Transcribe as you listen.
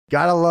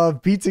Gotta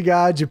love Pizza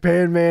Guy,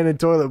 Japan Man, and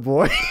Toilet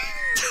Boy.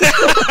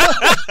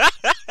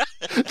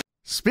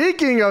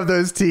 Speaking of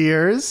those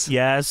tiers,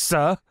 yes,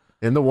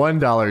 in the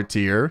 $1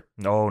 tier,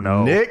 oh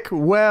no, Nick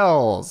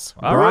Wells,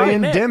 All Brian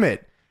right, Nick.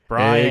 Dimmitt,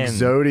 Brian,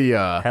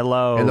 Exodia.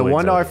 hello. In the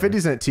Exodia.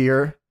 $1.50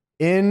 tier,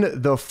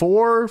 in the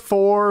 4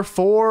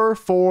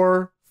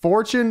 Fortune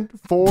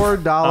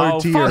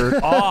 $4 tier,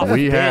 fuck off,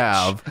 we bitch.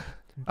 have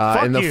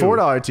in the you.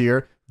 $4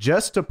 tier.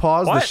 Just to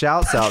pause the What?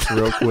 shouts outs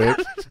real quick,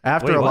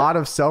 after Wait, a what? lot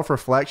of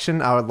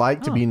self-reflection, I would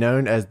like to be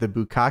known as the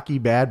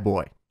Bukkake Bad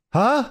Boy.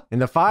 Huh? In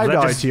the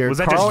 $5 tier, was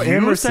that Carl just you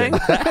Emerson, saying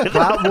that?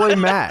 Cloudboy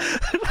Matt,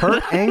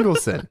 Kurt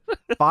Angelson.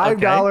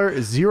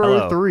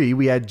 $5.03,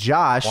 we had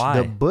Josh, Why?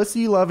 the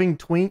bussy-loving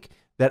twink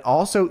that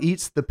also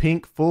eats the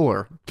pink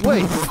Fuller.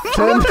 Wait.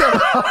 $10,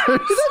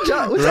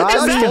 Was that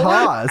Rodney Josh Fuller?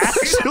 Haas.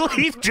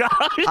 Actually, Josh.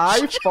 I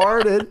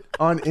farted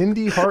on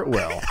Indy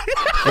Hartwell.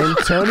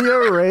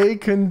 Antonio Ray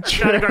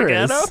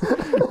Contreras.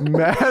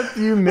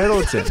 Matthew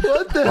Middleton.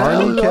 What the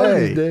hell Arnie is all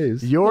K. these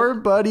names? Your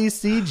buddy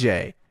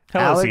CJ.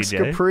 Hello, Alex CJ.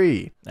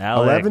 Capri.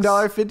 Alex.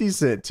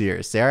 $11.50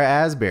 tier. Sarah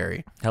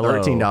Asbury. Hello.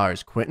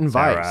 $13. Quentin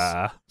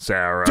Vice.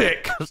 Sarah.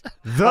 Dick.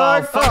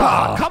 The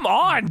Oh, come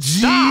on.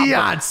 Stop.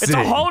 Johnson. It's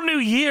a whole new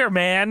year,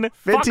 man.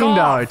 Fuck $15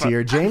 off.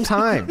 tier. James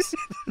Himes.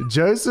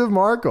 Joseph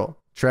Markle.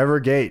 Trevor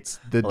Gates.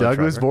 The Hello,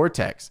 Douglas Trevor.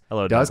 Vortex.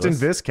 Hello, Dustin Douglas.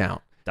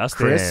 Viscount.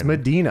 Dustin. Chris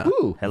Medina.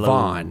 Ooh. Hello.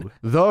 Vaughn.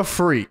 The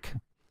Freak.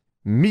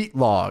 Meat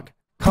Log.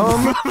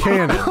 Cum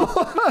Cannon.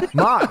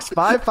 Mox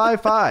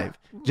 555.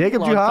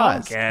 Jacob Log Cum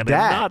Juhas. Cannon,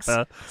 Dax.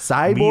 not the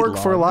Cyborg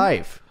Meat for Log.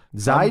 Life.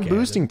 Zyde Cannon.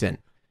 Boostington.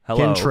 Hello.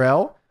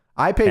 Kentrell.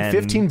 I paid Ken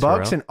 $15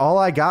 Terrell. and all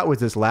I got was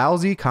this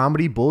lousy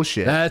comedy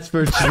bullshit. That's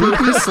for true.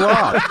 Sleepy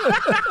Sloth.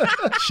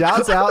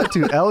 Shouts out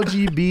to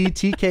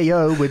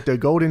LGBTKO with the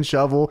golden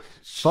shovel.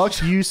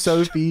 Fuck you,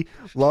 Sophie.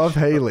 Love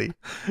Haley.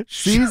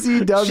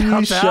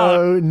 CZW Shouts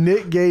show.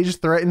 Nick Gage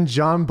threatened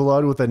John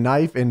Blood with a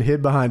knife and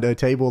hid behind a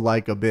table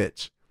like a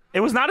bitch. It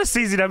was not a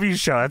CZW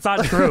show. That's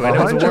not true. And it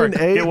was work.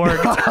 It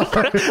worked.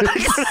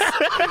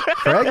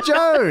 Craig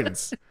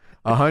Jones.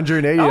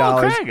 $180. Oh,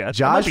 Craig. That might be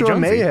Joshua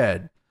Jonesy.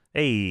 Mayhead.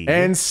 Hey.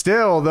 And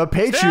still the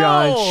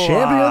Patreon Still.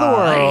 champion of the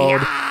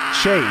world, Yeah.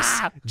 Chase.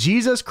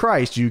 Jesus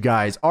Christ, you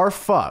guys are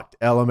fucked,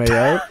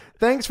 LMAO.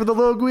 Thanks for the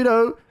Lil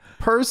Guido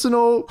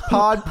personal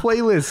pod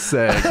playlist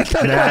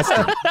seg. Nasty.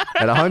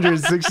 At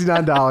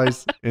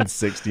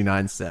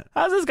 $169.69.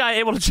 How's this guy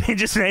able to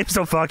change his name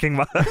so fucking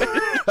much?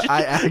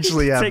 I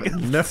actually have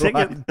no Take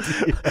it-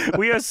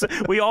 idea.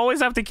 we always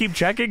have to keep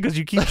checking because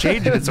you keep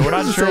changing it, so we're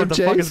not sure what the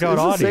fuck is going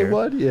on Same here.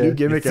 one? Yeah. New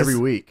gimmick It's every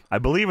just- week. I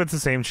believe it's the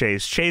same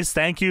Chase. Chase,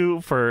 thank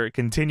you for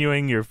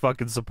continuing your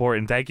fucking support,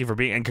 and thank you for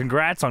being, and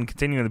congrats on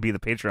continuing to be the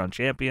Patreon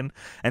champion.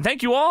 And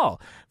thank you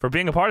all for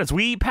being a part of this.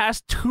 We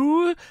passed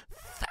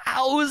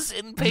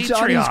 2,000 Patreons.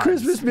 Johnny's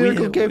Christmas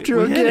miracle came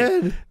true hit it.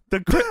 again. The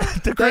Christmas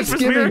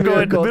Thanksgiving miracle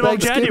in the middle of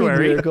Thanksgiving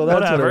January. miracle,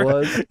 that's Whatever. what it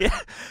was. Yeah.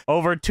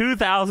 Over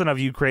 2,000 of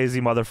you crazy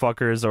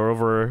motherfuckers are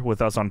over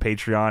with us on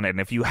Patreon. And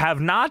if you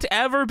have not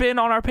ever been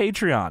on our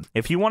Patreon,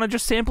 if you want to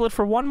just sample it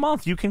for 1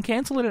 month, you can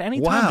cancel it at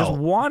any time. Wow. Just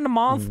 1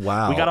 month.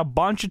 Wow. We got a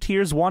bunch of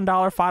tiers, $1,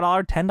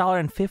 $5, $10,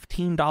 and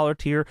 $15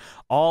 tier.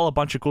 All a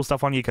bunch of cool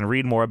stuff on you. You can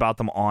read more about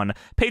them on Whoa,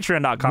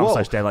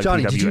 patreon.com/DeadlockPW.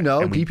 Johnny, did you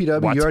know And we-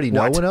 DPW what? you already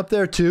know What? went up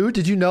there too?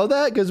 Did you know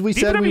that? Because we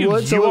said we DPW,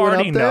 would, so you it went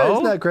already up there. know?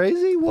 Isn't that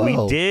crazy? Whoa. We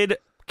did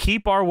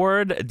keep our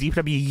word.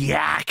 DPW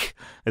Yak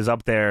is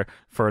up there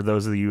for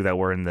those of you that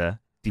were in the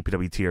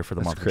DPW tier for the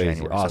That's month crazy. of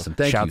January. Awesome. So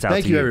Thank you. shouts out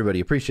Thank to you, everybody.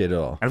 Appreciate it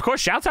all. And of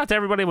course, shouts out to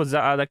everybody was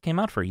that came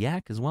out for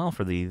Yak as well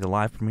for the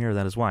live premiere of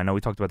that as well. I know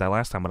we talked about that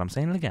last time, but I'm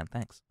saying it again.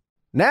 Thanks.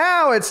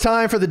 Now it's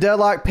time for the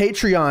Deadlock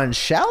Patreon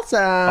shouts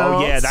out.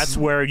 Oh yeah, that's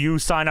where you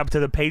sign up to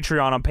the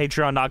Patreon on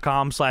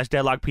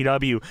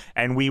patreon.com/DeadlockPW,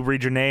 and we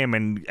read your name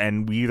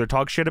and we either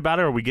talk shit about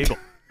it or we giggle.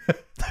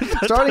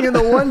 Starting in the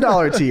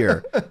 $1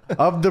 tier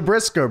of the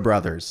Briscoe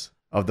brothers,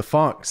 of the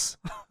Funks,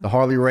 the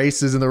Harley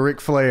Races, and the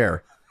Ric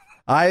Flair.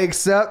 I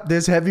accept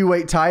this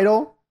heavyweight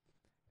title,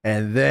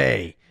 and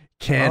they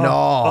can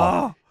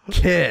all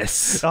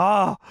kiss.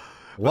 Oh,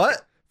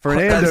 What?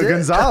 Fernando That's it?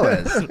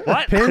 Gonzalez,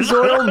 what?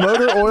 Pennzoil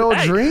Motor Oil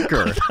Hey.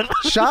 Drinker,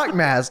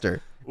 Shockmaster,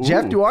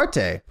 Jeff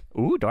Duarte,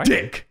 Ooh, darn.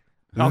 Dick,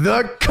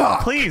 the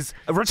Cock. Please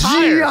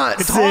retire.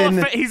 It's Hall of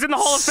Johnson He's in the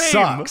Hall of Fame.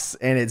 sucks,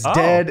 and it's Oh.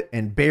 dead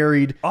and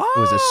buried. It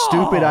was a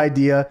stupid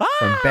idea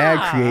from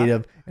bad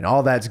creative, and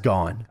all that's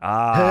gone.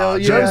 Hell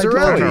yeah. Joe I told you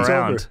Zarelli. it's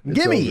Around. over. It's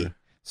Gimme, over.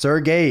 Sir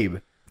Gabe.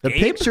 The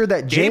Gabe? picture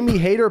that Gabe? Jamie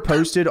Hayter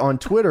posted on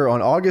Twitter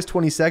on August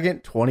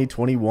 22nd,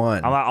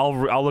 2021.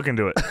 I'll look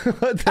into it.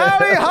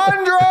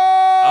 Alejandro!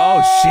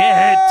 Oh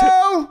shit!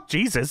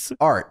 Jesus.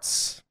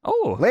 Arts.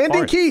 Oh,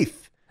 Landon Bart.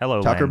 Keith.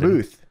 Hello, Tucker Landon.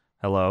 Booth.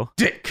 Hello.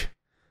 Dick.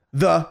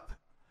 The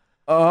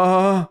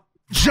Johnson.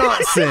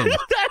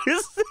 That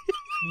is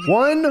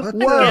One can't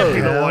be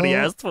whoa. the one he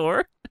asked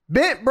for.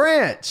 Bent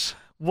Branch.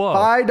 Whoa.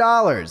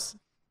 $5.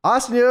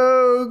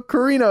 Osnio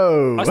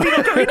Carino.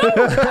 Ostino Carino.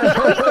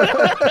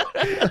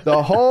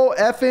 The whole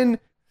effing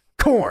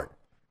corn.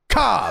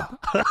 Cobb.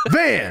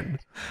 Van.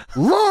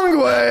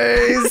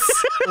 Longways.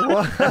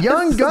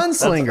 Young That's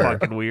Gunslinger.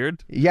 fucking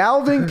weird.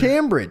 Yalvin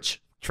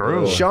Cambridge.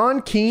 True.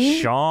 Sean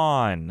Keane.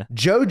 Sean.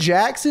 Joe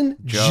Jackson.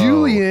 Joe.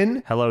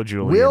 Julian. Hello,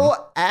 Julian.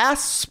 Will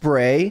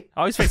Asprey.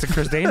 Oh, he's facing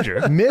Chris Danger.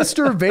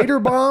 Mr.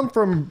 Vaderbomb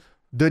from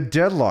the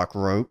Deadlock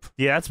Rope.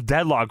 Yeah, that's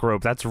Deadlock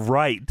Rope. That's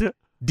right.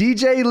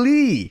 DJ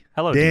Lee.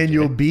 Hello,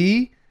 Daniel DJ.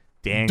 B.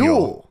 Daniel.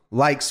 Duel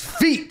likes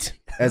feet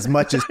as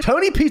much as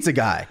Tony Pizza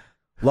Guy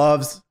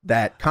loves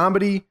that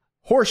comedy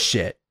horse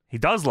shit. He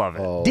does love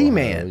it. Oh,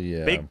 D-Man. hell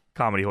yeah. Big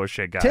comedy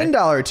horseshit guy.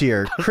 $10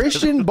 tier.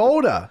 Christian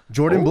Bolda.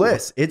 Jordan Ooh.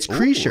 Bliss. It's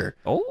Creature.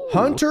 Oh.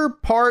 Hunter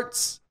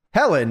Parts.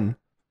 Helen.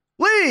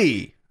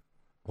 Lee.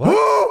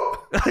 What?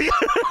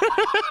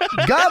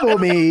 Gobble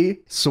me.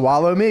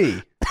 Swallow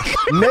me.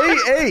 May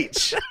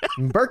H.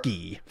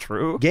 Berkey.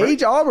 True.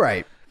 Gage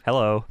Albright.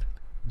 Hello.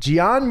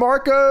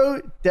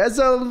 Gianmarco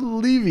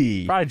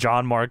Desalivi. Probably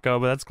John Marco,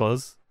 but that's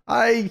close.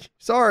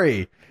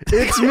 Sorry.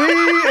 It's me.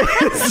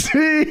 It's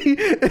me.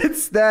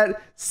 It's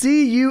that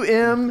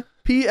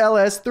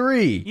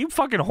CUMPLS3. You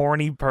fucking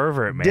horny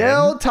pervert, man.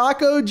 Del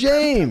Taco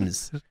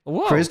James.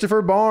 Whoa.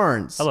 Christopher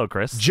Barnes. Hello,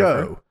 Chris.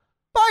 Joe.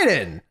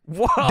 Biden.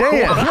 Whoa.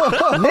 Dan.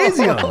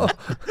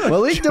 Nazium.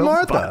 Malik Joe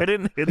DeMartha.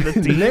 Biden in the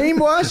team. Name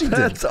Washington.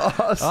 That's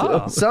awesome.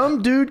 Oh.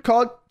 Some dude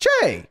called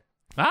Che.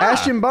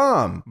 Ashton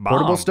Bomb.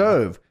 Portable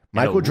Stove.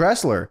 Michael Hello.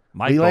 Dressler.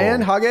 Michael.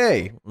 Leland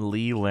Hage.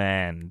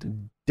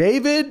 Leland.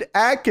 David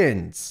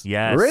Atkins.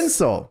 Yes.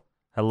 Rinsel.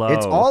 Hello.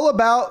 It's all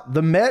about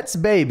the Mets,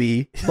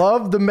 baby.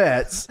 Love the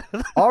Mets.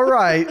 All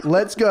right,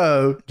 let's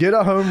go. Get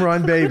a home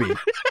run, baby.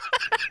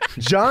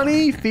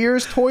 Johnny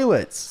Fears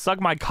Toilets.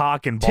 Suck my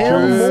cock and Tim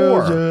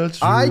balls. Moore.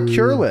 I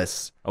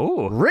Cureless.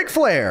 Oh. Ric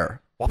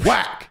Flair.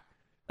 Whack.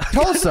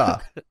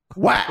 Tulsa.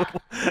 Whack.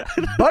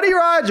 Buddy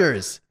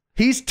Rogers.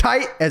 He's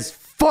tight as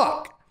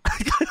fuck.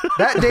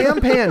 That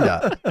damn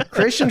panda.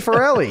 Christian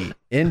Farelli.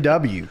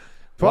 NW.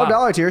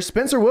 $12 tier.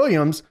 Spencer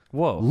Williams.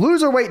 Whoa.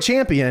 Loserweight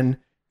champion.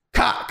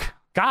 Cock.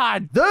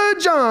 God. The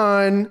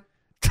John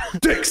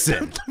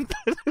Dixon.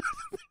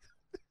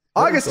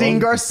 Augustine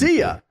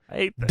Garcia. I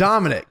hate this.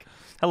 Dominic.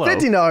 Hello.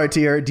 $15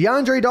 tier.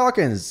 DeAndre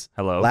Dawkins.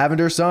 Hello.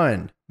 Lavender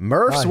Sun.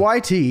 Murph's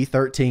YT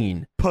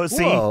 13.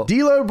 Pussy. Whoa.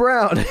 D'Lo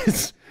Brown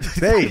is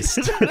based.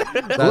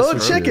 Little really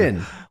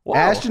Chicken. Whoa.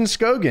 Ashton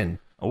Scogan.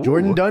 Ooh.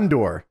 Jordan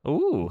Dundor.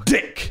 Ooh.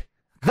 Dick.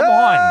 Come the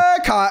on.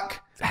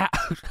 Cock. How-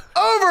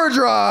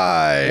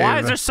 Overdrive. Why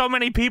is there so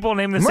many people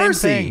named the Mercy.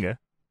 same thing?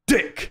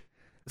 Dick.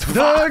 The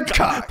Fuck.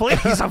 Cock.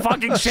 Please, a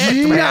fucking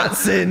shit, man.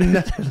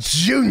 Johnson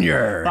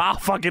Jr. I'll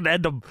fucking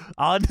end him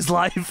on his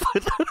life.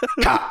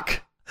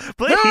 Cock.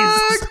 Please.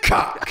 The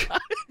Cock.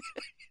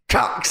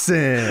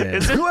 Coxon.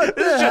 Is this What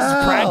the just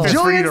hell? practice for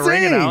you Julian to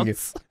ring Singh.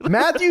 announce?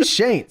 Matthew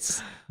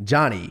Shantz.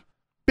 Johnny.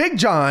 Big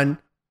John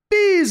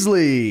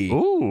Beasley.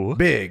 Ooh.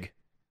 Big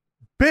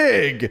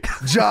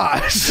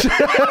Josh.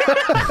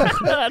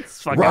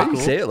 That's fucking Why do you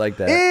cool. say it like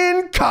that?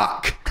 In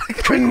Cock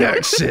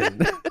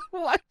Connection.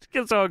 Why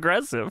get so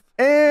aggressive?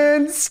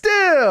 And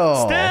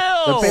still. The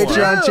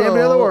Patreon champion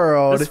of the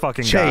world. This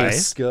fucking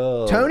Chase.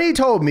 Go. Tony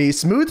told me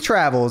smooth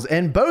travels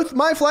and both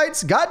my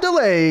flights got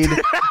delayed.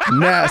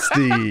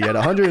 Nasty at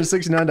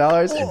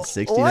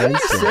 $169.69. Why do you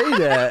say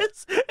that?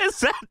 Is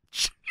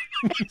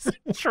that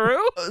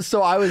true?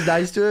 So I was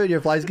nice to him and your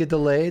flights get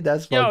delayed?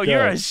 That's fucked Yo,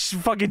 you're up. a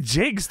fucking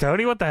jinx,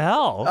 Tony. What the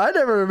hell? I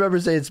never remember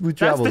saying smooth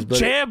That's travels, the but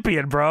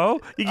champion, bro.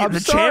 You get I'm the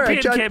sorry, I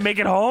champion tried- can't make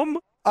it home.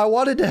 I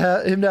wanted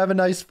him to have a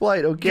nice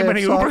flight. Okay, Give him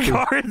any I'm Uber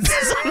sorry. cards.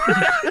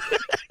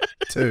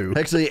 2.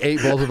 Actually, 8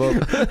 both of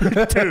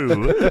them.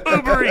 2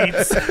 Uber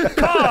Eats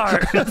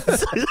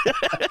cards.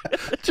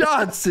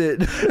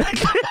 Johnson.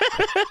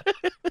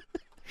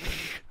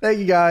 Thank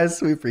you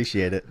guys. We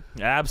appreciate it.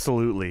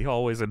 Absolutely,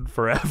 always and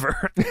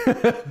forever.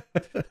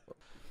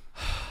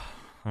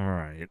 All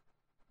right.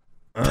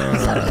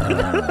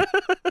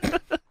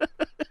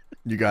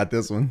 You got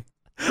this one.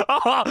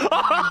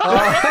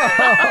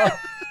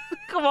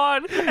 Come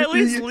on, at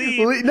least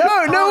lead.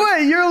 No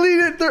way. You're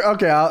leading through.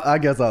 Okay, I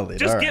guess I'll lead.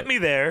 Just All get right. me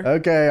there.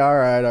 Okay, all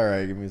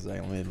right. Give me a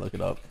second. Let me look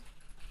it up.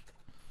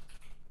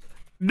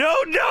 No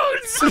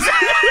notes.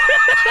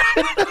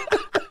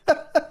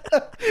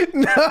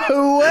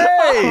 No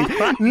way.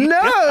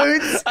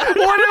 Notes? What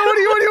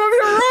do you want me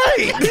to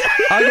write?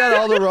 I got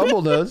all the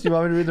Rumble notes. You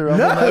want me to read the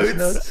Rumble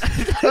notes?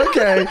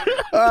 Okay.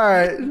 All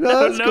right.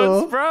 No, that's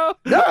notes, cool. bro.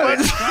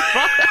 Notes.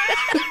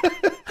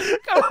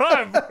 Come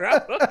on, bro.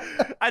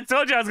 I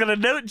told you I was gonna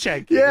note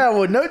check you. Yeah,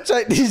 well, note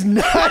check these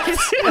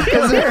nuts.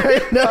 Because there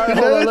ain't no All right,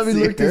 hold on, let notes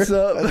me look here. this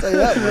up. I'll tell you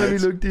that Let me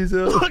much. look these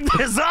up. Look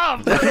this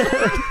up.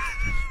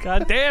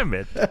 God damn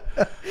it.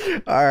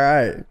 All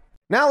right.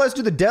 Now let's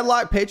do the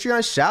Deadlock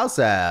Patreon shouts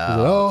out.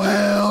 Oh,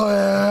 hell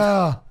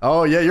yeah.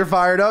 Oh, yeah, you're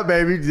fired up,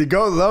 baby.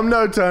 Go, let them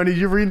know, Tony.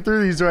 You're reading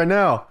through these right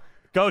now.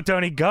 Go,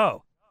 Tony,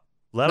 go.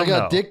 Let I him know.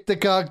 got Dick the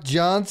Cock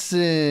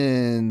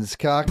Johnson's.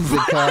 Cock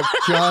the Cock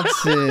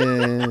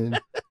Johnson.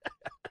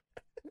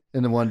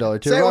 In the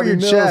 $1 tier. Say it with Robbie your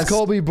Mills, chest.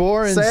 Colby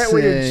Borenson, Say it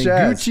with your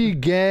chest.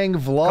 Gucci Gang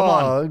Come Vlogs.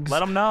 on,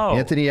 let him know.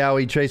 Anthony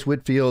Owie, Trace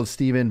Whitfield,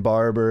 Stephen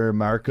Barber,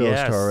 Marcos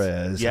Yes.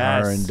 Torres,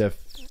 Yes. Aaron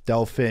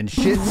Dolphin,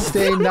 Shit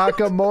Stain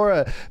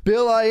Nakamura,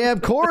 Bill I Am,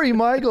 Corey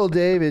Michael,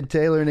 David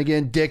Taylor, and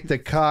again, Dick the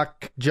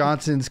Cock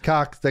Johnson's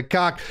Cock the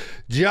Cock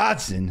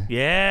Johnson.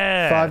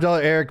 Yeah.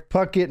 $5 Eric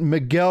Puckett,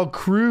 Miguel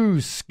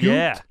Cruz, Scoot.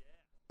 Yeah.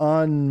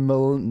 On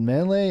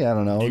Melee, I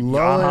don't know. You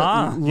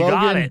got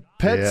Logan it.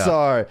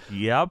 Petsar.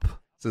 Yep.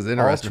 This is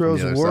interesting. from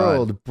the Altro's other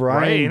World. side.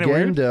 Brian Right, ain't it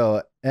weird?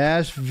 Gendo.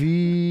 Ash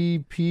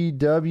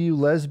VPW.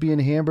 Lesbian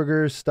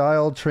hamburger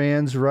style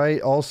trans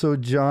right. Also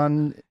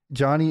Johnny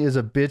is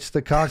a bitch.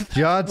 The Cock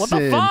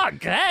Johnson. What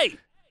the fuck? Hey.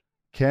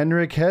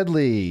 Kenrick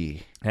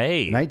Headley.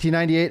 Hey.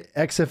 1998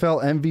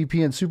 XFL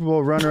MVP and Super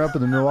Bowl runner-up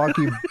of the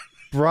Milwaukee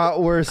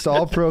Bratwurst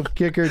All-Pro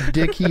kicker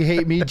Dick He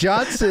Hate Me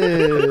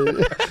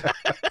Johnson.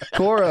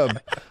 Corub.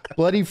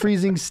 Bloody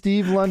Freezing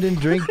Steve London.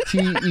 Drink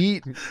tea.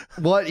 Eat.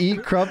 What?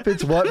 Eat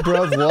crumpets. What,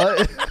 bruv?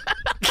 What?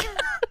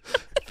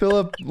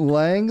 Philip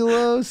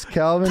Langlos.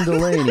 Calvin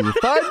Delaney.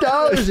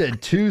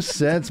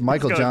 $5.02.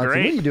 Michael It's going Johnson.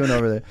 great. What are you doing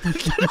over there?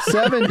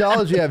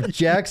 $7. We have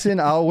Jackson.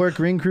 I'll work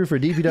ring crew for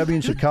DPW in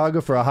Chicago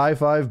for a high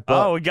five.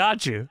 Oh, we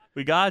got you.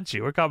 We got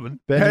you. We're coming.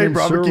 Hey, Benjamin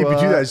bro, I'm gonna keep you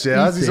Surwa, do that shit.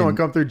 I see Ethan. someone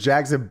come through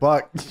Jackson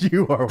Buck.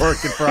 You are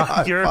working for a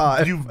high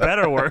five. You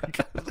better work.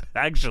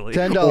 Actually.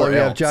 $10. Or We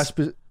have else.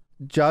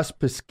 Josh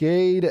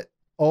Piscade,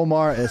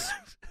 Omar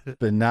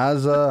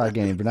Espinaza, I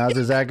can't even pronounce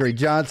it, Zachary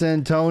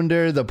Johnson,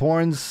 Tonder, the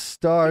porn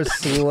star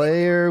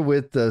Slayer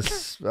with the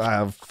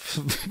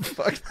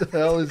fuck the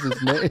hell is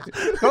his name?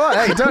 Come on,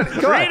 hey, Tony,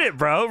 come Read on. it,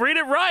 bro. Read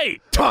it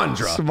right.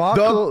 Tundra,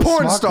 Smockle- the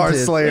porn star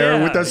Smockle- slayer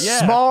Yeah, with a yeah.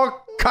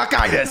 small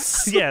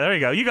cockitis. Yeah, there you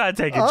go. You got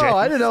to take it, Oh, Jay.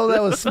 I didn't know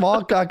that was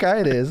small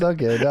cockitis.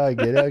 Okay, now I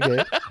get it.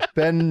 Okay.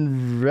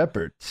 Ben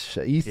Reppert,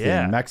 Ethan,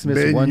 Yeah. Maximus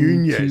Ben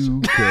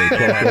 1-2K.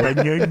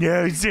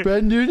 Ben,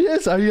 Ben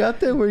Nunez, are you out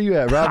there? Where you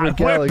at? Robert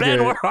Gallagher.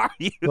 Ben, where are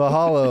you?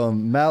 Mahalo,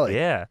 Malik.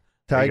 Yeah.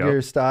 There you Tiger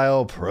go.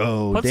 Style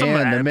Pro, Put Dan some,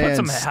 the put Man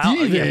some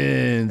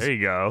Stevens. There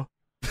you go.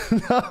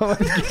 Oh my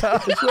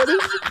gosh, what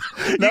is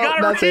You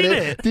gotta read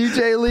it.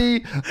 DJ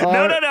Lee. No.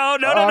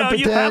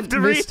 You have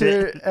to read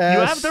it. You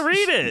have to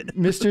read it.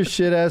 Mr.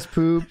 Shit Ass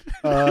Poop.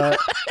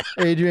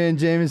 Adrian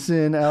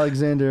Jameson,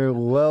 Alexander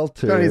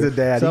Welter. Tony's a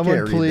dad. He Someone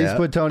can't read please that.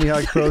 put Tony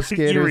Hawk Pro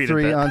Skater read it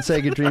 3 then. on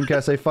Sega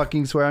Dreamcast. I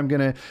fucking swear I'm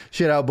gonna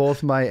shit out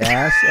both my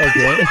ass.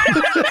 Okay.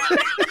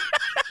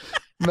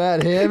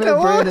 Matt Hammond, No,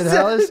 what Brandon was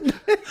Hellis,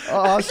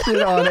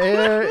 Austin on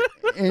Air,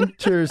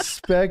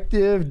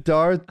 Introspective,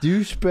 Darth,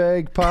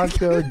 Douchebag,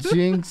 Paco,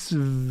 Jinx,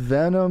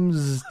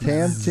 Venoms,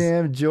 Tam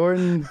Tam,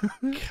 Jordan,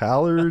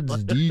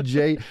 Collards,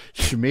 DJ,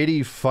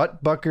 Schmitty,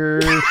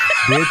 Futbucker,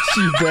 Bitch,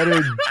 you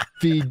better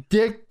be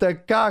Dick the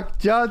Cock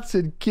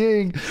Johnson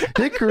King,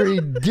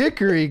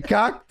 Dickory,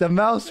 Cock the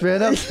Mouse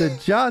ran up to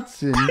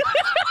Johnson,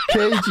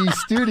 KG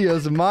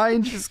Studios,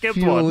 Mind Skip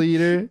Fuel one.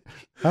 Leader.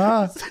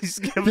 Huh?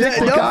 Skip Dick it.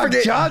 the don't Cock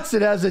forget-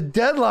 Johnson has a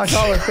Deadlock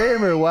Hall of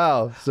Famer.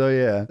 Wow. So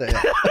yeah.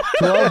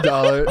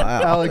 $12.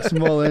 Alex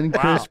Mullen, Wow.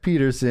 Chris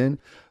Peterson.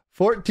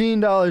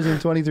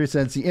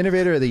 $14.23. The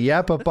innovator of the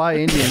Yapapai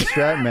Indian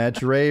strat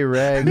match, Ray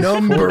Rag.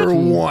 Number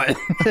 1.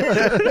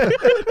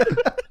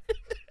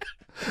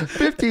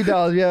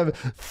 $15. We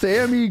have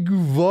Sammy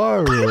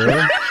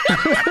Guevara.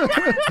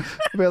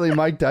 Apparently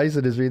Mike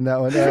Tyson is reading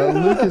that one.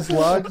 Lucas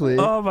Lockley.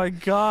 Oh my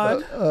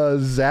God.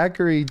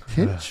 Zachary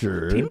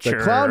Tincher. The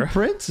Tincher. Clown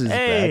Prince is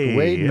Hey. back.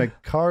 Wade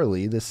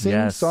McCarley. The Sing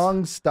Yes.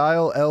 Song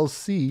Style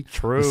LC.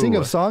 True. The Sing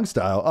of Song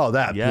Style. Oh,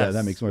 that. Yes. Yeah,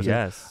 that makes more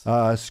sense.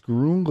 Yes.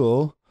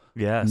 Scroongle.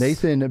 Yes.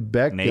 Nathan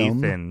Beckham.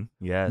 Nathan.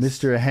 Yes.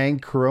 Mr.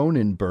 Hank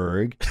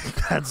Cronenberg.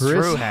 That's Chris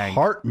true, Hank.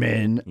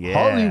 Hartman. Yeah.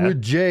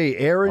 Hollywood J.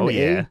 Aaron Oh,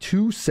 yeah.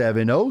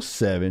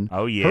 A2707.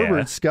 Oh, yeah.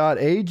 Herbert Scott.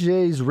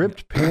 AJ's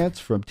Ripped Pants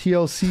from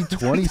TLC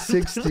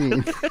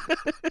 2016.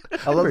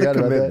 I love the Forgot about that.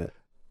 commitment.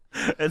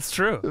 It's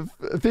true.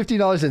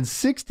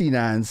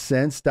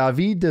 $15.69.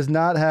 David does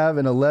not have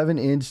an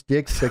 11-inch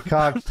Dick the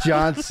Cock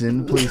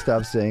Johnson. Please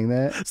stop saying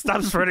that.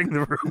 Stop spreading the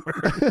rumor.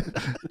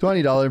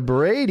 $20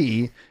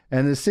 Brady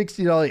and the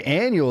 $60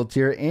 annual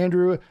tier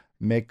Andrew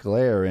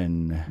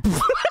McLaren.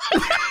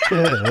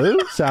 Who?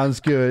 Sounds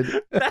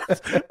good.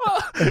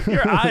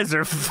 Your eyes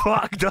are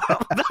fucked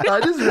up.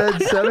 I just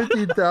read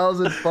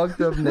 17,000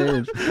 fucked up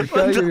names.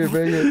 Gotta give me a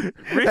break.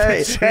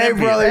 Hey,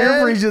 brother,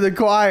 you're preaching to the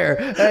choir.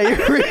 Hey, you're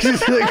preaching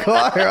to the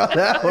choir on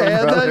that one,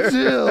 And brother. the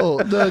chill,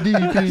 the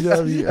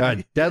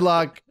DPW,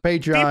 Deadlock,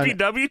 Patreon,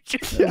 DPW.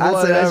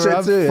 I said that shit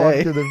I'm too, fucked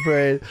hey. to the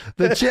brain.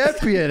 The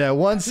champion at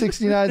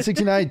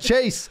 169.69,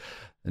 Chase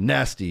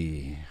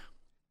Nasty.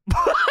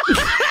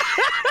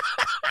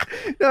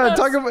 No,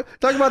 talk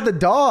about the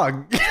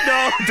dog.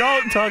 No,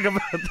 don't talk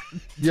about that.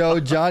 Yo,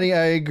 Johnny,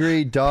 I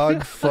agree.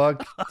 Dog,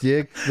 fuck,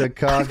 Dick, the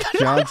Cock,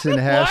 Johnson,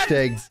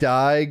 hashtag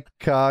die,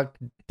 cock,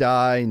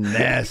 die,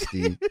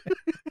 nasty.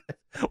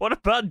 What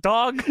about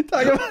dog?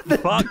 Talk about the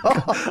Fuck.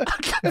 dog.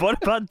 What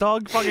about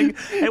dog fucking?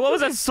 Hey, what was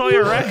that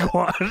Sawyer Wreck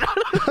one?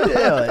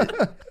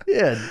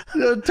 Yeah.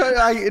 No,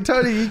 Tony, you can't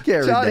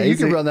read Johnny, that. you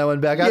can run that one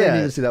back. I didn't Yeah.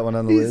 even see that one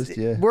on the list.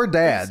 Yeah. We're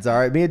dads, all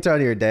right? Me and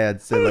Tony are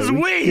dads. So It was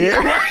like, we.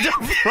 can't- What the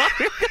fuck?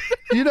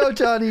 You know,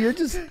 Johnny,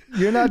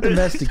 you're not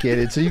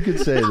domesticated, so you could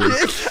say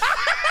this.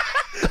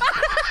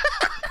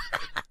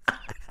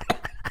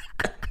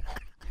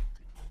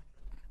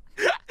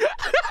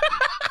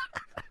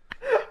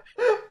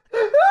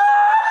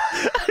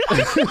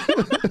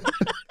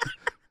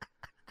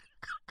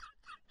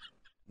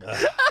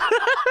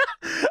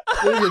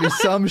 gonna be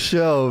some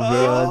show,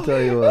 bro. I'll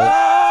tell you what.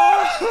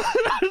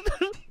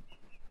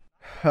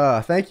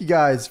 Thank you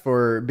guys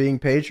for being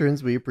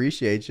patrons. We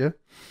appreciate you.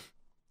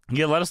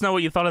 Yeah, let us know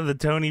what you thought of the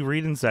Tony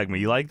reading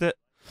segment. You liked it?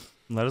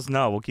 Let us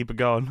know. We'll keep it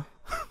going.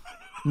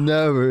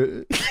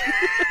 Never.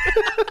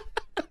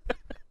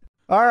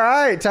 All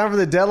right, time for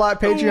the Deadlock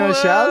Patreon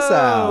shout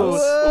outs.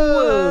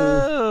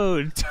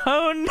 Whoa,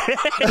 Tony.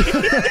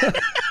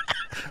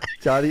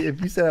 Johnny, if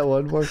you say that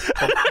one more,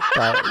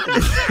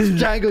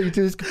 jangle you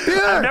to this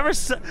computer. I've never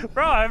said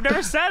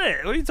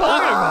it. What are you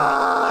talking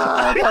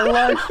about?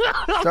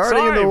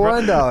 Starting in the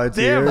 $1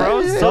 tier. Damn,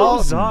 bro. So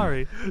Dalton.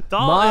 sorry.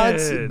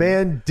 Mods Dalton.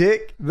 ban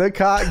Dick the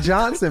Cock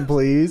Johnson,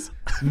 please.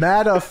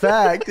 Matter of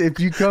fact, if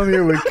you come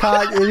here with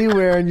cock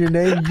anywhere in your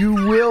name, you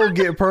will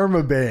get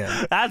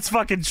permabanned. That's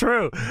fucking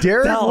true.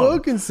 Derek Tell him.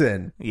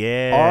 Wilkinson.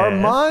 Yeah.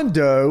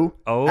 Armando.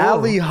 Oh.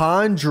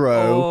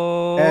 Alejandro.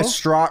 Oh.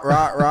 Estrada.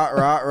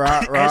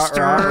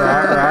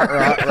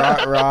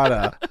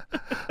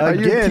 Are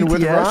you Again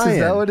with TTS? Ryan. Is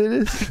that what it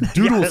is?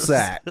 Doodle Yes.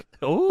 Sack.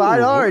 Ooh.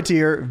 $5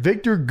 tier.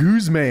 Victor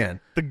Guzman.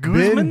 The Ben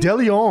Guzman?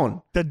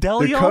 DeLeon. The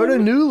DeLeon? Dakota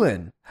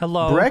Newland.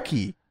 Hello.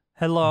 Brecky.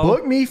 Hello.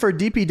 Book me for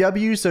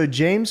DPW so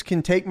James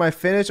can take my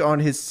finish on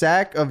his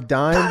sack of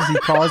dimes he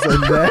calls a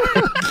neck.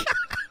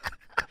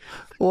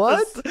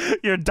 What?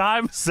 Your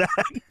dime sack.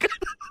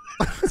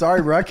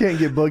 Sorry, bro, I can't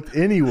get booked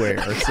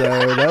anywhere,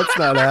 so that's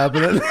not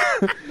happening.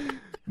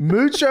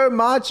 Mucho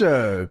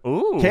Macho.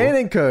 Ooh.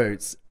 Cannon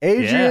Coats.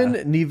 Adrian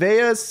Yeah.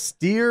 Nivea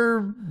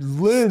Steer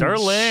Lynch. Stir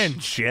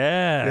Lynch.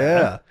 Yeah.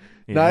 Yeah.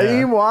 Yeah.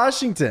 Naeem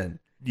Washington.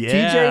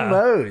 Yeah. TJ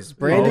Mose.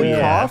 Brandon Oh, yeah.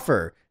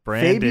 Coffer.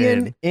 Brandon.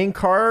 Fabian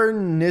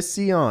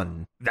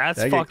Encarnacion. That's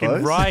Did I get fucking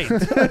close? right.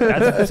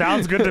 That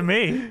sounds good to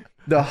me.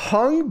 The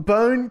Hung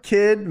Bone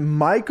Kid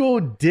Michael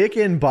Dick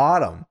and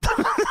Bottom.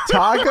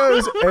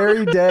 Tacos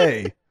every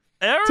day.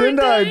 Every $10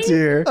 day?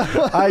 tier.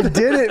 I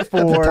did it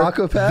for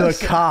Taco Pass?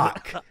 the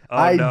cock. Oh,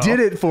 I no. did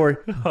it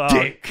for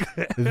Dick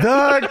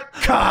the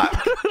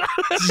Cock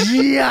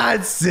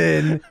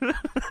Johnson,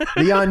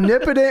 the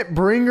omnipotent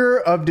bringer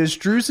of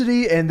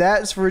destrucity, and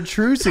that's for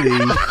trucity.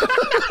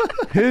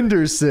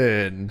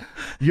 Henderson,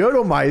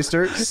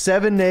 Yodelmeister,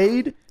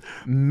 Sevenade,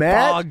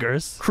 Matt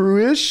Boggers.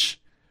 Cruish,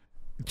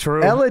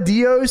 True.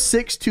 Eladio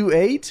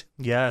 628,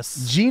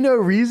 Yes. Gino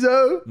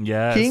Rizzo,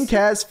 Yes. King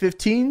Cast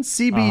 15,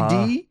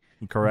 CBD.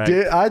 Correct.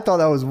 I thought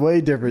that was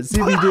way different.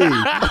 CBD.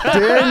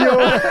 Daniel.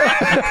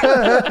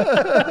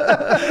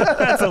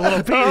 That's a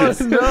little penis.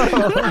 Daniel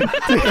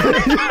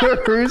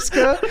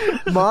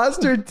Ruska.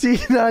 Monster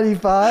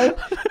T95.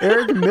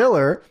 Eric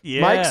Miller.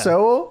 Yeah. Mike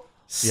Sowell.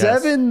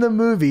 Seven the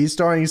movie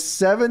starring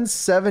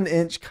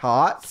 7-7-inch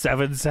cot.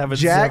 777.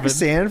 Jack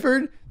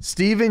Sanford.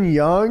 Stephen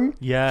Young.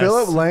 Yes.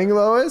 Philip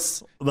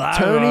Langlois.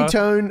 Tony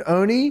Tone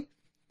Oni.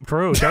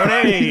 True.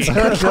 Tony.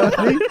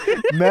 Tony,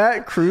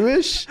 Matt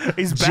Cruish,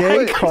 He's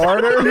Jay back.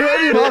 Carter,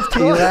 Eladio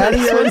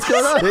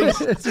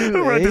 628.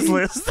 Who wrote this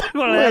list?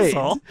 What an Wait.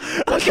 asshole.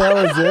 What the hell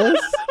is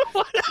this?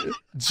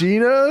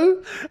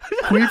 Gino,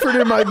 Queeford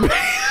in my pants.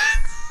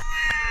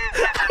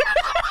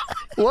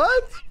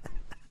 What?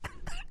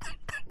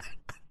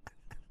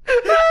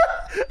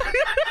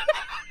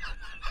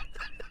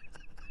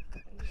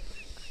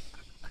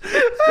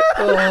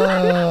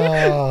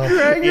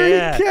 Gregory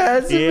Yeah.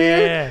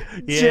 Casimir,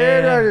 Yeah.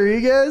 Jared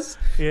Rodriguez,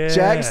 Yeah.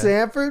 Jack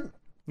Sanford,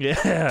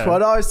 Yeah.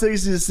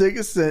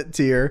 $12.66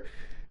 tier,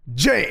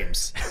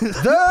 James,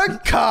 the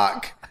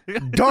Cock,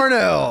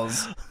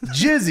 Darnells,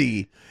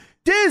 Jizzy,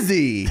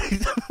 Dizzy,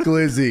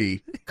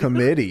 Glizzy,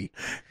 Committee,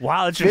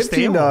 Wow, it's your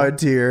 $15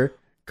 tier.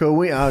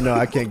 Oh no,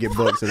 I can't get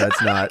booked, so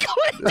that's not.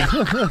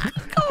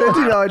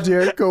 $15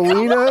 tier.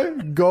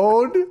 Kowina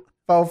Gold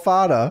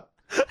Falfata.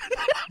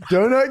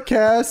 Donut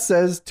Cast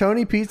says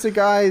Tony Pizza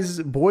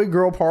Guy's boy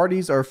girl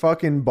parties are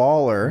fucking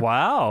baller.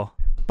 Wow.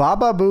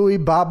 Baba Booey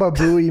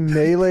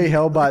Melee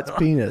Hellbot's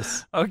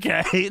penis.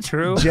 Okay,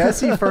 true.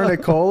 Jesse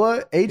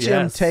Fernicola,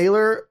 H.M. Yes.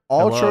 Taylor,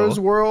 Ultras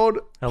Hello. World,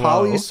 Hello.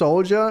 Polly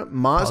Soldier,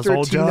 Monster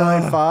Soldier.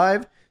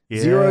 T95,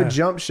 Zero Yeah.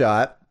 Jump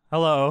Shot,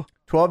 Hello.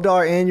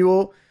 $12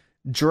 annual,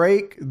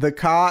 Drake the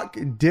Cock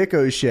Dick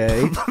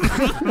O'Shea,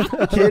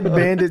 Kid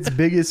Bandit's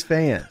biggest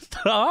fan.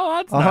 Oh,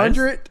 that's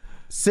nice.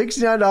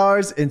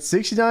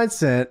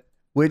 $169.69,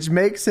 which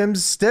makes him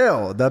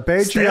still the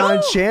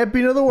Patreon Still?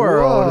 champion of the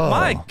world. Whoa.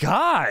 My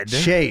God.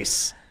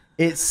 Chase.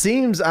 It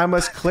seems I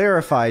must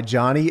clarify,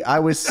 Johnny. I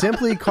was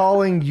simply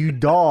calling you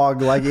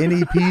dog like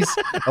any piece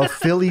of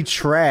Philly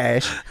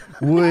trash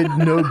would.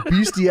 No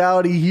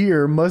bestiality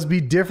here. Must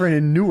be different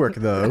in Newark,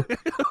 though.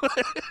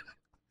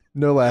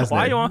 No last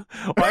Why name. you want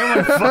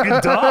a fucking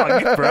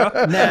dog, bro?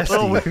 Nasty.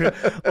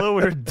 Little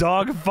weird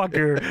dog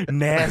fucker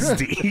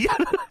nasty.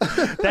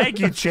 Thank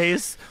you,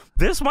 Chase.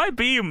 This might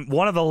be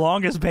one of the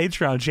longest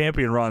Patreon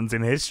champion runs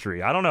in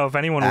history. I don't know if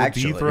anyone will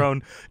Actually.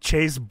 dethrone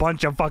Chase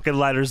bunch of fucking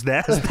letters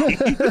nasty.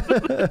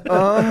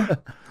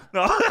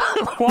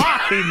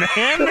 Why,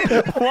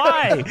 man?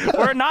 Why?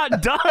 We're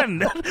not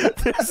done.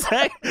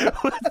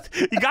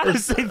 You gotta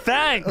say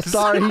thanks.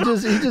 Sorry, he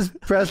just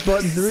pressed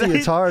button 3.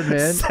 It's hard,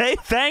 man. Say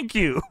thank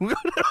you.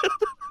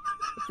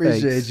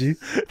 Appreciate Thanks. you.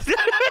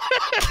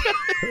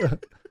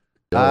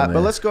 But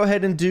let's go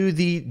ahead and do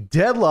the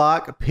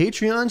Deadlock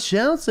Patreon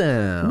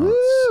shoutouts.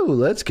 Woo,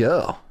 let's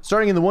go.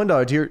 Starting in the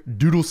 $1 tier,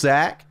 Doodle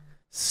Sack,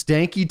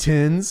 Stanky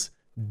Tins,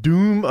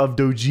 Doom of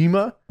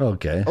Dojima.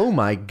 Okay. Oh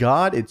my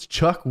God, it's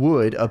Chuck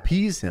Wood.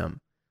 Appease him.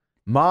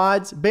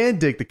 Mods, ban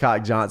Dick the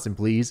Cock Johnson,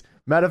 please.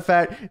 Matter of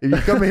fact, if you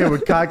come in here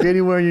with cock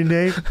anywhere in your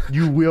name,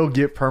 you will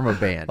get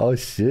permaban. Oh,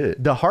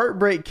 shit. The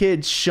Heartbreak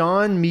Kid,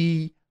 Sean,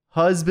 me,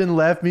 husband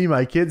left me,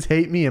 my kids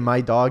hate me, and my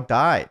dog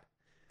died.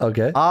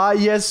 Okay. Ah,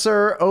 yes,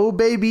 sir. Oh,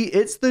 baby,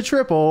 it's the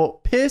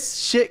triple. Piss,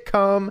 shit,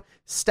 cum,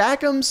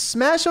 stack 'em,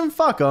 smash 'em,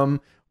 fuck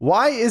 'em.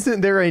 Why isn't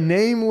there a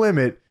name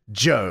limit?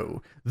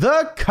 Joe,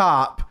 the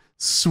cop,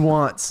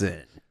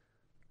 Swanson.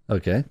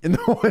 Okay. In the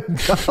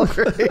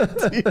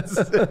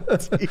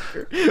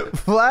 $1.18 tier,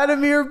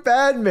 Vladimir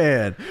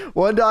Badman.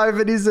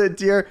 $1.50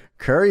 tier,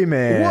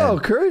 Curryman. Whoa,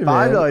 Curryman.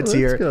 $5 Let's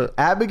tier, go.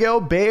 Abigail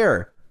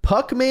Bear.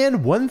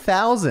 Puckman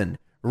 1000.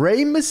 Ray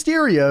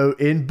Mysterio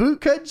in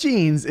bootcut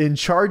jeans in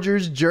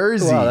Chargers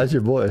jersey. Wow, that's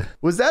your boy.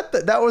 Was that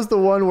that was the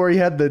one where he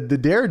had the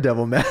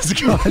Daredevil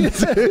mask on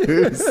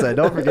too? So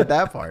don't forget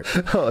that part.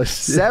 Oh, shit.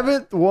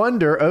 Seventh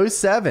Wonder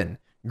 07.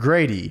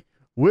 Grady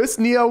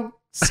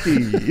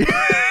Wisniewski.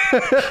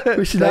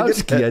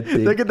 Wisniewski, I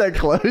think. Look at that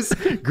close.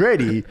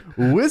 Grady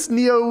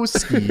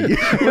Wisniewski.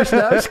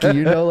 Wisniewski,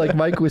 you know, like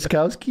Mike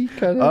Wiskowski,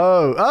 kind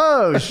of.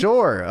 Oh,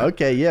 sure.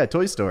 Okay, yeah,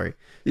 Toy Story.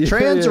 Yeah,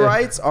 Trans yeah.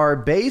 rights are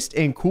based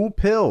and cool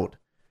pilled.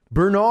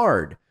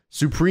 Bernard,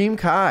 Supreme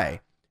Kai,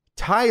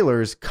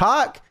 Tyler's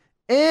cock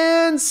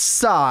and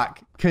sock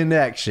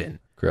connection.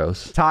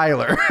 Gross.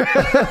 Tyler.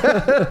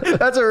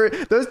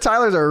 Those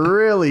Tylers are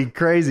really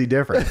crazy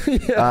different.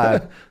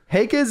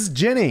 Hakes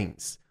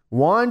Jennings,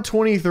 Juan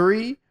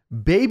 23,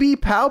 Baby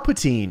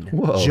Palpatine,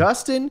 Whoa.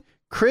 Justin,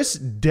 Chris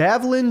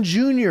Davlin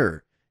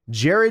Jr.,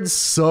 Jared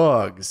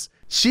Suggs,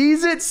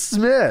 Cheez-It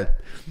Smith,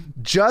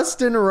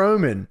 Justin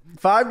Roman,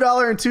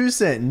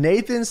 $5.02,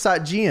 Nathan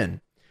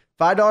Satjian,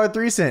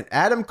 $5.03,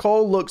 Adam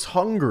Cole looks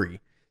hungry,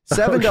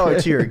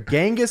 $7 tier,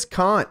 Genghis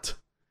Kant.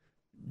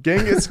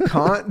 Genghis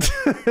Kant.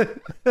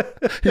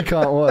 He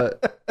can't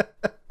what?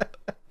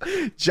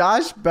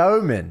 Josh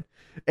Bowman.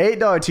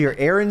 $8 tier,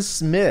 Aaron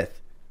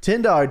Smith.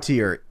 $10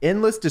 tier,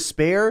 Endless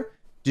Despair,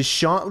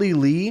 Deshauntley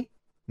Lee,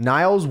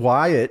 Niles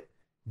Wyatt,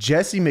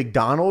 Jesse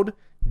McDonald,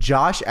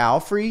 Josh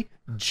Alfrey,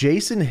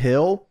 Jason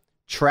Hill,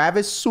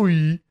 Travis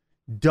Sui,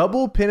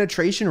 Double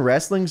Penetration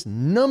Wrestling's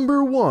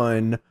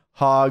 #1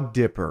 Hog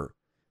Dipper,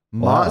 Wow.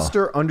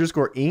 Monster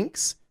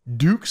 _Inks,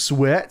 Duke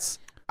Sweats,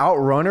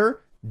 Outrunner,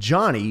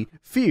 Johnny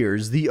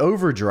Fears the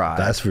Overdrive.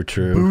 That's for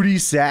true. Booty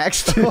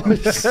Saxton,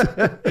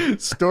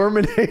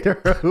 Storminator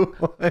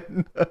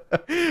 01,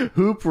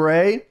 Hoop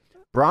Ray,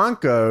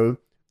 Bronco,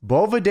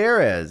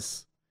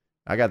 Bolvaderes.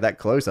 I got that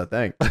close, I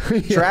think.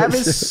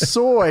 Travis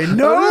Soy.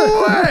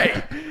 No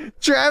way!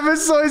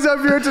 Travis Soy's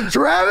up here to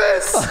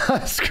Travis.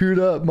 I screwed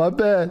up. My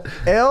bad.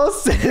 El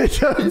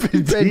Santo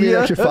You paid me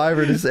an extra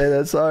Padilla, $5 to say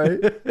that.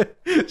 Sorry.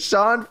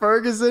 Sean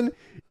Ferguson,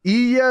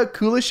 Ilya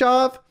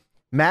Kuleshov,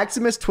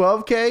 Maximus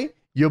 12K,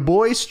 your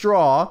boy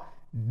Straw,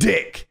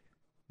 Dick.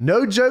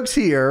 No jokes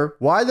here.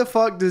 Why the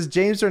fuck does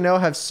James Darnell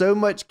have so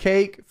much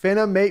cake?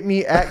 Finna make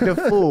me act a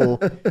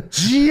fool.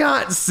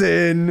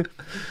 Johnson,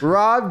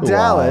 Rob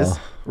Dallas,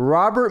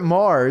 Robert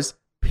Mars,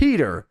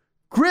 Peter,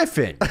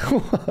 Griffin,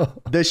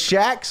 the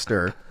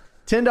Shackster,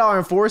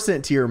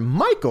 $10.04 tier,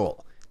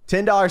 Michael,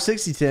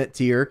 $10.60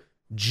 tier,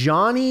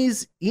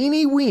 Johnny's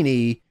Eeny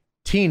Weeny,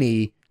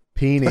 Teeny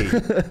Peeny,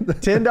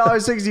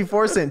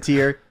 $10.64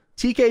 tier,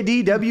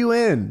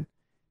 TKDWN,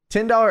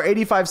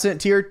 $10.85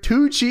 tier,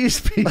 2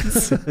 cheese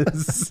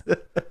pieces.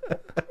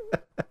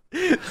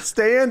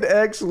 Stand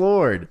X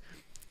Lord.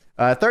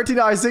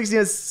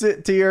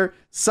 $13.60 tier,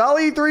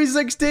 Sully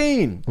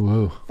 316.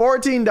 Whoa.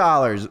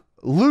 $14.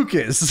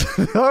 Lucas,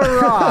 the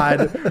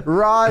Rod,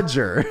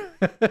 Roger.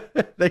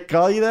 They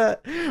call you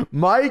that?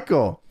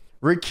 Michael,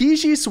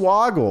 Rikishi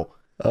Swoggle,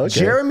 Okay.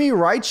 Jeremy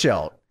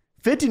Reichelt,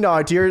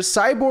 $15 tier,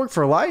 Cyborg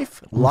for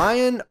Life,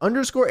 Lion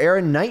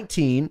 _Era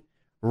 19,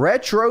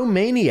 Retro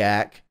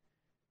Maniac,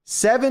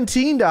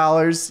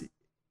 $17.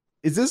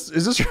 Is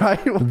this right?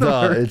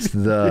 It's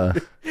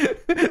the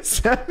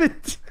 17.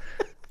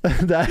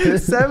 that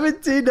is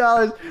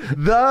 $17.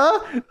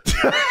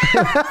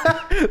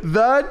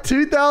 The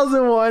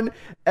 2001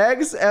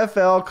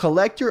 XFL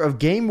collector of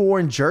game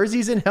worn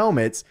jerseys and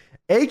helmets,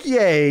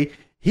 aka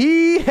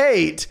he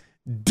hate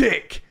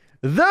Dick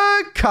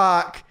the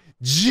Cock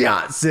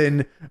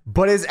Johnson,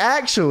 but is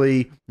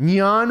actually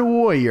Neon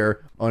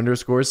Warrior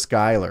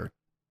 _Skyler.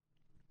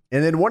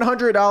 And then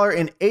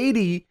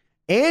 $100.80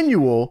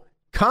 annual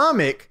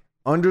comic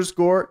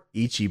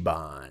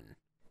 _Ichiban.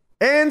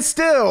 And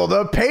still,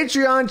 the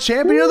Patreon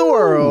champion of the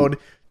world,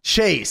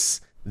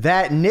 Chase.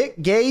 That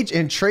Nick Gage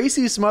and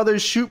Tracy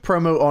Smothers shoot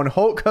promo on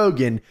Hulk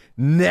Hogan,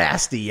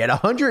 nasty at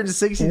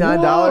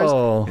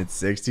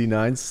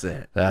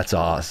 $169.69. That's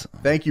awesome.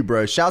 Thank you,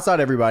 bro. Shouts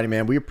out everybody,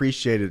 man. We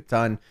appreciate it a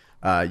ton.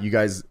 You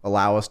guys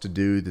allow us to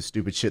do the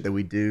stupid shit that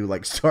we do,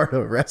 like start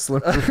a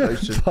wrestling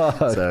promotion.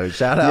 So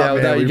shout out. Yeah,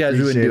 without man. you guys,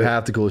 we wouldn't do it.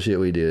 half the cool shit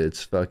we do.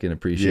 It's fucking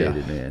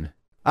appreciated, man.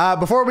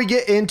 Before we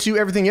get into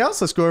everything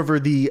else, let's go over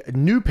the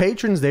new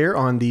patrons there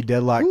on the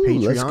Deadlock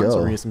Patreon. let's go. So we're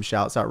gonna get some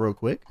shouts out real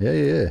quick.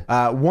 Yeah.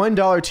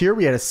 $1 tier,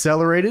 we had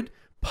Accelerated,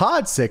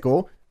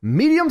 Podsicle,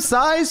 Medium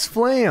Size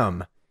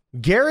Flam,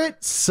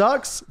 Garrett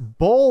Sucks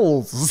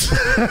Bowls,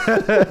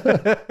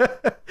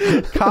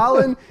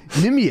 Colin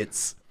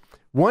Nimitz,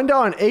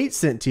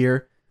 $1.08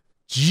 tier,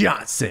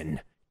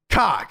 Johnson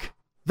Cock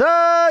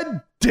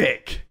the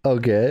Dick,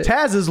 Okay.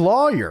 Taz's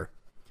Lawyer.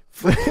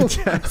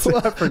 I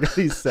forgot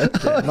he said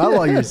that. My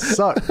lawyers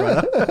suck,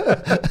 bro.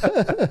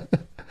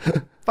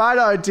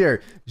 $5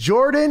 tier,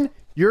 Jordan,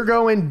 you're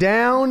going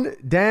down,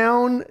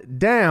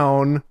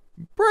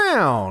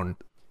 brown.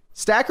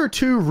 Stacker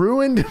 2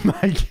 ruined my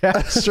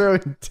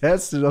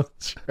gastrointestinal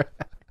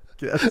tract.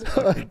 That's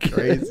fucking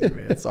crazy,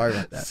 man. Sorry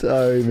about that.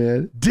 Sorry,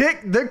 man.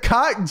 Dick the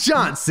Cock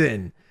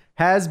Johnson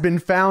has been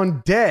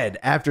found dead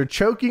after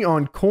choking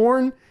on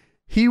corn.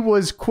 He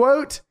was,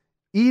 quote,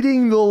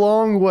 eating the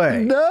long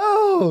way.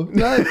 No,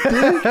 not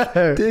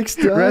Dick. Dick's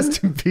done.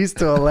 Rest in peace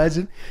to a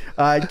legend.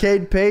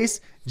 Cade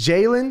Pace,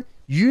 Jalen,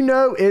 you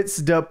know it's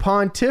the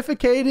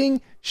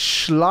pontificating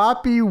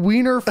sloppy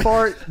wiener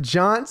fart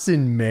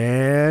Johnson,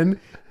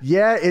 man.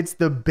 Yeah, it's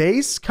the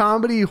base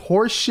comedy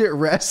horseshit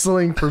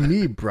wrestling for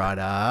me,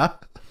 brother.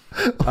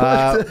 What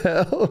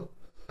the hell?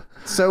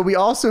 So we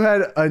also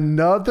had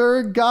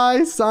another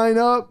guy sign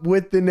up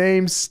with the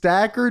name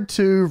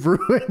Stacker2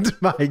 ruined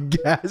my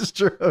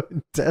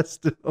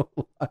gastrointestinal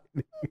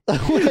lining.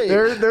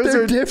 Wait, Those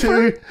are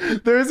different?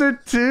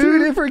 Two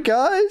different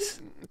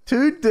guys?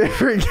 Two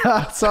different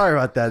guys. Sorry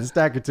about that.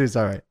 Stacker2,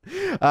 sorry.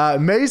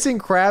 Mason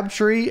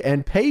Crabtree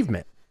and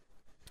Pavement.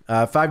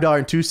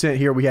 $5.02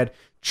 here. We had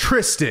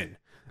Tristan,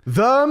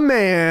 the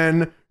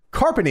man,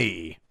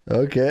 Carpany.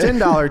 Okay.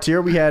 $10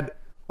 tier. We had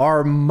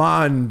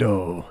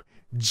Armando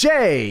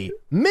J.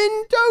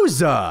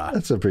 Mendoza.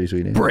 That's a pretty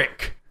sweet name.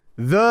 Brick,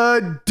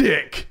 the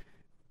Dick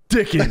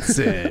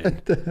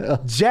Dickinson.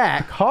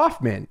 Jack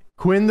Hoffman,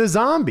 Quinn the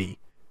Zombie,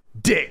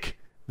 Dick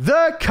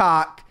the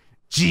Cock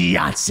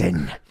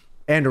Johnson,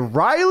 and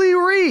Riley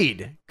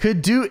Reed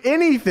could do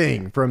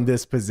anything from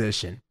this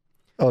position.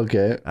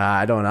 Okay.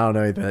 I don't know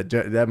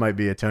anything. That might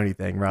be a Tony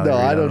thing. Riley No,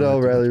 Reid. I don't know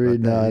Riley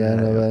Reid. No, I don't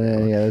know about that.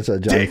 that. Yeah, that's a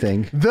Johnny Dick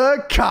thing.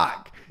 the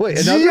Cock Wait,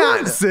 another one?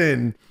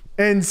 Johnson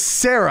and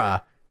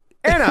Sarah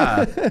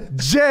Anna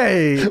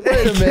J, Wait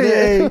a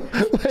aka minute.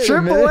 Wait a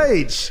Triple minute.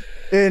 H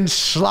in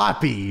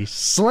Sloppy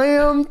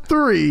Slam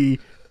 3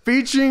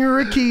 featuring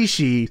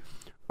Rikishi.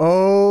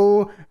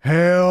 Oh,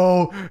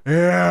 hell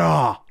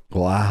yeah.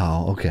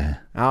 Wow. Okay.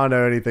 I don't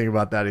know anything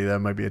about that either. That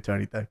might be a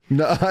Tony thing.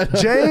 No,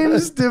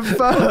 James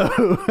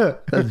Defoe.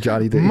 that's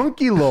Johnny thing.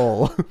 Monkey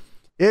lol.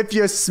 If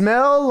you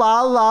smell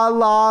la la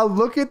la,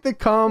 look at the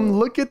cum,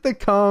 what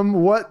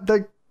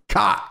the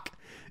cock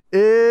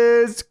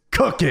is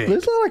cooking.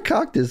 There's a lot of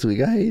cock this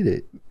week. I hate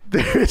it.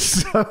 There's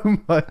so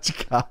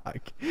much cock.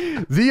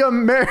 The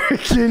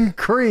American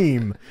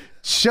cream.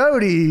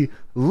 Chody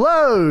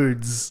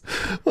loads.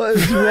 What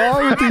is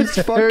wrong with these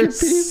fucking There's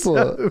people?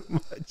 so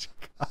much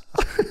cock.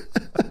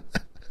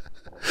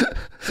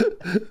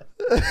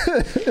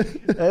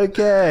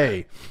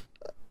 Okay.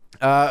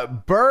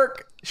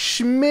 Burke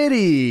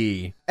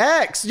Schmitty.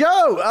 X.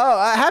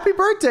 Happy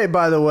birthday,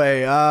 by the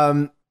way.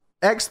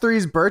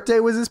 X3's birthday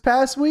was this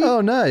past week.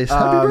 Oh, nice.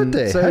 Happy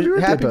birthday. So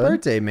happy bud.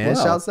 birthday, man.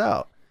 Wow. Shouts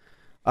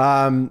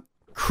out.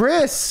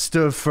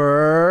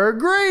 Christopher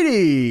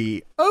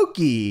Grady.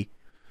 Okie.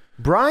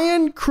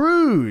 Brian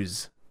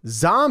Cruz.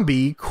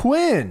 Zombie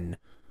Quinn.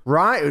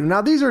 Ryan.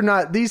 Now these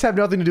have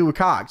nothing to do with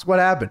Cox. What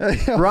happened?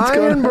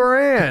 Ryan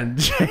Moran.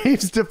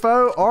 James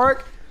Defoe.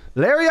 Ark.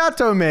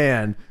 Lariato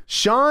Man.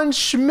 Sean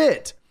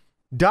Schmidt.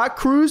 Doc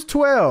Cruz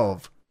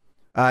 12.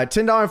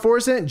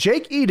 $10.04.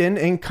 Jake Eden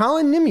and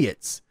Colin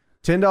Nimitz.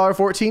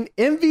 $10.14.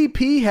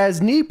 MVP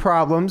has knee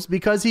problems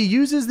because he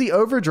uses the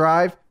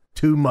overdrive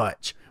too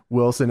much.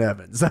 Wilson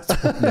Evans. That's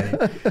his name.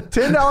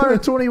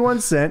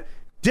 $10.21.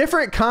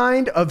 Different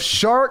kind of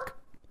shark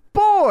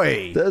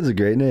boy. That's a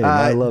great name.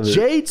 I love it.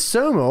 Jade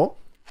Somo.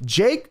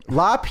 Jake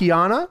La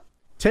Piana.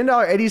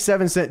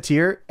 $10.87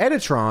 tier.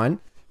 Editron.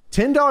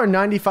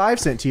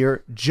 $10.95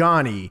 tier.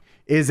 Johnny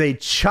is a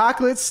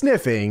chocolate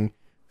sniffing,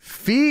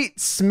 feet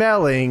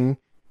smelling,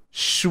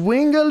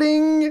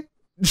 swingling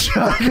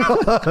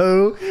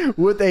juggalo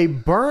with a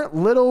burnt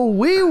little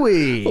wee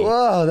wee.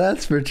 Wow,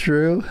 that's for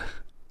true.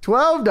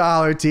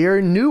 $12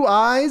 tier. New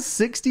Eyes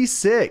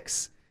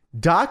 66.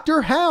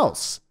 Dr.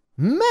 House.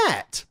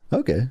 Matt.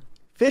 Okay.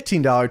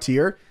 $15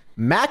 tier.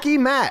 Mackie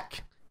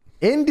Mac.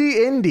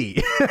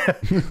 Indy.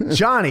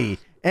 Johnny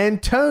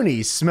and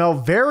Tony smell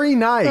very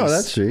nice. Oh,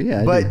 that's true.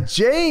 Yeah, I but do.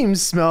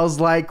 James smells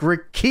like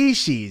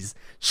Rikishi's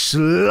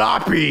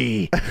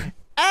sloppy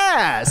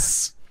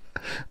ass.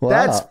 Wow.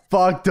 That's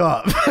fucked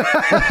up.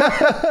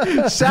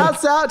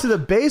 Shouts out to the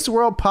Base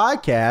World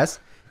podcast.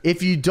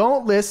 If you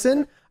don't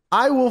listen,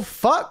 I will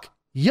fuck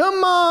your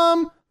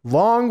mom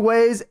Long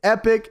Ways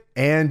Epic,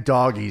 and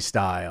Doggy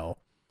Style.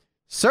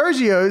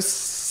 Sergio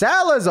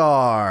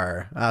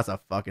Salazar. That's a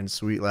fucking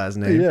sweet last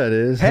name. Yeah, it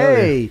is.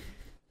 Hey,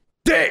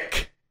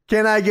 Dick,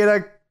 can I get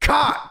a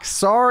cock?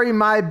 Sorry,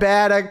 my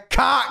bad, a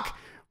cock.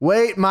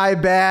 Wait, my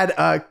bad,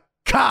 a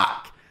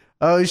cock.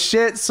 Oh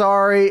shit,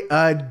 sorry,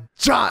 a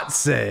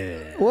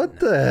Johnson. What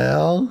the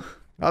hell?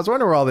 I was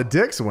wondering where all the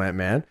dicks went,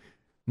 man.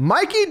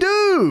 Mikey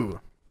Doo,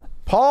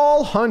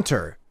 Paul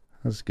Hunter,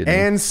 That's good.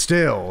 and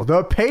still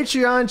the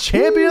Patreon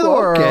champion of the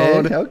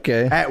world.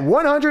 Okay. At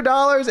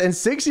 $100 and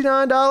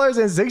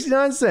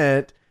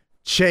 $69.69,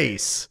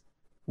 Chase.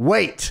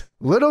 Wait,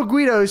 little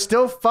Guido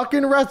still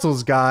fucking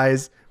wrestles,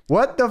 guys.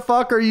 What the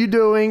fuck are you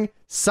doing?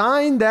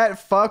 Sign that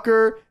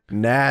fucker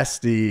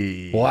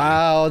nasty.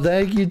 Wow,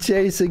 thank you,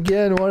 Chase.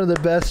 Again, one of the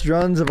best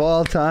runs of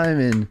all time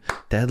in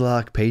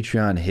Deadlock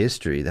Patreon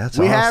history. That's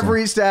We awesome. have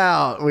reached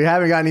out. We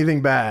haven't got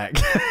anything back.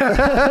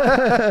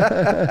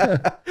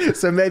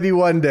 So maybe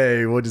one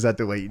day we'll just have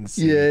to wait and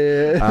see.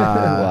 Yeah.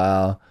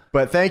 Wow.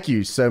 But thank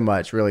you so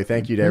much. Really,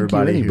 thank you to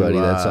everybody. Anybody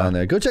who, that's on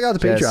there. Go check out the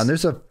just- Patreon.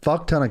 There's a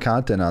fuck ton of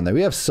content on there.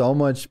 We have so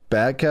much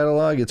back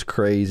catalog. It's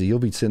crazy. You'll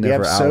be sitting We there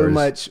have for so hours.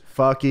 much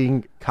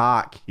fucking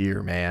cock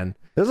here, man.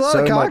 There's a lot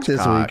so of cock much this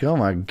cock. week. Oh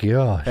my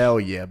gosh. Hell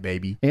yeah,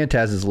 baby. And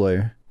Taz's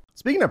lawyer.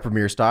 Speaking of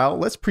premiere style,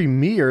 let's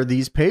premiere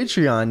these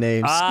Patreon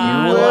names. I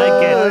Ski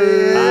like it.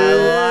 Wood.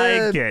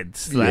 I like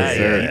it.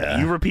 Yeah.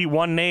 You repeat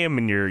one name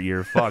and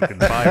you're fucking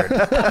fired.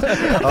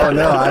 Oh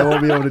no, I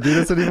won't be able to do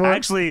this anymore.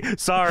 Actually,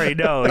 sorry,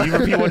 no. You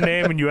repeat one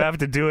name and you have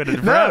to do it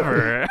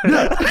forever.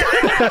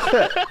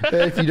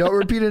 If you don't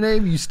repeat a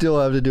name, you still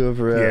have to do it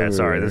forever. Yeah,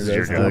 sorry, this is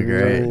your That's job. the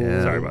Great, rule.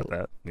 yeah. Sorry about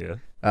that. Yeah.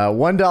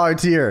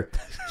 $1 tier.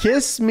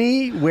 Kiss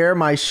me where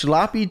my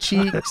sloppy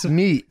cheeks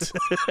meet.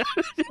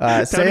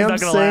 Sam,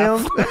 not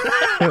gonna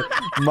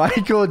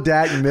Michael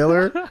Dak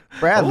Miller,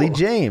 Bradley Oh,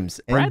 James,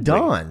 and Bradley.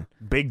 Don.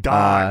 Big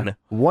Don.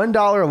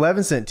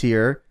 $1.11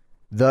 tier.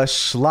 The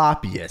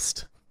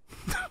sloppiest,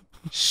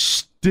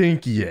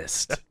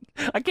 stinkiest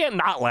I can't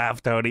not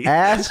laugh, Tony.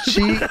 ass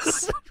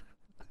cheeks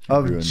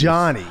of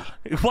Johnny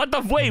What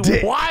the wait?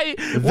 Dick. Why?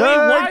 The Wait,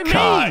 why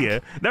cock me?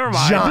 Never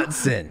mind.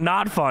 Johnson.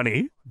 Not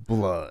funny.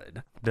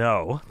 Blood.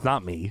 No,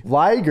 not me.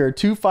 Liger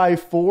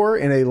 254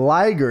 in a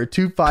Liger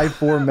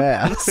 254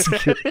 mask.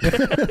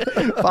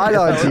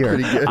 $5 tier.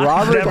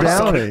 Robert Never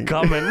saw it Downing.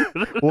 coming.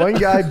 One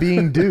guy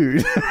being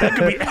dude. That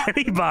could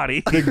be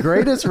anybody. The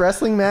greatest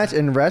wrestling match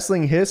in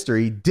wrestling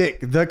history, Dick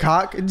the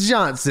Cock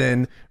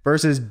Johnson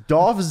versus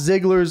Dolph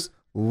Ziggler's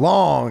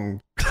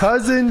long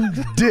cousin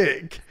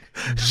Dick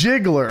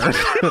Jiggler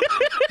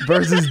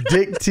versus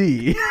Dick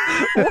T.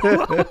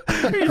 Graham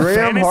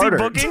Fantasy Harder.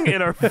 booking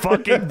in our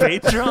fucking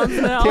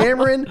Patreons now.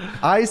 Cameron,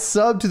 I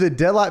subbed to the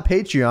Deadlock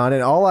Patreon,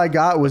 and all I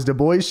got was the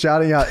boys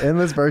shouting out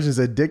endless versions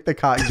of Dick the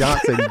Cock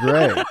Johnson.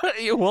 Greg,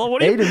 Well, what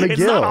do you? Aiden It's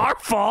not McGill. our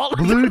fault.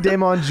 Blue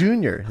Damon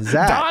Jr.,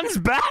 Zach. Don's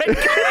back.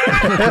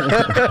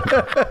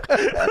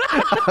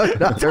 I'm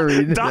not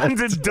reading that.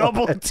 Don's in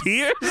double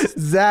tiers.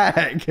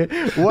 Zach,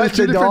 what's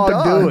Two the different dog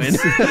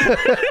dogs. doing?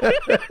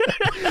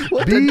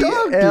 What the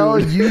dog doing?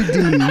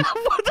 BLUD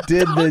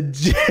did the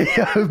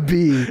JOB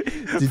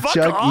to Fuck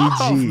Chuck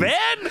off, EG. man.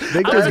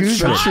 Victor I'm a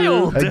Guzman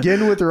child.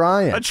 again with A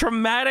Ryan.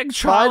 traumatic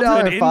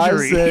childhood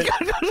injury.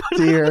 $5.05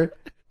 tier.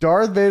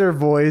 Darth Vader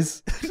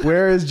voice.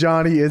 Where is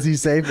Johnny? Is he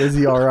safe? Is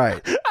he all right?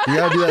 You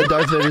gotta do that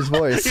Darth Vader's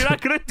voice. You're not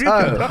gonna do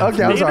Oh, the Darth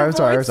okay. I'm Vader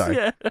sorry. voice?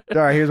 Yeah.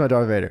 All right, here's my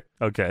Darth Vader.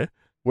 Okay.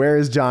 Where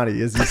is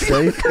Johnny? Is he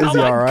safe? Is Oh he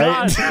my all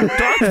right? God.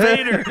 Darth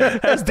Vader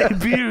has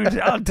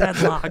debuted on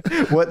Deadlock.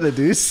 What the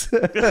deuce?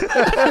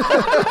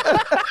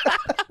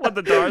 What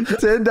the Darth?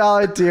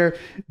 $10 tier.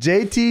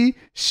 JT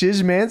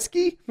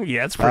Shizmansky.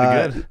 Yeah, it's pretty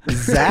good.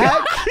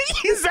 Zach.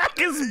 Zach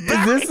is Is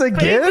back. this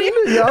again? baby.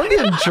 Yeah, I'm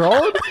getting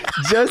trolled.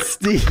 Just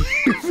Steve.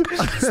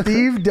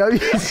 Steve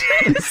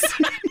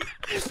WGC.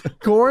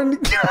 Corn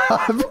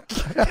Cob.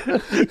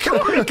 County,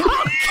 Georgia.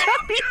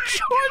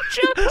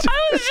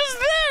 I was just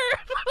there.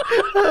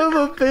 I'm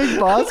a big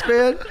boss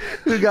man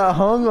who got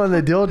hung on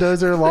the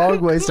dildozer long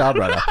way style,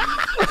 brother.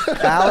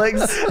 Alex.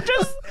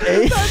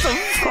 That's a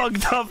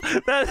fucked up.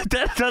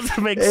 That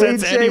doesn't make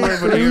sense anywhere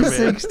but here, man.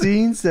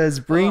 AJ316 says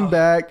bring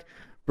back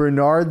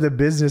Bernard the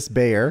Business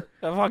Bear.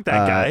 Fuck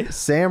that guy.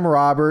 Sam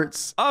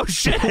Roberts. Oh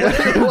shit.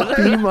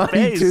 P Money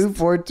Face.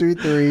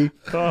 2423.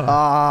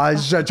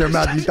 Shut your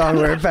mouth, you tongue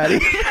wearing fatty.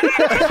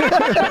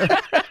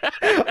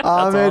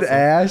 Ahmed awesome.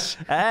 Ash,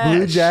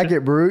 Blue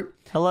Jacket Brute.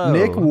 Hello.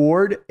 Nick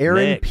Ward,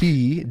 Aaron Nick.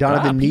 P,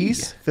 Donovan P.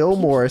 Neese, Phil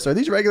Morris. Are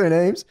these regular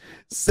names?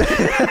 These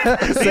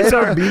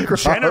Sailor are B.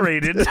 Croft,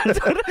 generated.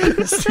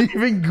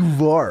 Stephen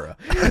Guevara,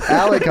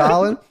 Alec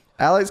Holland,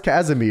 Alex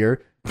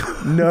Casimir.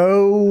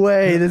 No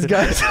way, this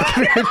guy's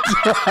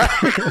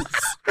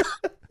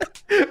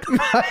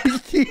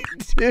Mikey,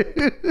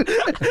 dude.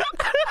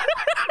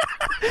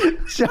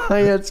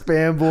 Giants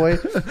fanboy.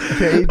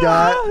 K.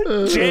 Dot.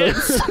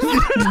 Gantz.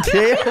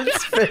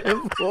 Gantz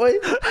fanboy.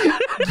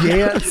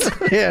 Gantz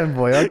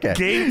fanboy. Okay.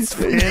 Gantz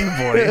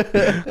fanboy.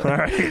 All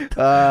right.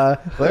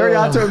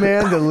 Lariato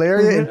man, the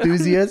lariat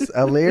enthusiast,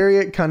 a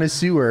lariat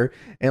connoisseur,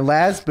 and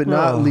last but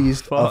not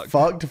least, a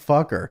fucked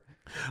fucker.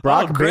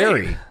 Brock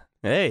Berry.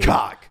 Hey.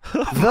 Cock.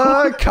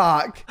 The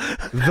cock.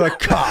 The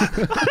cock.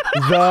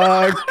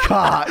 The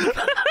cock.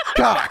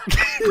 Cock.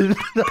 The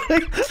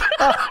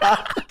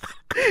cock.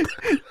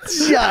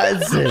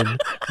 Johnson.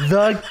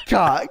 The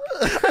cock.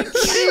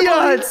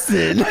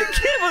 Johnson. I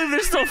can't believe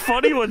there's still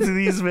funny ones in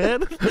these,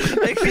 man.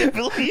 I can't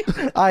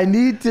believe. I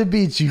need to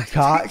beat you,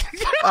 cock.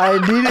 I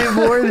need it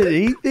more than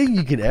anything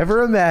you could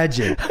ever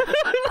imagine.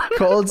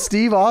 Called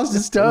Steve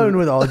Austin Stone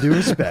with all due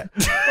respect.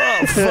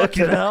 Oh,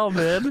 fucking hell,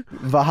 man.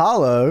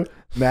 Vahalo,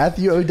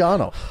 Matthew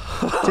O'Donnell.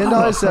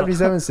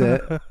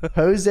 $10.77.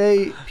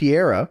 Jose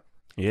Piera.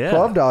 Yeah.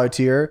 $12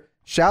 tier.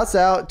 Shouts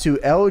out to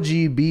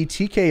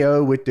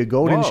LGBTKO with the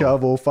golden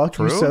shovel. Fuck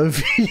you,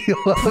 Sophie.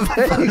 Love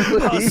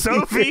Oh,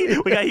 Sophie?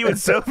 We got you and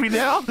Sophie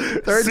now?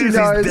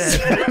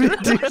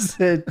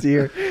 $13.72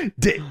 tier.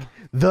 Dick.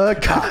 The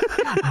Cock.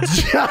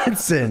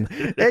 Johnson,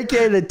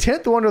 a.k.a. the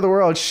 10th wonder of the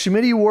world,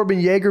 Schmitty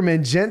Warben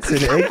Jaegerman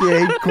Jensen,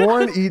 a.k.a.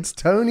 Corn Eats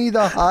Tony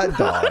the Hot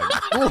Dog.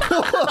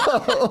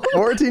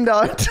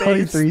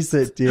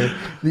 $14.23 tier.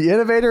 The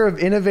innovator of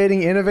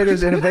innovating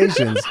innovators'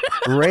 innovations,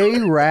 Ray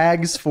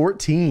Rags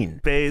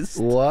 14. Base.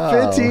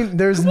 Wow. 15.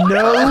 There's no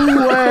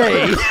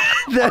way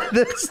that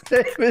this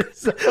name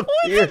is up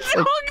here. What's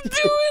the dog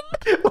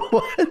doing?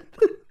 What?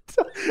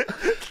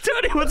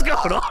 Tony, what's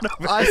going on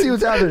over I see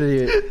what's happening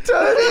here.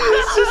 Tony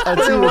is just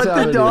putting what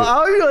the dog. I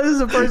don't even know this is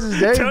a person's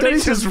name.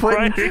 Tony's just putting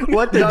writing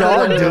what the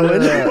dog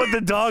doing. what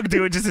the dog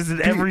doing just is in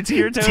every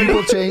tier,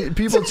 Tony.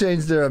 People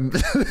change their. No,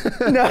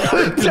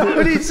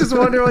 Tony's just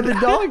wondering what the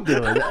dog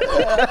doing.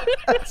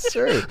 That's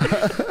true.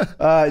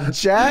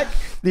 Jack,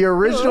 the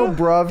original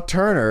Bruv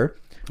Turner.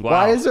 Wow.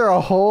 Why is there a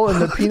hole in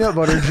the peanut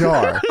butter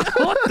jar?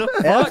 What the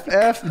fuck?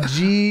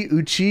 FFG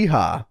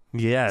Uchiha.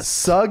 Yes.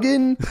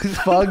 Suggin,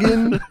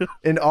 fuggin,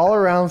 and all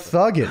around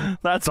thuggin.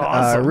 That's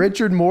awesome.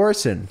 Richard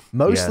Morrison.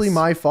 Mostly Yes.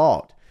 my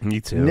fault.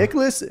 Me too.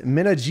 Nicholas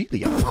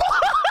Minagilia.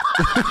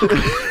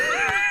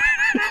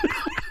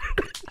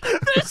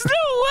 There's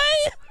no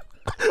way.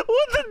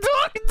 What the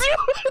dog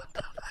doing?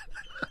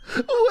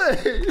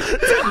 Wait.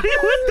 Tony,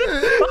 what the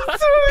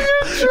fuck?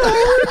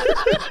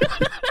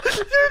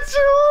 You're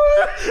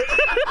trolling.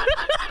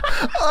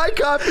 I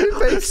copy and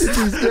pasted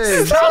these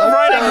names. Stop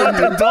writing what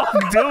the dog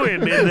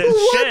doing in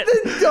this shit.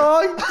 What the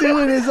dog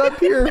doing is up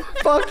here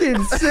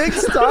fucking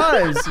 6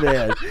 times,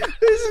 man.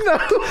 There's no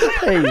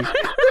way.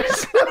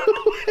 There's no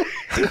way.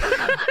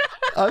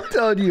 I'm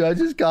telling you, I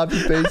just copy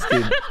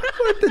pasted.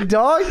 What the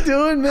dog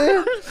doing,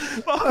 man?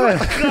 Oh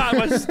my God,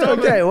 my stomach.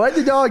 Okay, what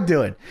the dog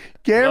doing?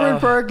 Cameron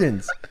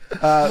Perkins.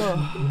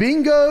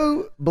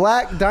 Bingo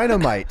Black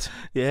Dynamite.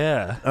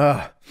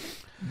 Yeah.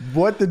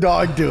 What the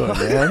dog doing,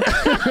 man?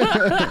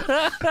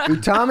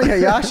 Utami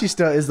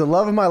Hayashista is the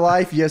love of my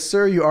life. Yes,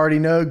 sir. You already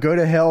know. Go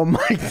to hell,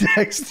 Mike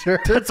Dexter.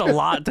 That's a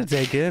lot to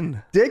take in.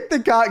 Dick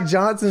the Cock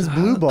Johnson's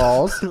Blue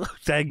Balls.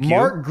 Thank you.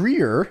 Mark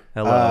Greer.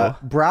 Hello.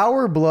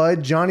 Brower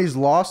Blood. Johnny's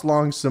Lost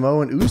Long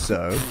Samoan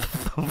Uso.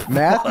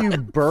 Matthew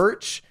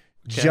Birch.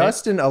 Okay.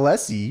 Justin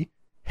Alessi.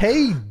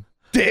 Hey,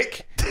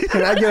 Dick.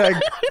 Can I get a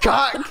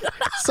cock?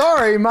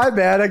 Sorry, my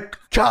bad. A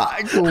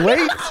cock.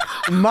 Wait,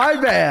 my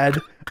bad.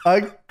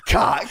 A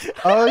cock.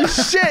 Oh,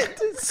 shit.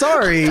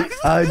 Sorry.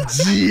 A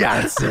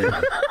Johnson.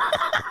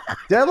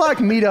 Deadlock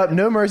Meetup,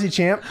 No Mercy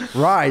Champ,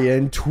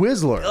 Ryan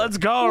Twizzler. Let's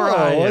go, Whoa,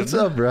 Ryan. what's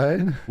up,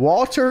 Ryan?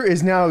 Walter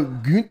is now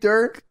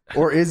Gunther,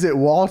 or is it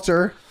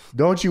Walter?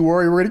 Don't you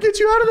worry, we're going to get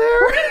you out of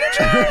there.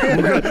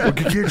 We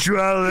can get you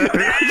out of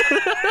there.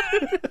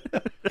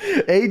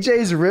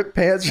 AJ's Rip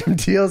Pants from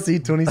TLC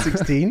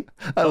 2016.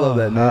 I love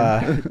that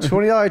name.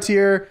 $20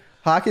 tier,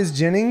 Hawkins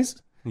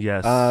Jennings.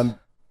 Yes.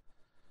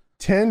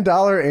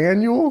 $10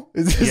 annual?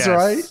 Is this Yes.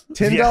 right?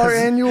 $10 Yes.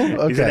 annual?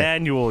 He's an Okay.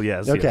 annual,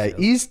 yes. Okay. Yes, yes.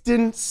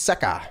 Easton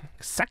Seka.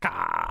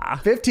 Saka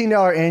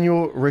 $15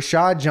 annual,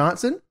 Rashad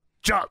Johnson.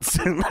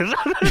 Johnson.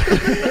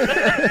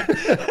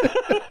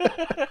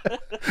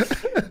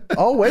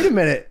 Oh, wait a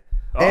minute.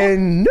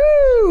 And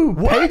new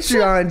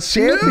Patreon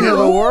champion of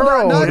the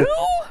world.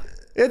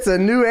 It's a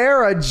new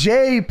era.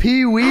 JP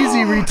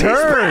Weezy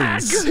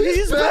returns.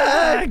 He's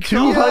back.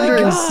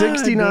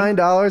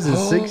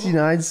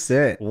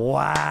 $269.69.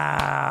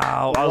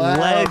 Wow. A Wow,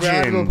 round of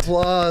legend.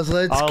 applause.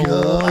 Let's A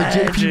go.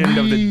 legend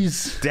of the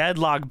JPs.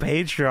 Deadlock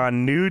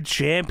Patreon, new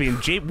champion.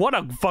 What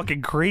a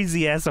fucking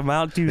crazy ass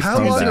amount to How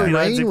long a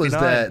 269, reign was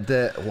 69.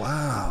 that?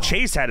 Wow.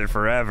 Chase had it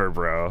forever,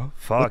 bro.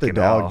 Fucking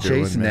dog hell. do?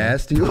 Chase doing, man?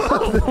 Nasty.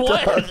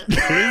 What is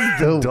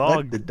the dog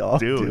What the dog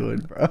doing,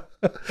 bro?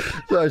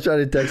 So I was trying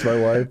to text my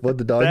wife. What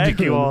the dog Thank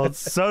doing? you all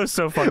so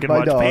fucking My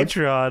much. dog.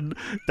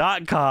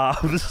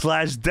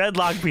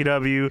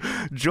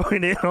 Patreon.com/deadlockpw.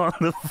 Join in on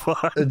the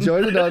fun.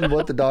 Join it on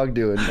what the dog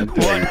doing. What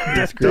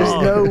That's the great. There's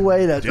dog no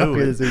way that's up doing?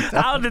 here this week.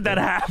 How did that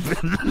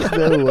happen?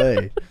 No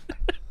way.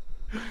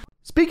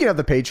 Speaking of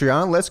the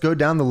Patreon, let's go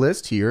down the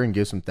list here and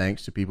give some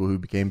thanks to people who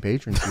became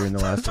patrons here in the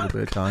last little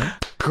bit of time.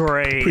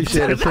 Great.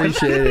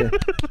 Appreciate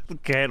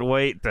it. Can't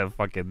wait to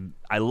fucking.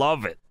 I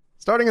love it.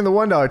 Starting in the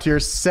 $1 tier,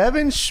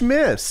 Seven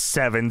Schmitz.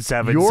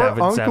 777.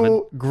 Your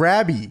Uncle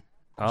Grabby.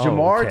 Oh,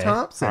 Jamar okay.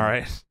 Thompson. All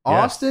right.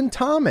 Austin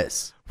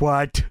Thomas.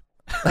 What?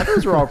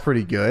 Those were all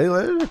pretty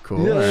good. They're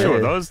cool. Yeah.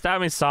 Sure, those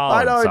that means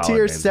solid. $5 tier,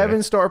 names there.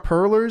 7-star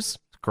Perlers.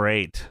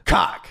 Great.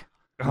 Cock.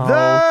 Oh,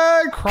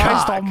 The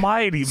Christ cock.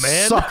 Almighty,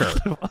 man. Sucker.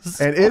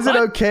 And is it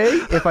okay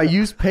if I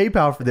use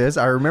PayPal for this?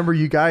 I remember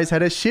you guys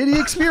had a shitty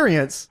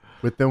experience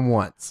with them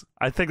once.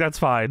 I think that's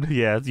fine.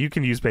 Yeah, you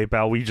can use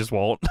PayPal. We just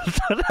won't.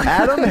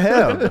 Adam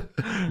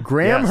Hebb.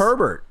 Graham Yes.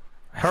 Herbert.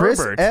 Chris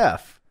Herbert.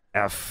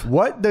 F.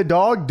 What the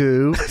dog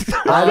do?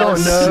 I don't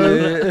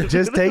know.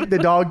 Just take the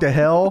dog to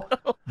hell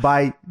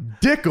by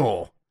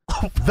Dickle.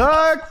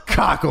 The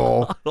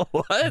Cockle.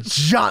 What?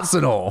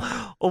 Johnsonal.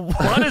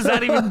 What does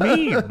that even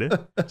mean?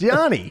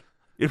 Johnny.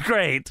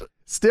 Great.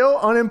 Still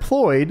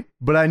unemployed,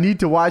 but I need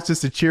to watch this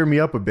to cheer me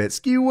up a bit.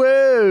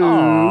 Ski-woo.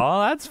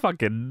 Oh, that's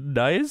fucking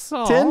nice.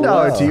 Aw. $10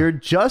 wow. tier,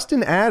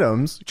 Justin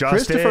Adams,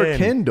 Christopher Justin.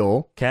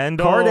 Kendall,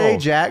 Carday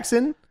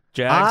Jackson.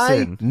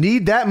 Jackson. I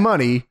need that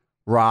money,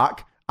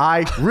 Rock.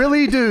 I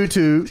really do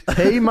to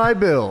pay my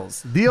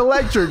bills. The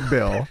electric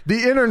bill,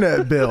 the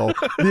internet bill,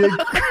 the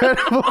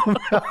incredible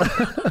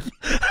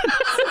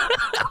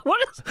What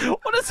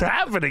is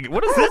happening?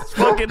 What is this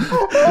fucking?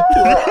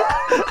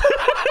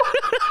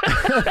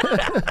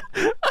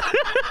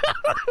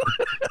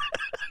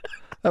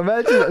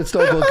 Imagine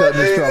Stone Cold cutting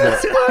this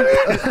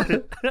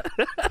promo.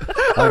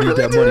 I need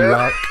that money,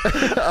 Rock.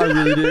 I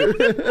really do.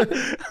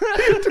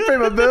 to pay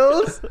my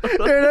bills,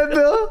 internet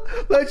bill,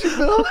 electric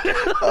bill.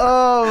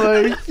 Oh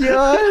my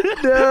god,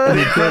 no.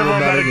 Incredible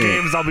amount of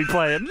games I'll be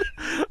playing.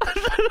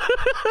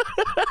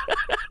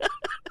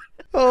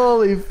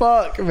 Holy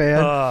fuck,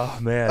 man. Oh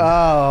man.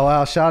 Oh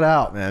wow, shout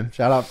out, man.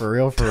 Shout out for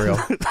real, for real.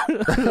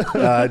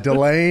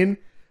 Delane,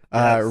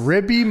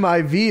 Ribby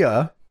my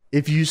Via.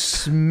 If you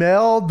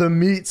smell the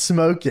meat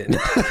smoking.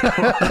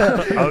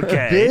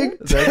 Okay. Big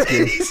That's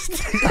good.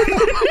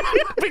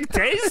 Big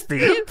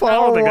tasty.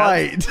 Paul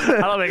White.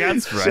 I don't think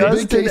that's right.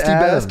 Just- Big tasty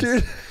Adams.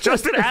 bastard.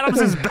 Justin Adams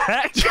is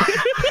back.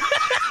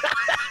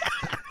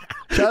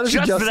 Shout out to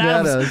Justin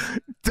Adams.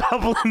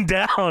 doubling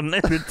down in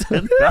the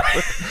 $10.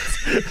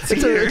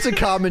 It's a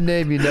common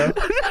name, you know.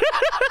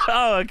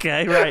 Oh,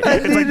 okay, right. I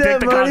It's need like that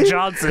Dick the money. Cock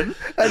Johnson.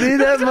 I need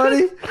that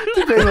money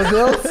to pay my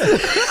bills.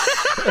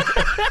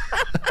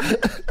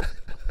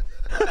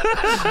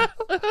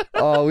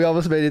 Oh, we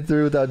almost made it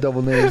through without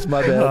double names.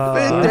 My bad.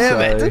 I'm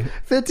Damn sorry. it.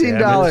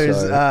 $15.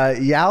 Sorry.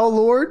 Yow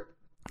Lord.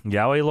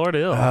 Yahweh Lord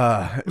Ill.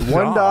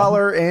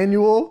 $1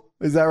 annual.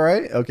 Is that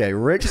right? Okay.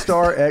 Rick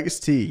Star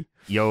XT.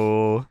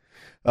 Yo.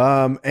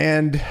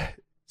 And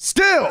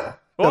still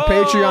the Whoa!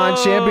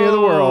 Patreon champion of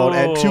the world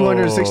at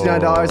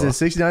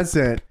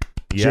 $269.69.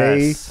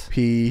 Yes.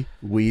 JP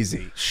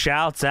Wheezy.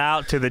 Shouts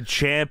out to the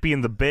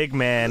champion, the big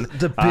man.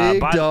 The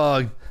big by-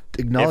 dog.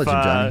 Acknowledge him,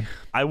 Johnny.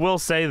 I will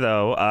say,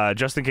 though,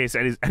 just in case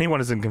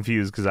anyone isn't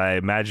confused, because I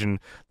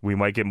imagine we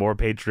might get more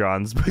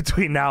Patreons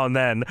between now and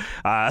then,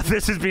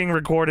 this is being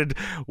recorded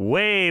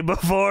way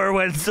before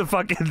when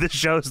the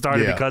show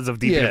started Yeah. because of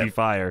DPW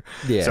Fire.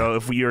 Yeah. So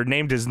if your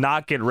name does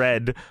not get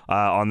read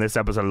on this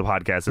episode of the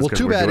podcast, it's Well, 'cause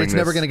too we're bad doing it's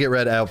never this- going to get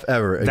read out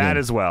ever again. That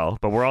as well.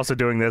 But we're also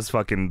doing this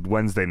fucking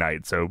Wednesday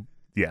night, so...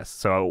 Yes,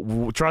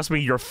 so trust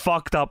me, your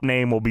fucked up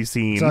name will be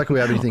seen It's not like we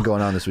have anything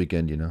going on this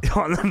weekend, you know.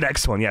 on the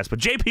next one, yes. But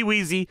JP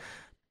Wheezy,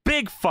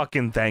 big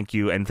fucking thank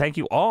you, and thank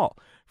you all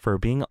for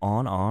being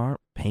on our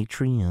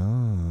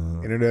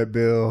Patreon. Internet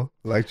bill,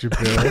 electric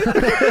bill.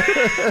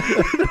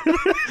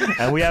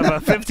 And we have a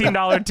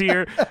 $15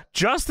 tier.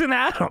 Justin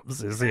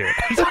Adams is here.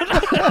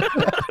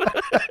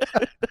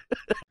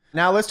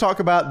 Now let's talk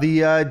about the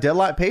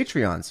Deadlock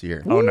Patreons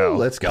here. Oh no,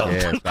 Let's go.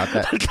 Yeah, it's about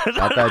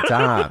that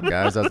time,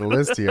 guys. That's the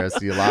list here. I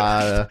see a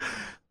lot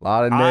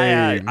of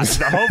names.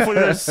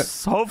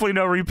 hopefully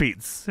no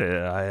repeats. I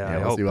Yeah,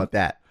 we'll hope. see about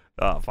that.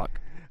 Oh fuck.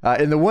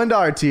 In the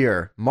 $1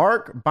 tier,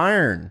 Mark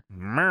Byrne,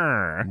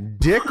 Meh.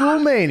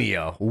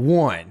 Dickomania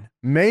 1,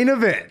 main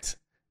event,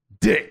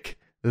 Dick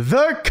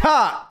the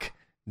Cock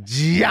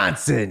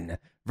Johnson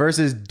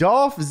versus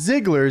Dolph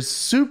Ziggler's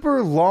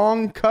super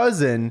long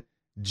cousin,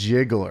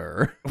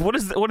 Jiggler. What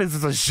is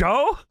this, a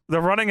show? They're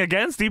running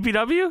against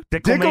DPW?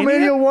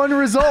 Dickomania 1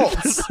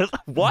 results.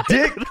 What?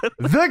 Dick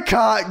the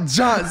Cock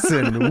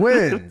Johnson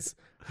wins.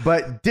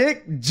 But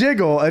Dick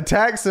Jiggle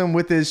attacks him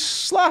with his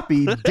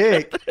sloppy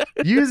dick,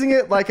 using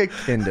it like a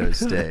kendo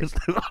stick.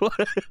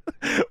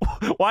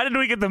 Why did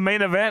we get the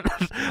main event?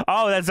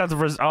 Oh, that's not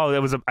the it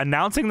was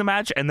announcing the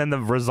match and then the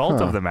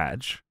result of the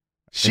match.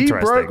 She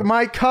Interesting. broke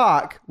my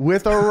cock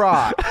with a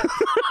rock.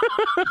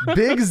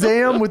 Big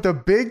Zam with a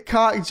big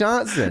cock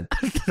Johnson.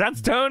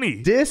 That's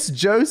Tony. Dis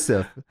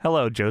Joseph.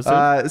 Hello, Joseph.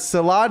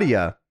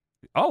 Saladia.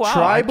 Oh wow!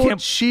 Tribal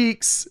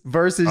Cheeks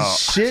versus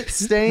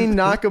shit-stained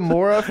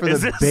Nakamura for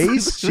the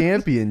base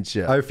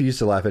championship. I refuse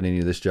to laugh at any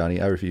of this, Johnny.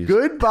 I refuse.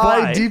 Goodbye,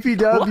 Why?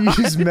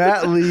 DPW's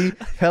Matt Lee.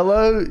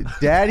 Hello,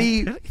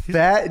 Daddy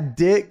Fat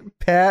Dick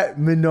Pat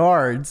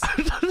Menards.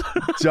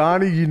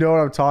 Johnny, you know what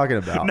I'm talking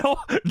about. No,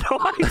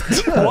 what?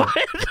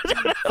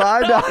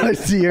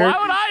 $5 tier. Why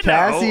would I know?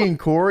 Cassie and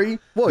Corey.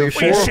 Well, the you're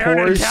Wait, four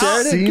Sheridan horse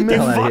Cal- seamen. Get the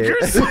hell out of here.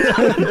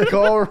 Fuckers.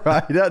 Cole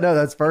Rideout. No,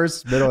 that's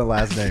first, middle, and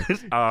last name.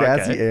 Oh,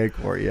 Cassie okay. and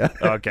Corey. Yeah.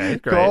 Okay,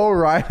 great. Cole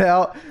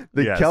Rideout.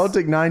 The Yes.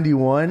 Celtic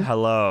 91.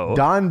 Hello.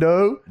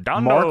 Dondo.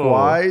 Mark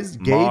Wise.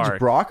 Gage Mark.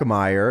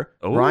 Brockmeyer.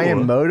 Ooh.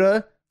 Ryan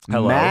Moda.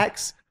 Hello.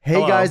 Max. Hey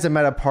Hello. guys, I'm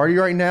at a party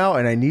right now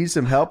and I need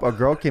some help. A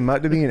girl came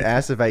up to me and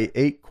asked if I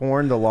ate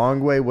corn the long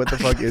way. What the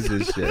fuck is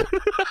this shit?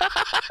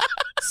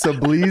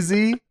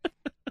 Sableezy,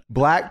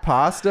 Black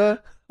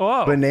Pasta,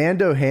 Whoa.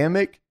 Benando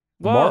Hammock,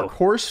 Whoa. Mark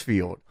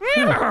Horsfield.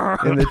 In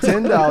the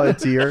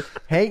 $10 tier,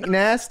 Hank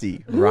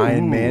Nasty,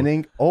 Ryan Ooh.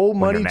 Manning, Old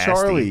When Money you're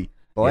Charlie, nasty.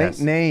 Blank Yes.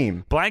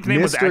 Name. Blank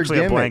name was Mr. actually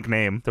Gimmick. a blank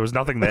name. There was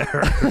nothing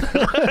there.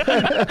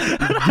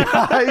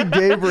 Guy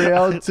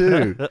Gabriel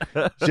too.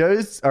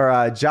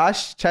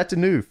 Josh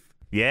Chattanoof.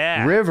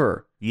 Yeah.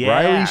 River. Yeah.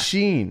 Riley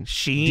Sheen.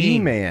 Sheen.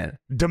 D-Man.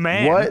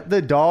 Demand. What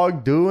the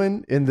dog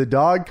doing in the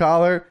dog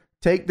collar?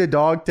 Take the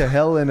dog to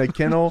hell in a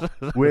kennel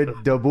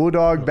with the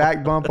bulldog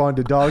back bump on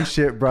the dog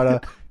shit,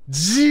 brother.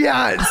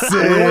 Johnson.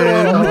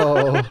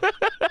 Oh,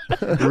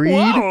 Reed.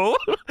 Whoa.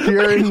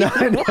 Kieran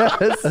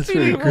 9S. that's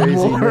pretty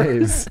crazy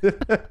names.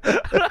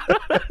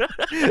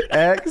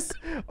 X.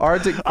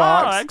 Arctic Oh,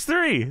 Fox.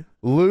 X3.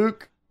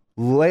 Luke.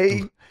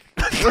 Lake.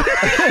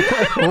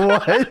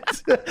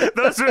 What?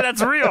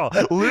 That's real.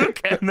 Luke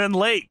and then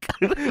Lake.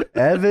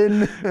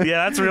 Evan.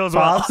 Yeah, that's real as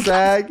well.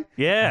 Popsag.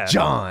 Yeah.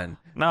 John.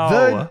 No.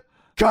 The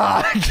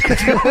God.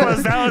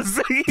 that was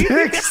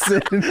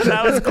Dixon.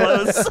 that was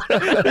close.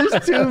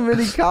 There's too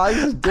many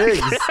Cogs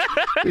dicks.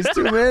 There's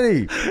too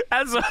many.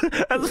 That's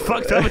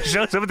fucked up. It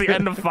shows up at the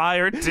end of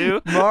Fire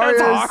too. Mario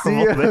That's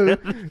horrible, Cio man.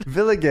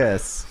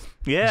 Villegas.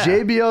 Yeah.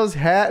 JBL's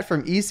hat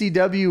from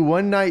ECW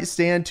One Night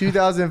Stand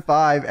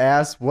 2005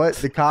 asks, what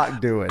the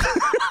cock doing?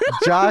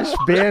 Josh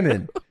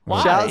Bannon.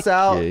 Why? Shouts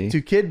out Okay. to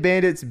Kid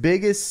Bandit's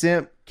biggest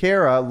simp,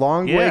 Kara,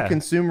 long way Yeah.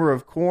 consumer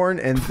of corn,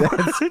 and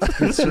that's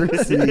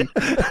Patricia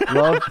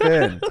Love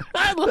Finn.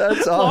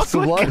 That's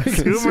awesome. Long Long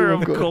consumer of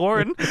consumer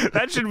corn.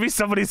 That should be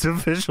somebody's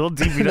official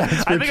DPW.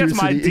 That's I think that's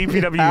my Patricia.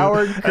 DPW.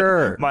 Howard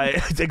Kerr. My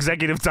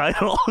executive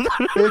title.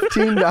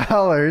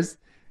 $15.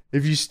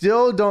 If you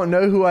still don't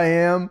know who I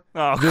am,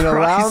 Oh, then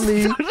allow Christ.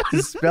 me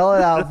to spell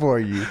it out for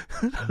you.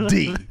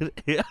 DICKTHEC.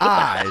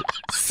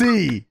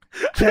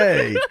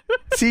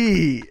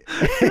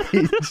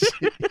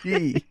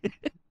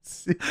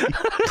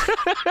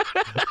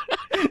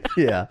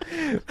 Yeah.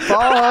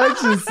 Paul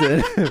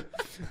Hutchinson.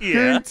 Yeah.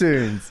 Coon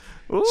Tunes.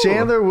 Ooh.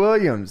 Chandler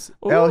Williams.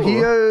 Ooh. El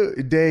Hijo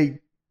de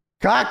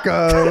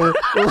Caco.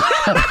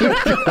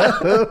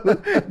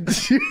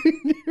 Jr.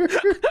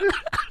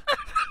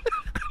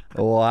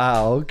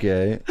 Wow.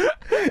 Okay.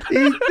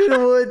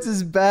 Ethan Woods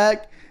is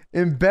back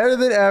and better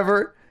than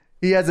ever.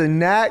 He has a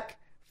knack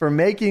for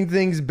making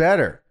things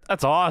better.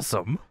 That's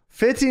awesome.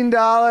 $15.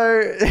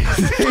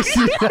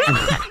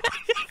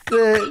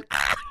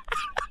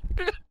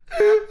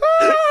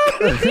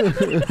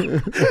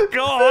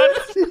 Go on.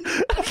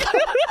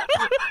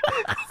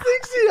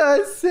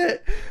 69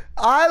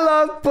 I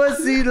love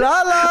pussy.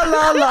 La la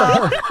la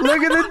la.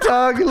 Look at the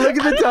tongue. Look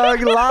at the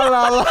tongue. La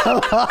la la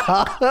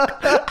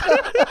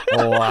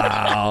la.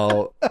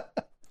 Wow.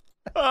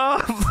 Oh,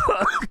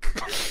 fuck.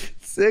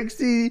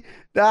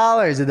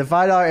 $60 in the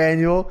 $5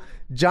 annual.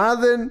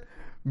 Jonathan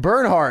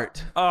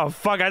Bernhardt. Oh,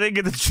 fuck. I didn't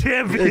get the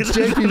champion. It's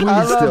JP I Lee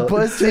love still.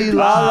 pussy.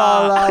 La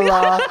la la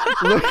la.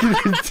 Look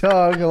at the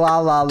tongue. La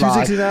la la.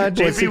 269,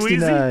 JP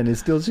 169 is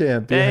still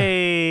champ. Yeah.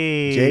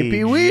 Hey, JP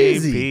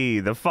Weezy.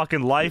 JP, the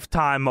fucking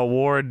lifetime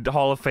award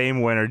Hall of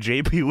Fame winner,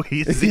 JP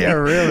Weezy. Yeah,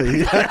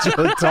 really. That's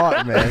real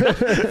talk, man.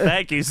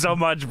 Thank you so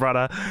much,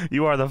 brother.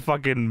 You are the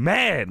fucking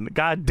man.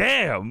 God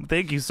damn.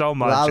 Thank you so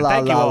much. La And la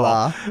thank you la all.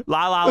 la.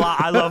 La la la.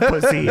 I love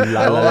pussy.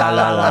 La la la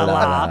la la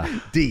la.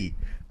 D.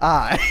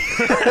 I.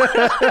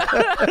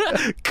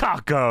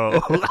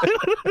 Caco.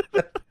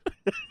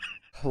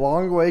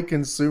 Long way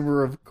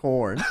consumer of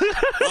corn. Well,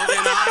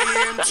 then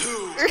I am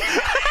too.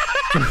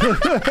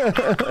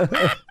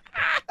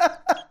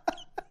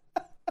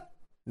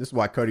 This is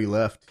why Cody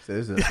left. He said,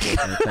 this is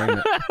sports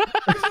entertainment.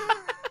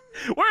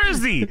 Where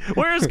is he?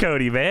 Where is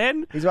Cody,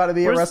 man? He's about to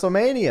be at Where's-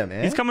 WrestleMania,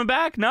 man. He's coming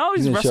back? No,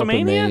 he's gonna show up at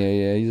WrestleMania?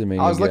 Mania, yeah, he's a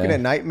Mania I was looking guy. at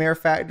Nightmare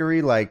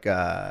Factory, like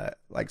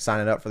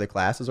signing up for the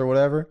classes or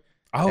whatever.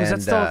 Oh, is that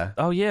And, still?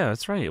 Oh, yeah,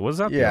 that's right.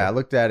 What's up? Yeah, I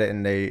looked at it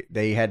and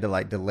they had to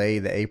like delay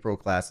the April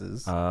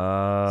classes. So,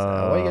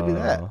 why you gotta do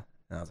that? And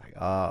I was like,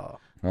 oh.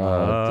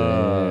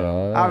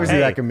 Oh, damn. Obviously,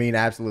 Hey. that could mean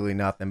absolutely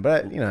nothing,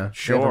 but you know, the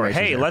Sure.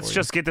 information's Hey, there let's for you.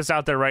 just get this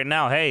out there right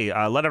now. Hey,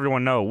 let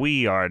everyone know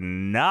we are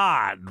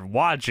not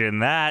watching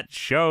that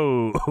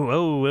show.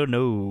 Oh,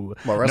 no.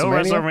 What,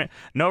 WrestleMania?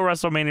 No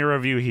WrestleMania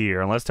review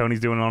here, unless Tony's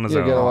doing it on his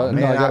Yeah, own. gotta watch,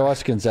 man, no, I gotta I-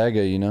 watch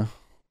Gonzaga, you know.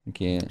 I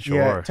can't. Sure.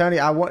 Yeah, Tony,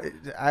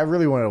 I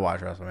really wanted to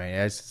watch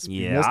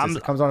WrestleMania.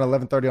 It comes on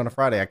 11:30 on a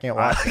Friday. I can't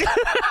watch it.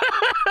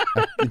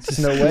 It's just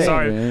no way.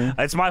 Sorry, man.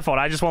 it's my fault.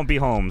 I just won't be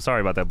home.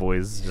 Sorry about that,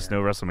 boys. Just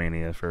no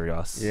WrestleMania for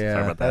us. Yeah,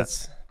 Sorry about that.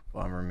 that's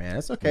bummer, man.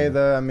 It's okay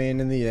though. I mean,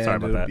 in the Sorry end,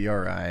 about it'll that. be all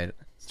right.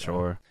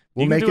 Sure.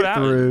 We'll You can make do it that.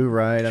 through,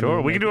 right?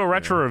 Sure. We can do a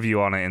retro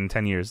review on it in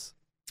 10 years.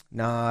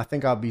 Nah, I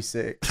think I'll be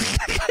sick.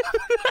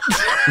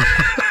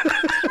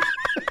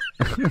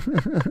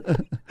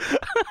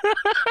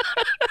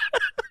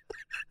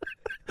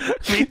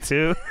 Me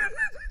too.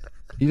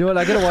 You know what?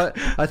 I gotta watch.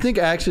 I think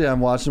actually I'm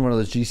watching one of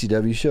those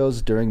GCW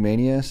shows during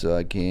Mania, so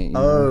I can't. You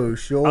know. Oh,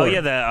 sure. Oh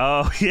yeah,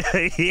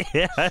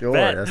 yeah. I Sure,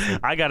 bet. that's a-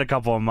 I got a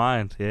couple in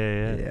mind.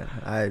 Yeah.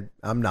 Yeah,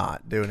 I'm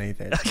not doing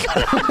anything.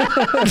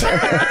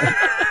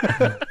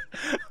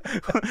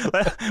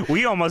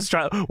 We almost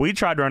tried. We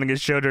tried running a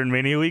show during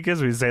Mania week,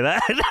 as we say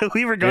that.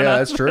 We were gonna. Yeah,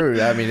 that's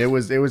true. I mean, it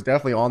was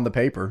definitely on the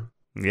paper.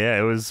 Yeah,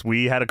 it was.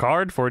 We had a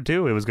card for it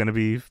too. It was going to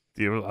be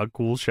a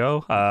cool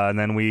show, and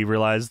then we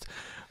realized,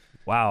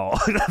 wow,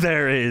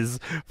 there is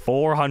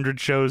 400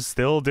 shows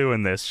still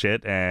doing this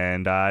shit,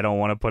 and I don't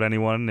want to put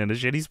anyone in a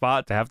shitty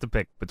spot to have to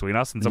pick between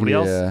us and somebody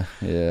else.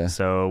 Yeah.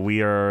 So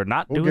we are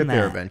not We'll doing get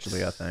there that.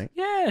 eventually, I think.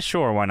 Yeah,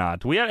 sure. Why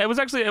not? It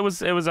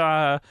was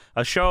a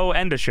show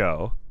and a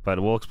show,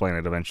 but we'll explain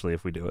it eventually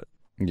if we do it.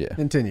 Yeah.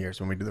 In 10 years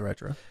when we do the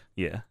retro.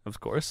 Yeah,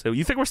 of course. So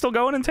you think we're still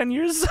going in 10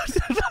 years?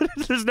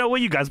 There's no way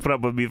you guys put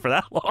up with me for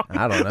that long.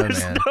 I don't know, There's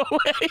man. no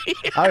way.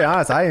 I'll be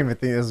honest, I didn't even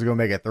think this was gonna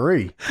make it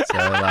 3. So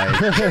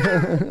like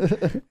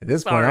at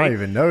this point, I Sorry. don't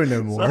even know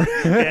no more.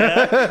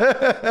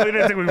 Yeah. We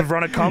didn't think we would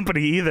run a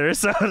company either,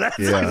 so that's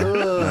Yeah,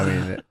 I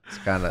mean, it's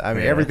kind of. I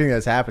mean, Yeah. everything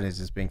that's happened has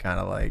just been kind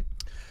of like,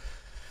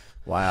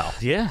 wow.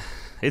 yeah.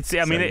 It's.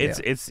 I mean,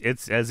 So,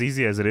 it's as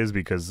easy as it is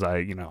because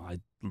I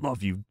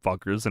love you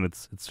fuckers, and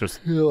it's just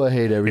Oh, I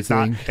hate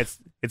everything.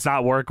 it's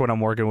not work when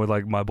I'm working with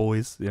like my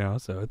boys,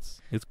 so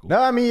it's cool.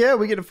 No, I mean, yeah,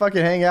 we get to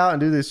fucking hang out and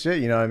do this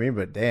shit. You know what I mean?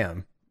 But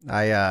damn,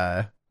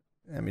 I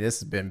mean, this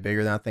has been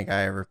bigger than I think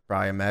I ever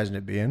probably imagined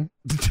it being.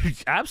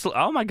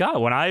 Absolutely. Oh my god,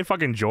 when I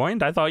fucking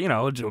joined, I thought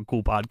do a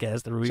cool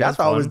podcast. Every week. See, I That's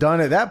thought it was fun.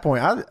 done at that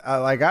point.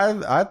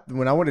 I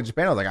when I went to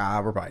Japan, I was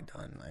like, we're probably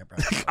done. Like,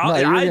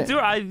 probably-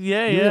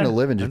 You're gonna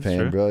live in That's Japan,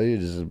 true. bro.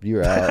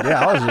 You're out.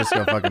 yeah, I was just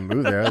gonna fucking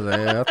move there. I was like,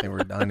 yeah, I think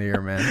we're done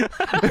here, man.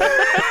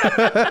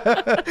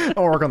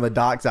 I'll work on the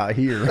docks out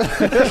here.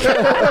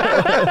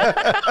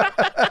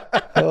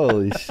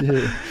 Holy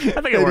shit.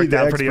 I think it worked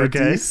out pretty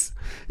okay.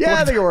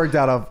 Yeah, I think it worked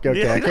out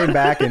okay. Yeah. I came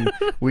back and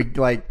we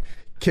like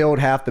killed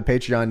half the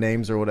Patreon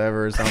names or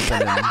whatever or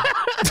something. And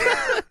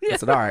I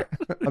said, all right,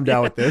 I'm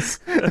down with this.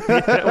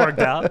 It worked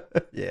out.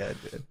 Yeah, it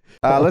did.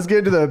 Let's get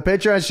into the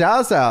Patreon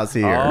shout outs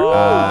here.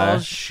 Oh,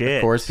 shit.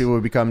 Of course, people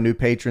who become new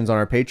patrons on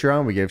our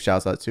Patreon, we give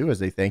shout outs to as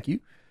they thank you.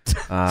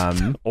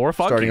 Or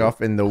fuck Starting you.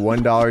 off in the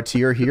 $1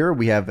 tier here,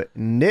 we have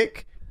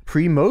Nick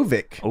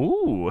Primovic.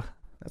 Ooh,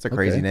 That's a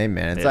crazy Okay. name,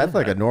 man. Yeah. That's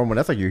like a normal.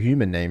 That's like your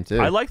human name too.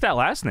 I like that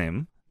last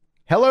name.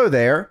 Hello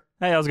there,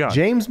 Hey, how's it going?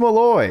 James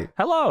Malloy.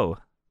 Hello.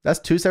 That's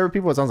 2 separate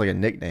people. It sounds like a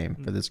nickname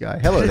for this guy.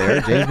 Hello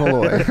there, James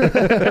Malloy.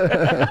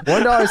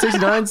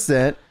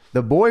 $1.69.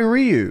 The boy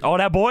Ryu. Oh,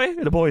 that boy?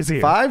 The boy's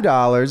here.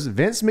 $5.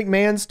 Vince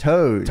McMahon's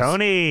toes.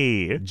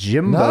 Tony.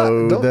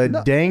 Jimbo, the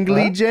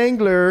dangly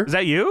jangler. Is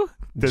that you?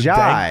 The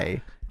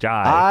Jai.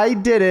 Jai. I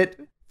did it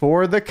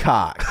for the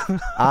cock.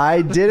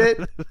 I did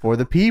it for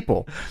the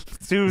people.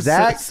 Two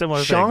Zach similar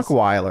things.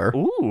 Schonkweiler.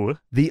 Ooh.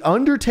 The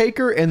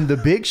Undertaker and the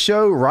Big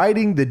Show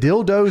riding the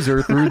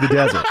dildozer through the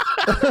desert.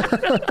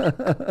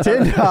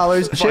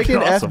 $10. Chicken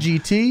awesome.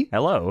 FGT.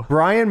 Hello.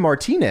 Brian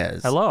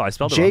Martinez. Hello. I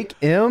spelled it Jake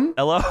M.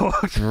 wrong. Hello.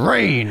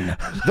 Rain.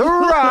 The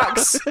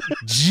Rocks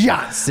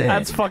Johnson.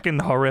 That's fucking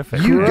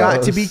horrific. You Gross.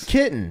 got to be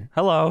kitten.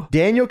 Hello.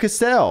 Daniel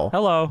Cassell.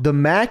 Hello. The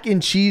Mac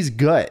and Cheese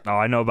Gut. Oh,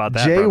 I know about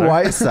that. Jay brother.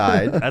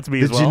 Whiteside. That's me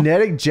the as well.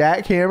 genetic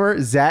jackhammer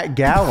Zach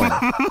Gallen.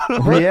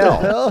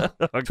 Riel.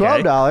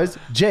 Okay. $12.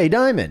 Jay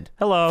Diamond.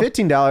 Hello.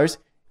 $15.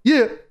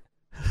 Yeah.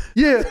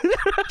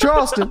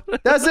 Charleston.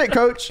 That's it,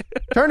 coach.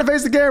 Turn to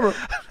face the camera.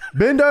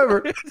 Bend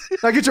over.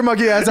 Now get your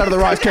monkey ass out of the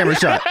Rocks camera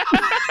shot.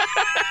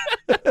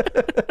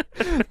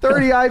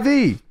 30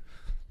 IV.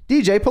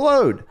 DJ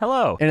Pelode.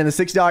 Hello. And in the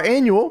 $6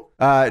 annual,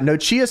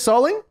 Nochia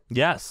Sulling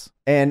Yes.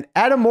 and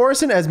Adam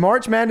Morrison as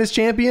March Madness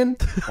champion.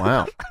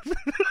 Wow.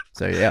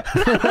 So yeah.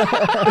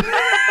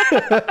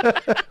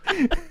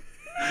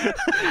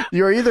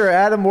 You're either an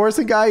Adam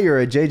Morrison guy or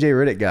a JJ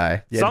Riddick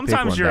guy. You had to pick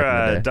Sometimes one you're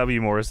back in the a day.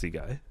 W. Morrissey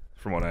guy,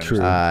 from what I True.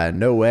 understand.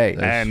 No way.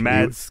 And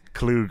Mads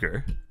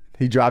Kluger.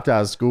 He dropped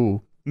out of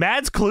school.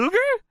 Mads Kluger?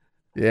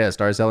 Yeah,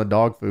 started selling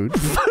dog food.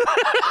 What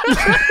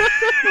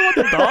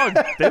the dog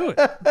doing,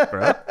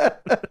 bro?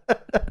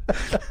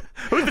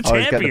 Who's the Oh,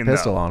 he's got the champion,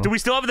 pistol though? on him. Do we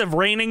still have the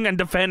reigning and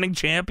defending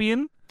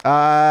champion?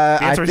 I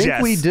answer is think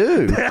yes. we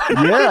do.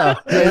 Yeah.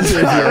 It's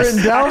not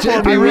written down for me.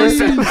 I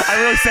really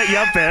Reese. set you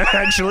up there,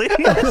 actually.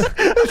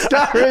 It's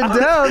not written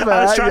down,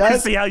 I was man. trying to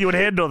see how you would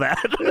handle that.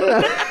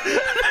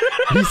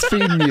 He's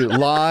feeding you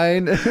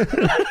line.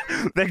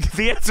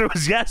 The answer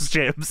was yes,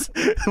 James.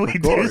 We do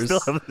course. still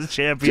have the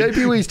champion.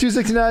 JP Weez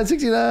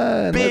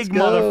 269.69. Big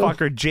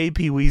motherfucker,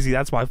 JP Weezy.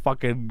 That's my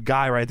fucking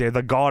guy right there,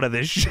 the god of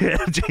this shit,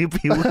 JP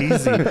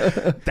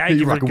Weezy. Thank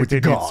you for rocking with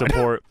the continued god.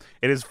 support.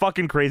 It is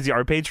fucking crazy.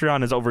 Our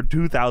Patreon is over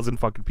 2,000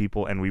 fucking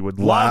people, and we would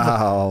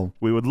love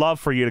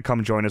for you to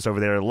come join us over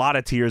there. A lot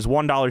of tiers.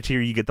 $1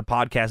 tier, you get the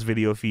podcast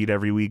video feed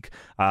every week.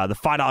 The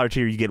 $5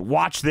 tier, you get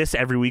watch this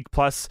every week,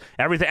 plus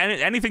everything.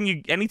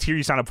 Any tier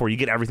you sign up for, you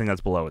get everything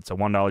that's below it. So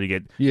 $1 you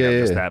get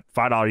just that.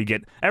 $5 you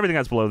get everything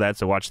that's below that.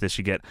 So watch this,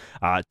 you get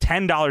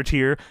 $10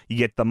 tier, you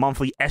get the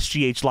monthly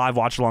SGH live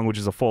watch along, which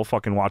is a full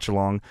fucking watch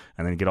along,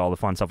 and then you get all the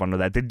fun stuff under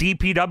that. The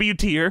DPW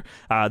tier,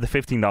 the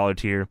 $15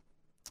 tier,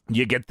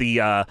 you get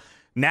the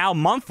now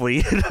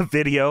monthly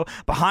video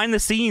behind the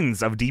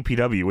scenes of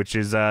DPW, which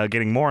is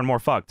getting more and more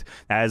fucked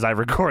as I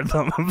record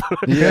them.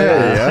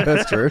 Yeah,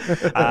 that's true.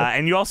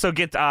 And you also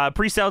get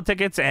pre-sale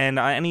tickets and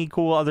any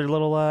cool other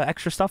little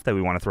extra stuff that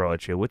we want to throw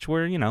at you, which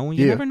we're, you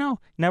never know.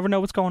 You never know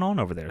what's going on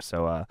over there.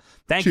 So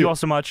thank you all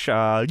so much.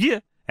 And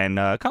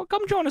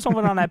come join us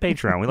over on that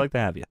Patreon. We'd like to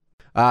have you.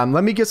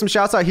 Let me get some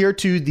shouts out here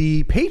to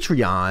the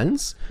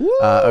Patreons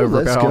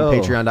over at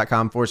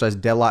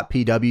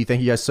patreon.com/DeadlockPW.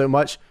 Thank you guys so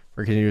much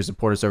for continuing to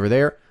support us over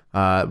there.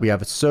 We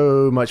have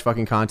so much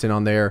fucking content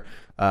on there.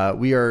 I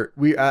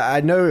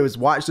know it was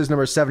watch this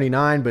number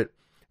 79, but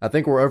I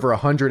think we're over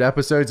 100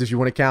 episodes if you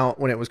want to count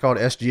when it was called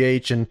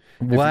SGH and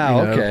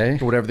okay,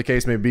 whatever the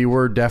case may be.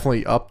 We're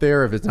definitely up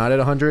there if it's not at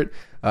 100.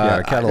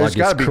 Our catalog there's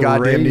gotta is be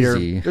goddamn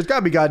crazy. there's got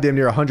to be goddamn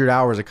near 100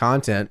 hours of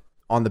content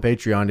on the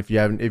Patreon if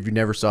you've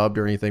never subbed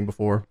or anything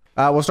before.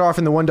 We'll start off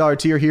in the $1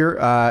 tier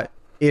here.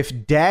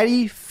 If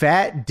Daddy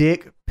Fat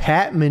Dick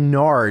Pat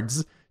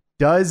Menards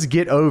does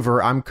get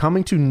over, I'm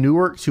coming to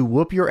Newark to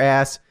whoop your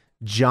ass,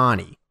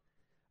 Johnny.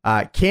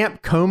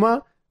 Camp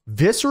Coma,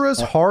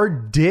 Viscera's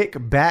hard dick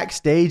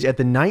backstage at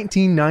the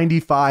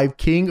 1995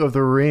 King of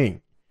the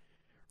Ring.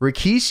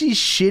 Rikishi's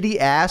shitty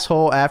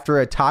asshole after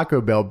a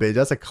Taco Bell bid.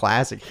 That's a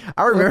classic.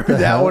 I remember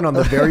that one on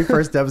the very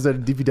first episode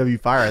of DPW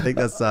Fire. I think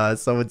that's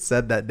someone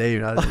said that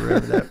name. I just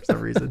remember that for some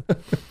reason.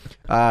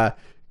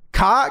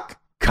 Cock.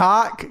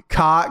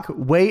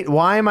 Wait,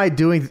 why am I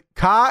doing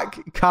cock?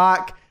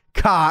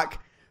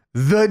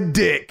 The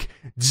Dick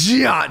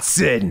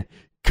Johnson.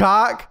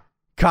 Cock.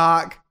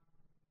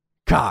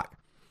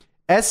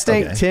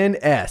 S-Stank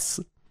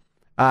 10S.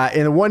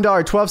 In the $1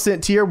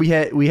 12-cent tier, we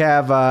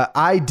have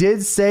I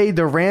did say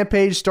the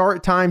Rampage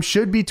start time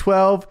should be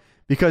 12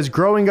 because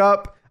growing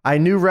up, I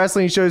knew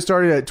wrestling shows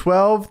started at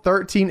 12,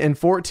 13, and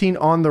 14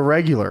 on the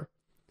regular.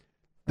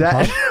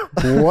 That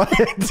what?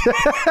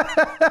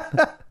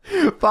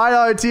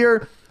 $5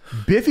 tier,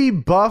 Biffy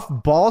Buff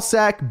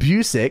Ballsack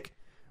Busick,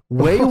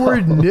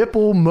 Wayward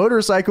Nipple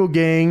Motorcycle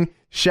Gang,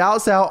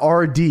 shouts out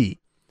RD.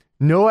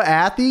 Noah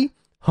Athy,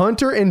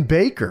 Hunter and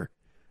Baker.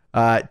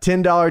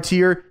 $10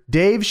 tier,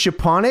 Dave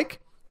Shaponik,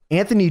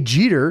 Anthony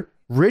Jeter,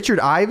 Richard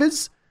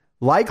Ivas,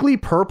 Likely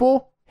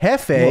Purple,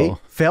 Hefe,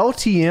 Fel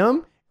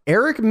TM,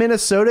 Eric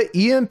Minnesota,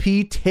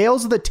 EMP,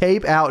 Tales of the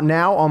Tape out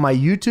now on my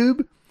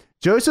YouTube,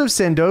 Joseph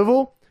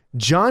Sandoval,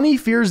 Johnny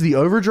Fears the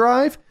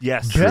Overdrive,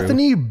 Yes,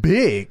 Bethany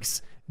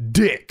Biggs,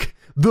 Dick,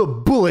 the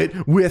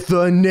Bullet with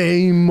the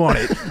name on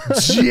it,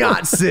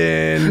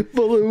 Johnson,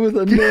 Bullet with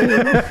a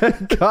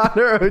name.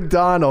 Connor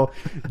O'Donnell,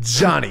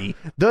 Johnny,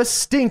 the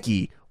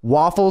Stinky,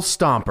 Waffle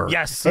Stomper.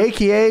 Yes.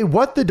 AKA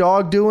What the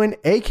Dog Doing.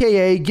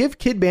 AKA Give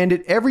Kid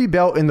Bandit every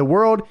belt in the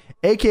world.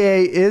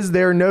 AKA Is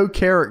There No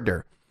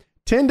Character.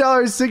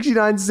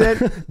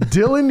 $10.69.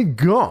 Dylan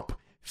Gump.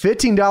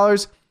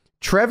 $15.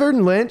 Trevor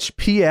Lynch.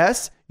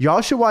 PS.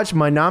 Y'all should watch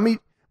Manami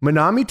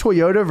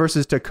Toyota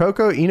versus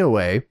Takoko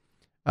Inoue.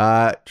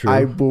 I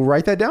will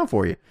write that down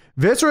for you.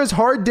 Viscera's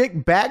hard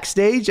dick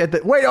backstage at the...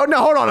 Wait, hold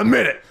on a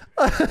minute.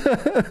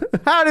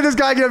 How did this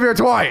guy get up here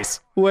twice?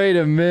 Wait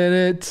a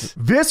minute.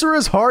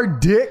 Viscera's hard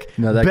dick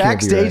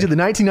backstage at the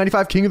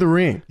 1995 King of the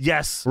Ring.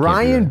 Yes.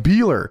 Ryan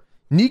Beeler,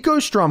 Nico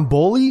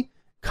Stromboli,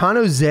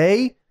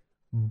 Kanoze,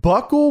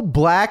 Buckle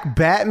Black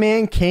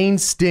Batman Kane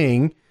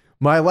Sting.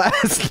 My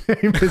last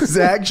name is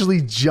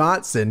actually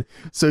Johnson.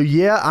 So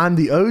yeah, I'm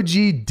the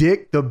OG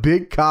Dick, the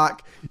big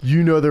cock.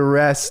 You know the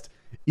rest.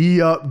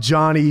 E-up,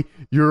 Johnny.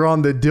 You're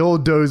on the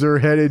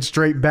dildozer headed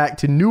straight back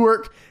to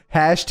Newark.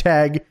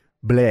 Hashtag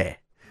bleh.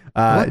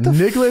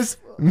 Nicholas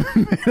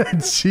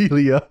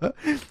Chilia.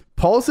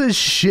 Pulse's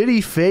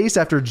shitty face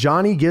after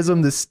Johnny gives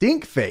him the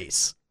stink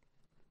face.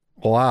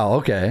 Wow,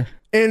 okay.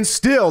 And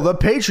still the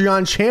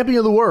Patreon champion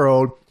of the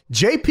world,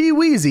 JP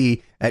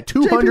Weezy at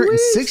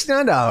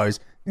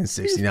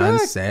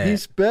 $269.69.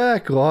 He's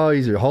back. Wow,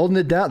 he's holding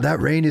it down. That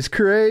reign is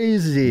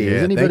crazy. Yeah,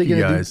 is anybody thank you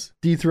going to guys.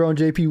 dethrone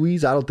JP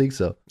Weez? I don't think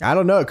so. I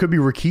don't know. It could be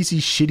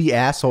Rikisi's shitty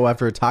asshole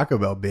after a Taco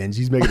Bell binge.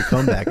 He's making a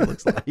comeback, it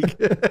looks like.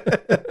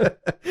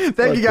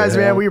 Thank you guys,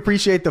 man. We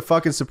appreciate the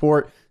fucking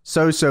support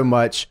so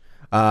much.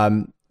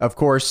 Of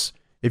course,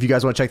 if you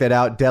guys want to check that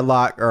out,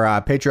 Deadlock or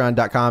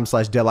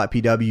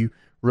patreon.com/DeadlockPW.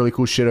 Really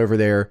cool shit over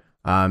there.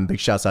 Big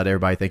shouts out to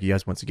everybody. Thank you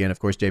guys once again. Of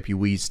course, JP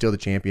Weez, still the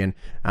champion.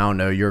 I don't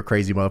know. You're a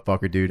crazy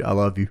motherfucker, dude. I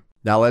love you.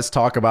 Now let's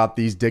talk about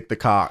these Dick the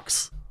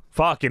Cocks.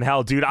 Fucking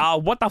hell, dude.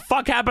 What the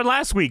fuck happened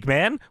last week,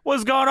 man?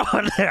 What's going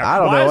on there? I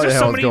don't know what the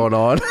hell's going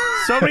on.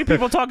 So many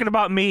people talking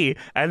about me,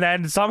 and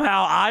then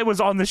somehow I was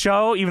on the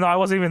show, even though I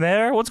wasn't even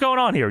there. What's going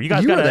on here? You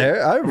guys got were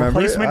there. I a remember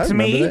replacement to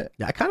me? Yeah,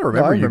 I kind of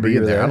remember you being you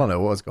there. there. I don't know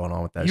what was going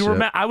on with that You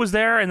shit. I was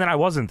there, and then I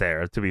wasn't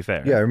there, to be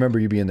fair. Yeah, I remember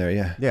you being there.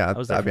 Yeah. Yeah,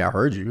 was I there mean, I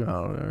heard you. I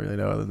don't really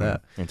know other than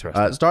that.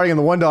 Interesting. Starting in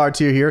the $1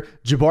 tier here,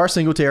 Jabbar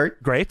Singletary.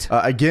 Great.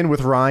 Again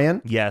with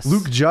Ryan. Yes.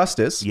 Luke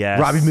Justice. Yes.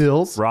 Robbie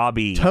Mills.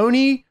 Robbie.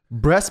 Tony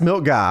Breast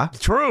Milk Guy.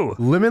 True.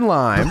 Lemon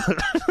Lime.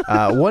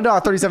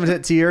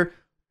 $1.37 tier.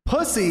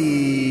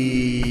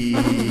 Pussy.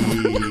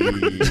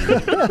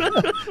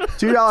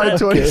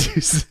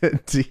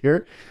 $2.22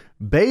 tier.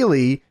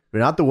 Bailey, but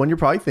not the one you're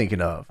probably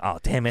thinking of. Oh,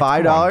 damn it.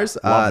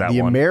 $5. The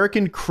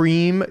American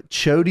Cream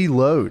Chody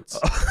Loads.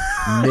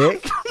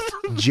 Nick,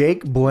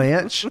 Jake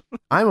Blanche.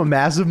 I'm a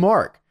massive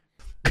Mark.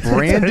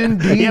 Brandon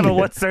Dean. Yeah, but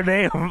what's their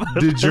name?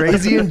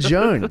 Dedrazian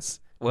Jones.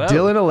 Well.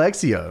 Dylan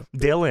Alexio.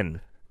 Dylan.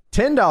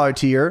 $10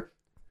 tier.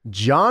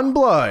 John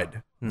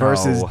Blood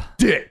versus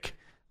Dick.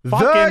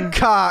 Fucking- The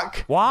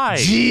Cock. Why?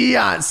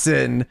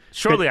 Johnson.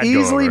 Surely could I'd go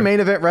easily over. main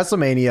event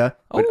WrestleMania,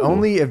 but Ooh.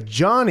 only if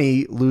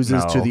Johnny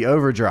loses to No. the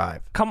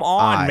Overdrive. Come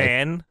on, I-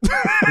 man.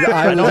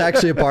 I was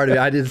actually a part of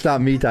it. It's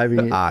not me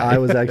typing it. I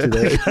was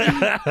actually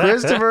there.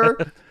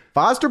 Christopher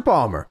Foster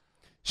Palmer.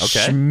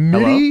 Okay.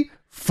 Schmitty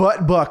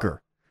Futbucker.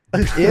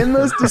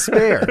 Endless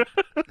Despair.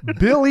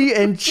 Billy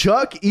and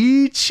Chuck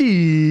E.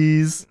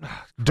 Cheese.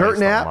 Dirt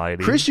Nap.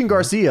 almighty. Christian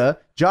Garcia.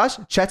 Josh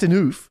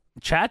Chattanoof.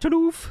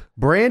 Chattanoof.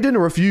 Brandon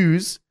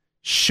Refuse.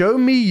 Show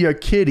me your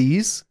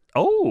kitties.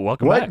 Oh,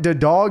 welcome What back. the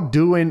dog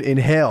doing in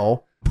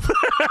hell?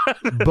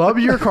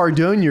 Bubbier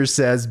Cardonier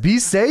says, be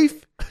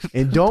safe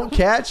and don't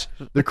catch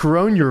the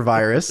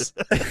coronavirus.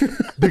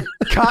 The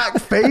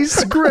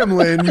cock-faced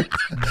gremlin,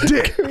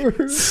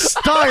 Dick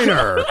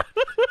Steiner.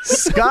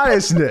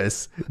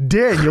 Scotishness,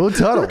 Daniel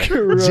Tuttle.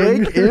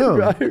 Jake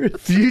M.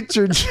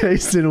 Future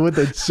Jason with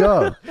a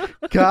chub.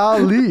 Kyle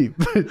Leap.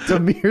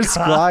 Tamir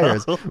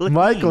Squires.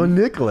 Michael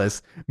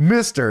Nicholas.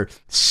 Mr.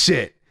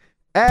 Shit.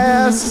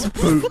 Ass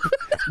poop.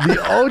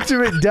 The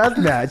ultimate death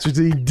match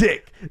between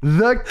Dick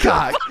the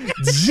Cock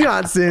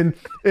Johnson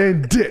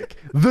and Dick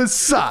the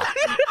Sock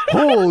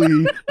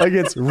Holy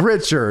against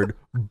Richard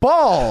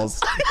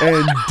Balls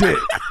and Dick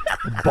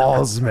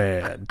Balls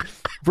Man.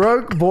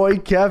 Broke Boy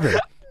Kevin.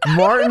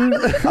 Martin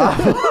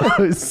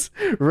Avos,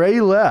 Ray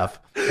Leff,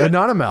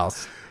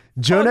 Anonymous,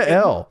 Jonah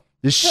L,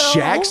 the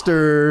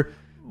Shackster.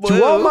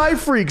 To all my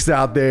freaks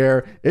out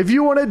there, if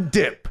you want to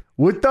dip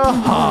with the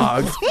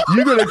hogs,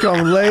 you're going to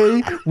come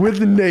lay with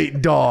the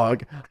Nate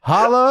Dog.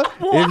 Holla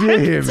if you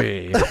hear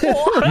me.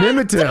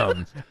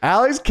 Mimitim,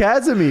 Alex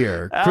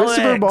Casimir,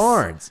 Christopher Alex.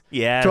 Barnes,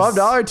 Yes.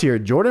 $12 tier,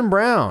 Jordan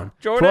Brown,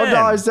 Jordan.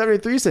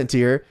 $12.73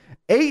 tier,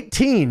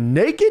 18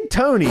 naked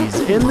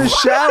Tonys in the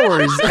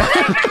showers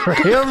at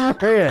Graham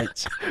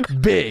Ranch.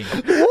 Big,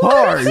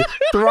 hard,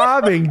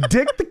 throbbing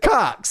Dick the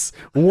Cocks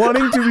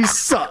wanting to be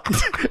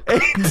sucked.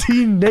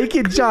 18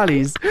 naked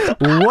Johnnies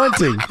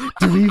wanting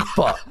to be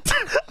fucked.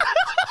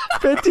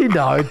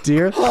 $15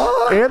 tier.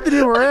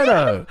 Anthony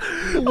Moreno.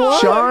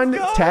 Sean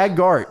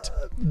Taggart.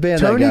 Ban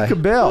Tony that guy.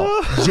 Cabell.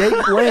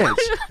 Jake Blanche.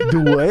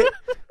 DeWitt.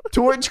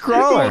 Torch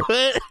Crawler.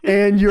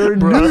 And your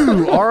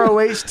new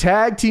ROH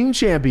Tag Team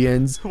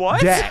Champions,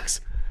 What?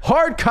 Dax.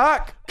 Hard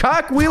Cock,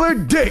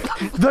 Cockwheeler Dick,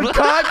 the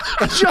Cock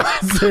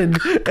Johnson,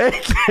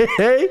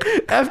 a.k.a.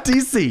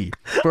 FTC,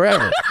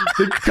 forever.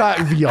 The Cock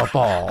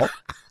Viopal.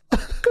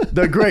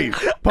 The Great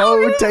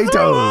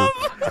Potato.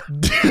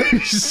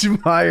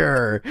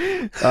 Schmeier.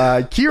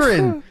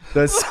 Kieran,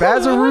 the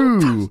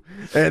Spazaroo.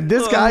 And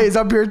this guy is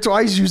up here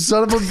twice, you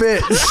son of a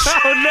bitch.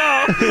 Oh,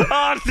 no.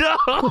 Oh,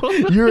 no.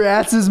 Your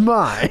ass is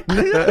mine.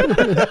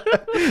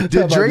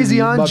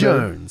 Dedrazion My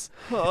Jones.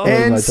 my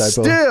And typo.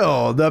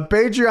 still the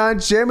Patreon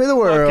champion of the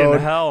world,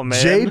 Fucking hell,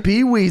 man.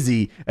 JP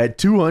Wheezy at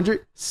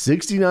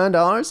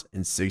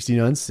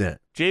 $269.69.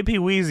 JP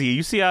Weezy,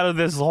 you see out of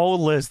this whole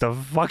list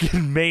of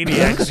fucking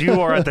maniacs,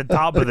 you are at the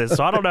top of this.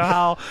 So I don't know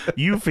how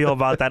you feel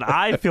about that.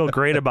 I feel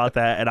great about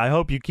that, and I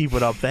hope you keep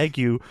it up. Thank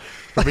you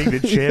for being the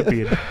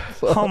champion.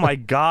 Oh my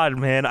god,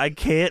 man. I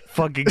can't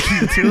fucking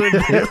keep doing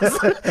this.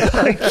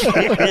 I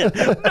can't.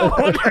 No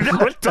wonder no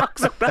one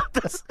talks about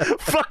this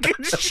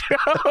fucking show.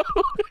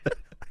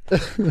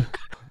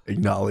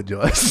 Acknowledge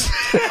us.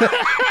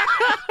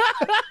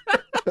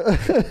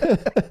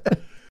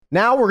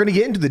 Now we're going to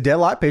get into the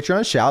Deadlock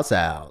Patreon shouts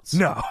outs.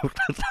 No.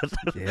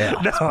 Yeah,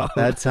 it's No. about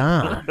that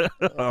time.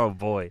 Oh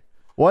boy.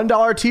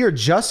 $1 tier,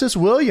 Justice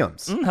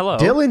Williams. Hello.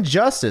 Dylan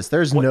Justice.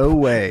 There's no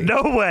way.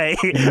 No way.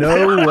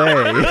 No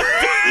way.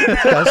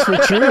 That's for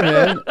true,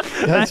 man.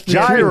 That's for true.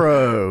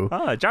 Gyro.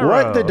 Gyro.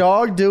 What the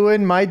dog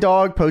doing? My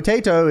dog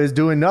Potato is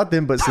doing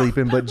nothing but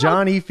sleeping, but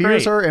Johnny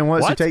fears Great. her and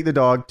wants What? to take the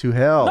dog to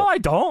hell. No, I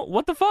don't.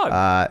 What the fuck?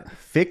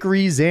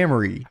 Fikri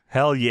Zamri.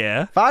 Hell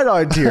yeah.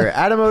 $5 tier,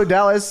 Adamo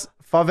Dallas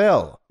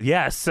Favel.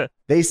 Yes.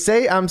 They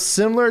say I'm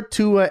similar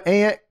to an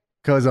ant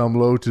because I'm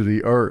low to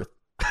the earth.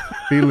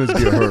 Feelings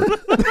get hurt.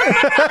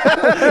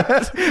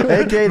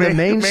 aka the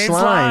main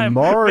slime,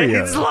 Mario.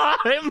 Main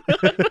slime.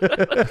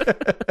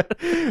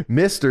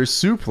 Mr.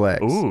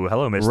 Suplex. Ooh,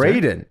 hello, Mr.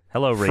 Raiden.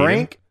 Hello, Raiden.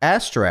 Frank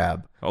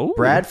Astrab. Ooh.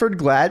 Bradford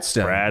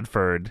Gladstone.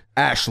 Bradford.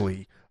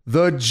 Ashley.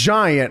 The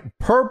giant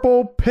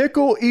purple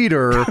pickle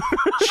eater,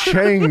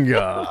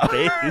 Changa.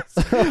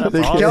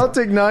 The awesome.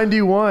 Celtic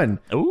 91.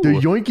 Ooh. The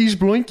Yoinkies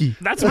Blinky.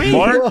 That's me.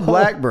 Mark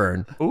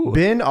Blackburn. Ooh.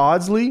 Ben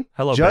Audsley.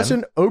 Hello,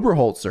 Justin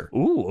Oberholzer.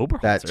 Ooh,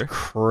 Oberholzer. That's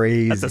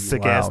crazy. That's a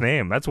sick Wow. ass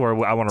name. That's where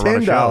I want to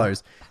run a show.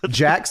 $10.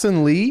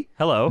 Jackson Lee.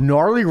 Hello.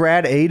 Gnarly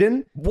Rad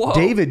Aiden. Whoa.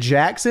 David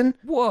Jackson.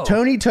 Whoa.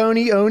 Tony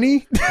Oni.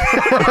 Deep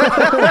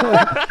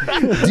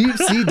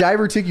Sea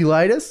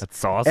Diverticulitis.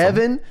 That's awesome.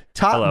 Evan.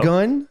 Top Hello.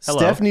 Gun. Hello.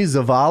 Stephanie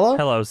Zavala.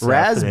 Hello, Stephanie.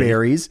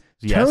 Raspberries.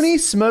 Yes. Tony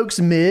Smokes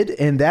Mid,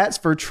 and that's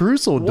for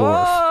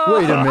Trusseldorf. Whoa.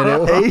 Wait a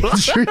minute.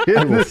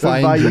 Adrian will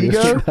find you.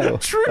 Valligo.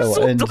 I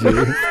will end you.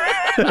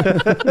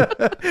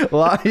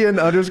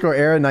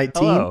 Lion_era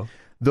 19. Hello.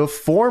 The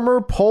former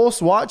Pulse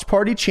Watch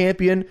Party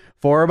champion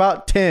for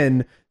about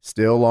 10,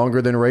 still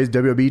longer than Ray's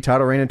WWE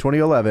title reign in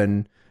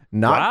 2011.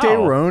 Nocte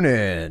Wow.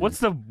 Ronin. What's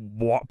the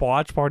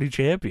watch party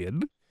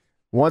champion?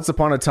 Once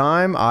upon a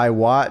time, I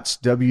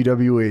watched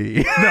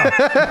WWE.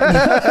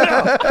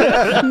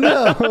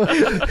 No.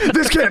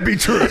 This can't be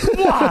true.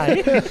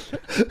 Why?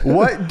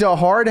 What the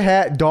hard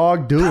hat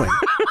dog doing?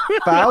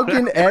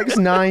 Falcon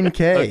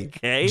X9K.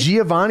 Okay.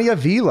 Giovanni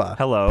Avila.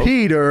 Hello.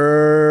 Peter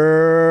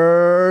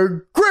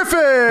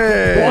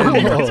Griffin.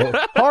 Whoa.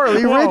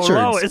 Harley Whoa, Richards.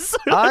 Lois.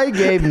 I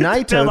gave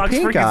Naito Deadlock's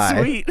pink freaking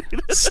eye. sweet.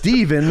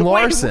 Steven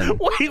Larson.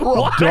 Wait,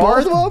 what?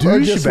 Darth Both of them or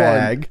just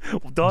Douchebag.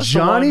 That's the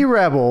Johnny one.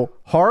 Rebel.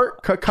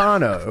 Hart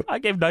Kakano. I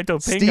gave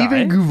Naito pink Steven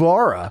eye.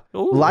 Guvara.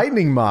 Ooh.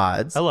 Lightning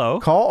Mods. Hello.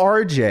 Call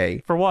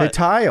RJ. For what?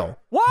 Tile.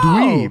 Whoa.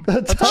 Dweeb.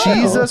 Tile.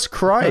 Jesus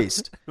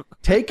Christ.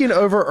 Taking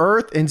over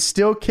Earth and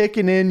still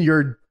kicking in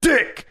your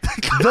dick.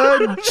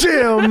 The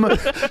Jim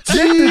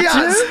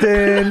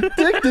Johnston.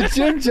 Dick to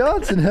Jim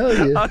Johnson. Hell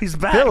yeah. Oh, he's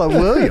back. Philip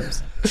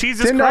Williams.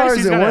 Jesus $10 Christ,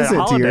 he's and got 1 a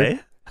cent holiday.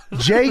 tier.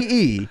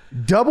 JE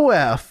double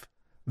F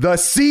the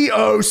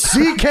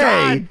COCK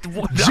God,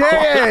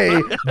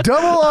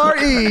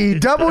 JARRE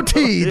double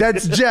T.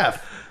 That's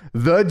Jeff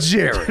the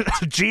Jared.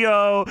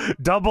 GOEE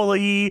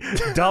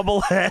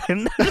double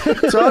N.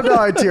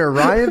 $12 tier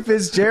Ryan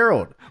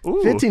Fitzgerald.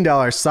 Ooh. $15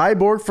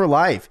 Cyborg for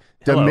Life.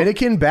 Hello.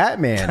 Dominican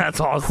Batman. That's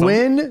awesome.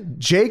 Quinn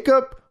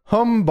Jacob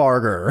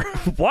Humbarger.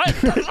 What?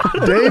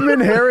 Damon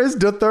Harris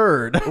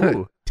III.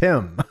 Ooh.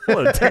 Tim.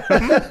 Hello, Tim.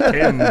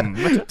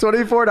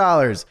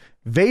 $24.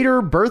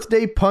 Vader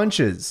Birthday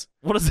Punches.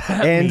 What does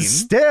that And mean?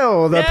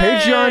 still the Yay!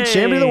 Patreon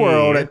champion of the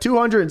world at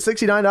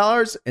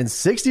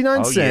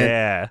 $269.69. Oh,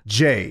 yeah.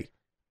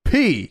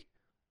 J.P.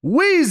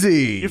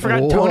 Wheezy. You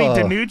forgot Whoa. Tony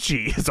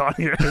DiNucci is on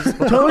here as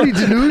well. Tony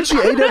DiNucci,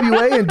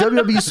 AWA and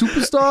WWE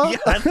Superstar? Yeah,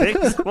 I think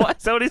so. What?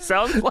 Is that what he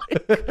sounds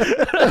like?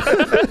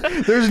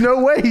 There's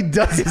no way he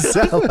doesn't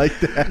sound like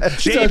that. It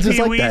sounds just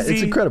JP like that. It's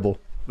Wheezy, incredible.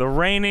 the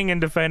reigning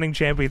and defending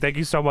champion. Thank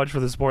you so much for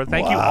the support.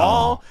 Thank you Wow.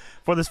 all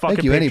for this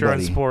fucking you, Patreon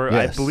anybody. support.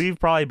 Yes. I believe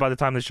probably by the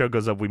time the show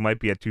goes up, we might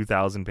be at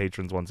 2,000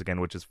 patrons once again,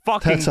 which is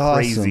fucking That's awesome.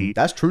 crazy.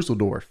 That's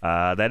Trusseldorf.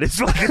 That is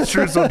fucking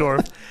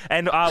Trusseldorf.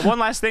 And one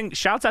last thing,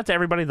 shouts out to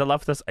everybody that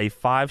left us a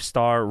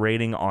 5-star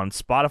rating on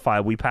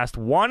Spotify. We passed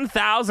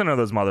 1,000 of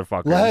those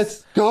motherfuckers.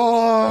 Let's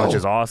go. Which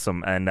is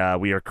awesome, and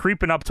we are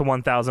creeping up to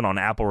 1,000 on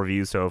Apple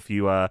reviews. So if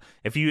you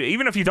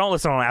even if you don't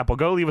listen on Apple,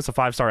 go leave us a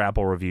 5-star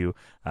Apple review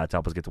to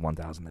help us get to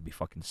 1,000. That'd be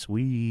fucking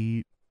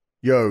sweet.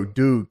 Yo,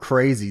 dude,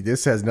 crazy.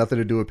 This has nothing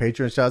to do with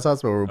Patreon shout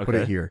outs, but we'll put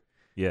Okay. it here.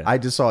 Yeah. I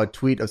just saw a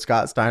tweet of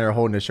Scott Steiner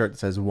holding a shirt that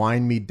says,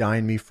 "Wine me,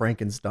 dine me,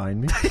 Frankenstein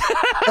me."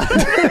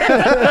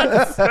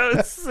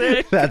 So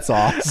sick. That's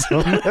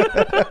awesome.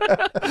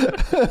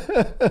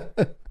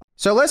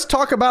 So let's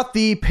talk about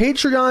the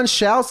Patreon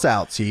shouts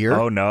outs here.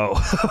 Oh no.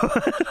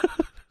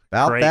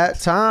 About great. that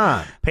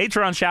time.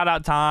 Patreon shout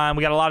out time.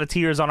 We got a lot of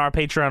tiers on our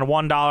Patreon.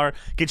 $1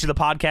 get you the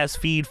podcast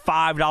feed.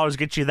 $5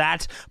 get you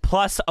that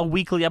plus a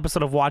weekly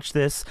episode of Watch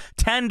This.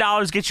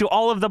 $10 get you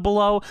all of the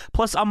below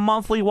plus a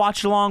monthly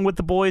watch along with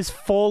the boys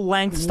full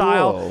length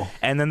style. Whoa.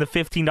 And then the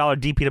 $15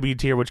 DPW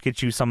tier, which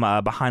gets you some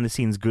behind the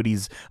scenes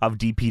goodies of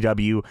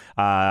DPW,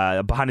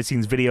 behind the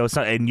scenes videos,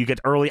 and you get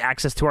early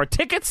access to our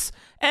tickets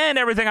and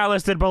everything I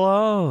listed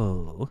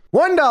below.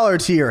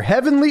 $1 tier,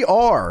 Heavenly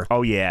R.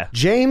 Oh yeah,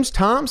 James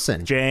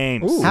Thompson. James.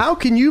 How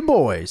can you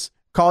boys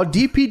call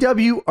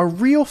DPW a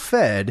real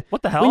Fed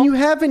What the hell? when you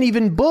haven't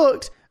even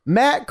booked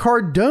Matt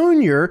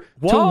Cardona to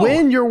Whoa.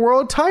 win your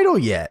world title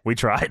yet? We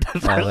tried. Oh,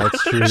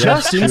 that's true. That's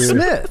Justin true.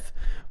 Smith,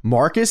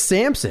 Marcus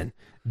Sampson,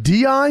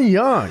 Dion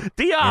Young.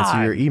 Dion.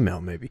 Answer your email,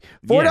 maybe.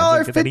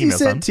 Yeah, get that email,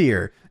 son. $4.50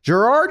 tier,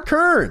 Gerard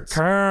Kearns.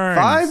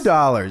 Kearns.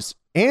 $5,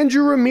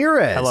 Andrew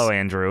Ramirez. Hello,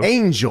 Andrew.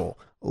 Angel,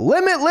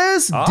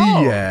 Limitless Oh.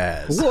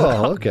 Diaz.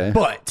 Whoa, okay.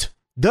 But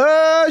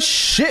the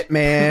shit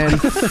man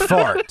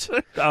fart.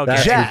 Okay.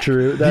 That's Jack,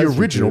 true. the That's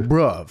original true.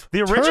 bruv.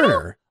 The original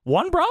Turner,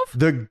 one, bruv?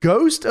 the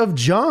ghost of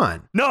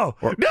John. No,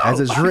 Or, no. as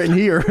it's written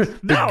here,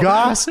 the No.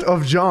 ghost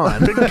of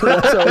John.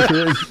 That's all it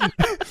is.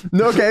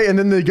 Okay, and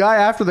then the guy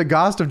after the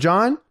ghost of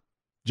John,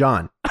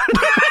 John.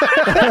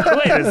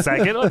 Wait a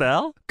second. What the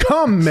hell?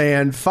 Come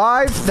Man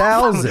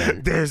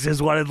 5,000. This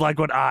is what it's like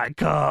when I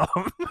come.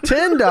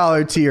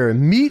 $10 tier,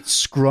 Meet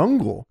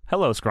Scrungle.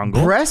 Hello,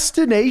 Scrungle.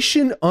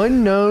 Breastination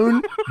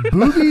Unknown.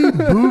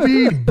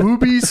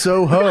 Booby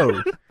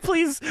Soho.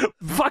 Please,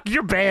 fuck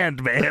your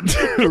band, man.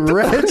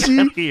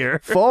 Reggie Here.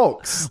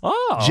 Folks.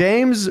 Oh.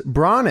 James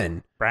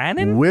Brannon.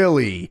 Brannon?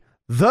 Willie.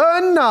 The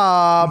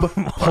Knob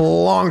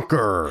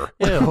Plonker.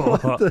 Ew.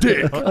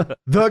 Dick.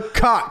 The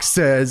cock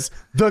says,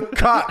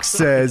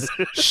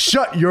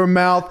 shut your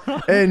mouth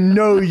and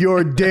know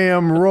your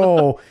damn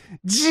role.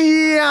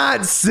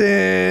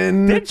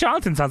 Johnson. Dick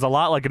Johnson sounds a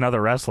lot like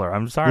another wrestler.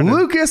 I'm sorry.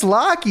 Lucas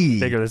Lockey.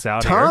 Figure this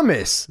out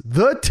Thomas.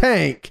 The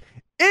Tank.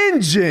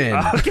 Engine.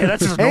 Okay,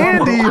 that's just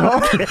Andy normal.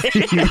 Harvey.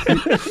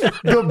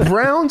 The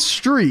Brown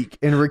Streak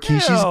in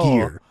Rikishi's Ew.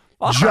 gear.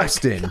 Fuck.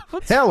 Justin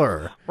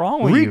Heller.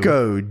 wrong with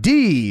Rico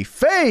D.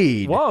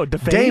 Fade. Whoa,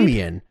 DeFade?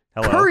 Damien.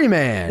 Hello.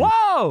 Curryman.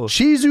 Whoa.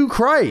 Shizu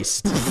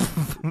Christ.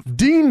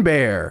 Dean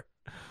Bear.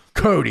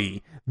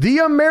 Cody. The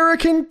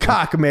American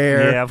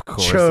Cockmare. Yeah, of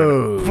course.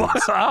 Chose.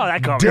 Oh,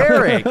 that caught me.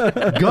 Derek.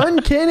 Gun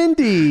Cannon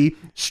D.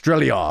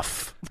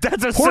 Strelioff.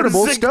 That's a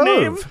Portable sick stove.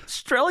 name.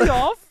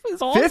 Strelioff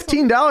is awesome.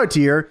 $15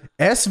 tier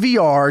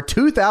SVR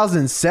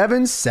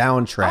 2007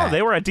 soundtrack. Oh,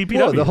 they were at DPW.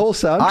 Whoa, the whole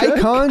soundtrack?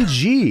 Icon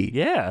G.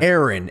 Yeah.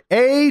 Aaron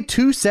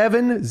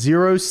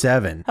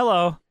A2707.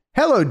 Hello.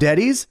 Hello,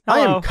 Daddies.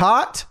 I Hello. am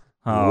caught,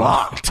 Oh.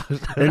 locked,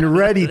 and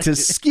ready to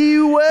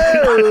skew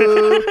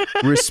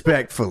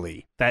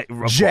respectfully. That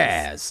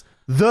Jazz.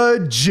 The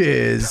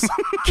Jizz.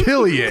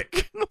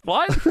 Killiak.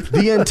 What?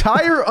 The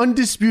entire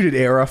Undisputed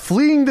Era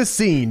fleeing the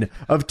scene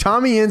of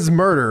Tommy N's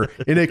murder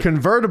in a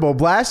convertible,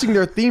 blasting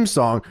their theme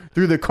song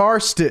through the car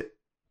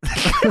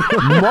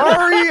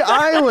Maury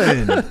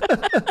Island.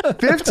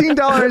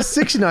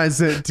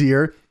 $15.69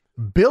 tier.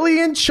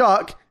 Billy and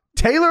Chuck.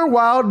 Taylor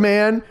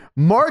Wildman,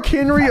 Mark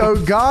Henry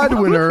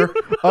O'Godwinner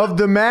of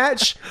the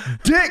match,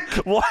 Dick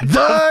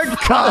the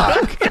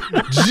Cock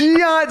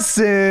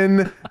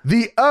Johnson.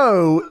 The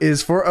O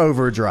is for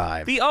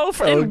Overdrive. The O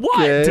for in what?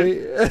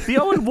 Okay. The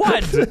O in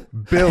what?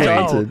 Billy.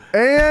 Johnson.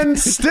 And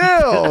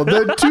still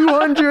the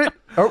 200.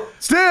 Oh,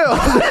 still.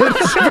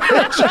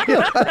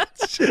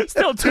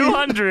 Still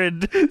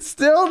 200.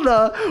 Still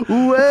the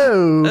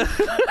whoa.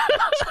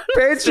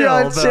 Patreon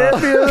Still the-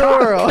 champion of the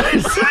world.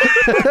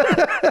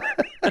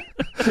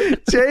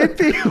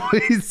 JP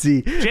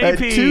Weezy at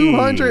JP.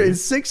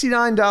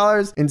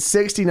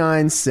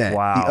 $269.69.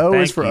 Wow, The O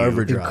is thank for you.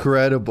 Overdrive.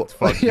 Incredible.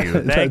 Fuck you.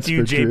 Thank That's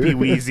you, for JP true.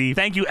 Weezy.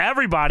 Thank you,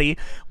 everybody.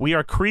 We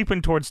are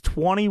creeping towards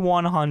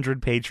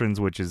 2,100 patrons,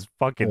 which is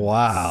fucking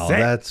Wow, sick.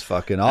 that's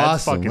fucking That's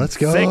awesome. fucking Let's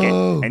go. sick.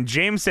 And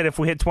James said if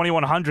we hit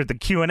 2,100, the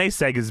Q&A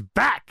seg is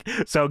back.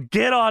 So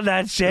get on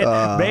that shit.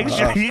 Make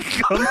sure you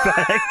come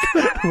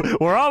back.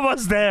 We're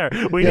almost there.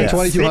 We Yeah, need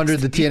 2200,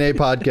 60. the TNA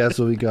podcast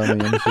will be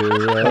coming. I'm sure.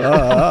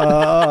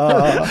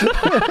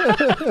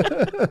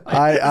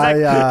 I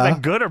Is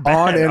that good or bad?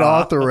 on and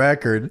off the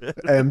record,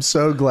 am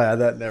so glad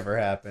that never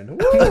happened.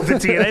 The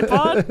TNA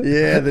pod?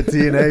 Yeah, the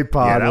TNA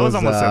pod. Yeah, that was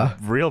almost uh,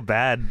 a real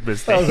bad That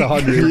mistake. was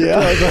 100.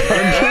 Yeah.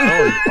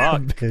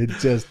 Holy fuck. It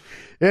just.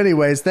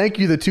 Anyways, thank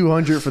you the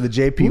 200 for the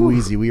JP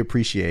Weezy. We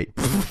appreciate.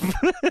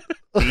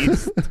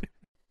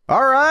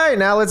 All right,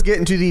 now let's get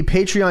into the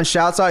Patreon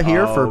shouts out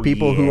here for Oh,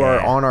 people who yeah. are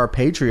on our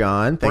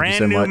Patreon. Thank Brand you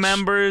so new much.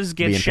 members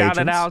get being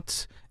shouted patrons.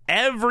 out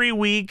every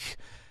week,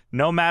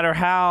 no matter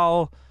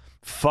how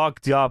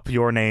fucked up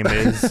your name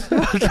is.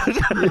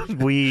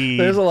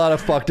 There's a lot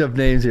of fucked up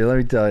names here, let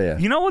me tell you.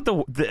 You know what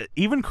the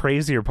even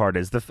crazier part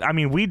is?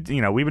 We've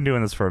been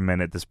doing this for a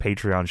minute, this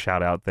Patreon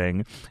shout out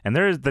thing, and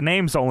the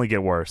names only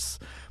get worse.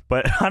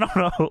 But I don't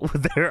know,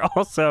 they're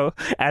also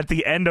at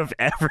the end of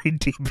every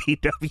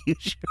DPW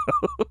show.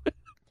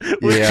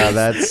 Which Yeah, is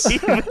that's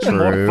even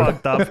true. more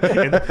fucked up.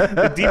 And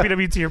the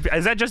DPW tier,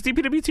 is that just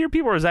DPW tier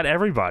people or is that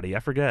everybody? I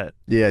forget.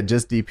 Yeah,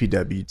 just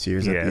DPW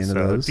tiers at the end so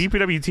of those.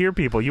 DPW tier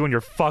people, you and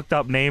your fucked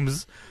up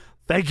names.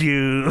 Thank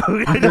you.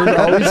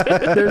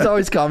 There's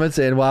always comments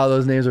saying, wow,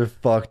 those names are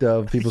fucked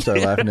up. People start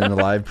laughing in the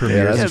live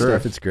premieres that's and true.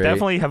 stuff. It's great.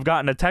 Definitely have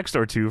gotten a text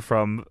or two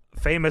from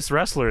famous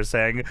wrestlers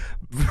saying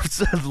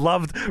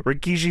loved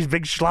Rikishi's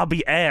big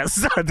schlubby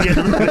ass at the end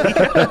of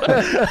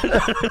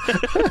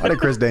the week. Why did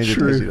Chris Danger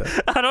True. do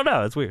that? I don't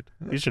know. It's weird.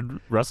 You should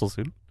wrestle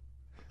soon.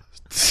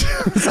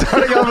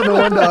 Starting off in the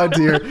 $1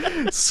 tier,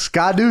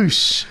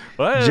 Skadoosh,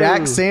 Whoa.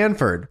 Jack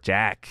Sanford.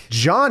 Jack.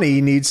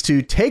 Johnny needs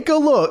to take a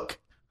look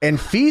and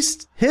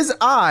feast his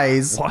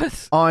eyes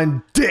What?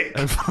 on Dick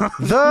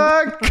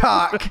the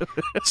Cock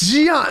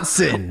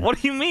Johnson. What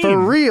do you mean? For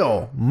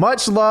real.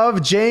 Much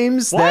love,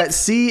 James. What? That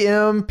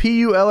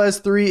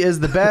CMPULS3 is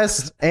the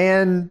best.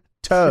 And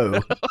toe.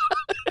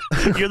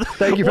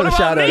 Thank you for What the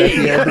shout about out at me?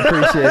 the end.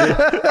 Appreciate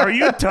it. Are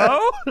you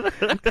Toe?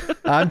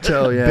 I'm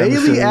Toe, yeah. I'm Bailey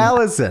assuming.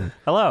 Allison.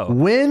 Hello.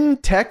 Win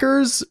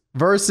Techers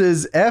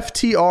versus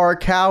FTR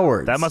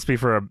Cowards. That must be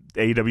for a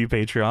AEW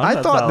Patreon. I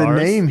That's thought not the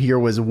ours. name here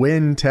was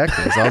Win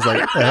Techers. I was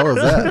like, what the hell is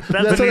that? That's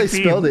a how new they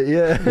spelled team. it.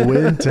 Yeah.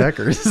 Win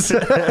Techers.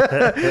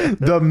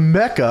 The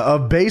Mecca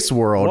of Base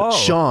World, Whoa.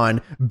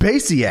 Sean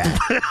Basiak.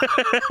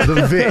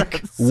 The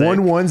Vic,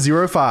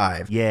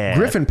 1105. Yeah.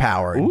 Griffin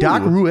Power, Ooh.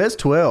 Doc Ruiz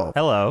 12.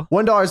 Hello.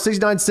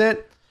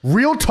 $1.69.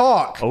 Real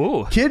talk.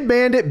 Ooh. Kid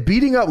Bandit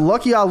beating up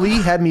Lucky Ali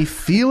had me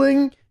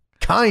feeling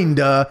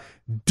kinda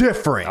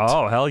different.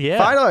 Oh, hell yeah.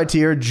 $5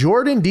 tier,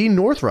 Jordan D.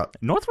 Northrup.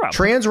 Northrop.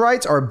 Trans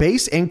rights are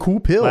base and cool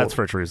pill. That's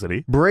for True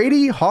City.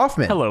 Brady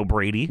Hoffman. Hello,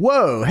 Brady.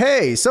 Whoa,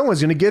 hey,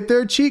 someone's gonna get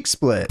their cheek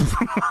split.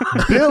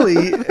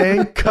 Billy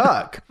and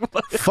Cuck.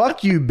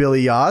 Fuck you,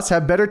 Billy Yoss.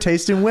 Have better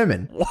taste in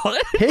women.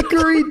 What?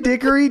 Hickory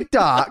Dickory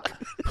Doc,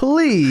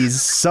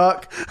 please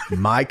suck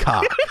my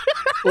cock.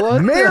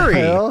 What Mary. the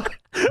hell?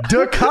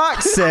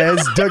 DeCock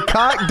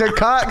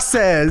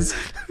says,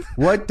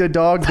 what the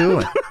dog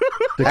doing?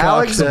 The cock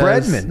Alex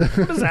says-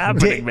 Bredman. What's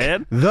happening, Dick,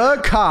 man? the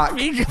cock,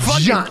 You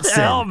fucking Johnson.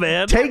 hell,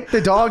 man. Take the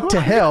dog to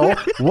hell.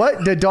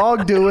 What the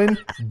dog doing?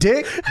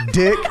 Dick,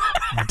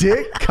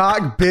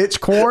 cock, bitch,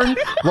 corn.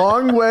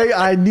 Long way.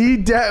 I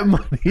need that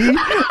money.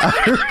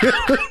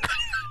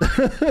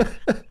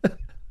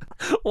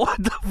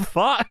 What the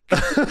fuck?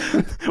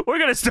 We're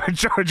gonna start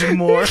charging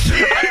more.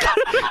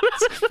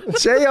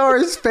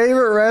 JR's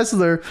favorite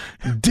wrestler,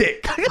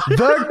 Dick,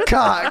 the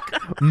cock,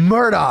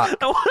 Murdoch.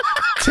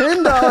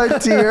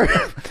 $10 tier,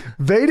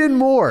 Vaden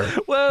Moore,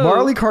 Whoa.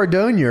 Marley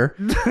Cardonier,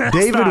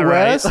 David not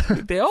right. West,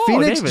 Oh,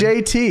 Phoenix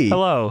David. JT,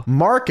 Hello.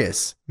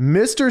 Marcus,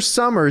 Mr.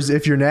 Summers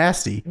if you're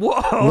nasty,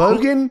 Whoa.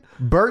 Logan,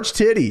 Birch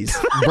Titties,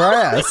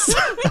 Brass,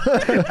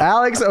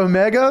 Alex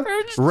Omega,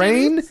 Birch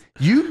Rain,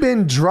 you've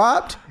been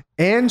dropped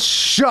and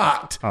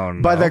shocked Oh,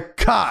 no. by the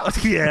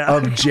cock Yeah.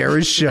 of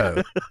Jared's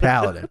show,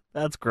 Paladin.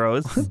 That's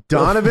gross.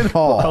 Donovan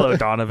Hall. Hello,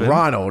 Donovan.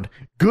 Ronald.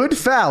 Good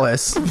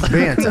Phallus.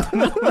 Banta.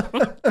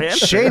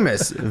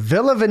 Seamus.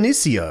 Villa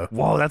Vinicio.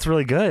 Whoa, that's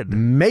really good.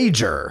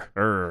 Major.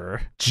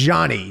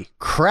 Johnny.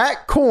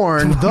 Crack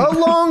Corn. The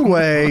Long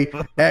Way.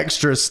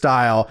 Extra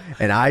Style.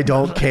 And I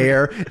don't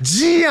care.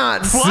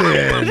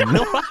 Johnson.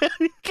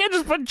 You can't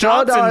just put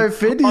Johnson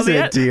 $12.50 on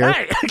the end. tier.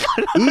 Hey.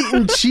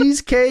 Eating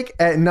cheesecake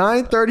at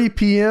 9:30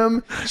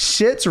 p.m.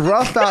 Shit's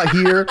rough out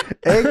here.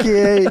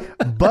 AKA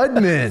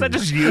Budman. Is that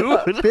just you?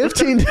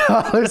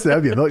 $15.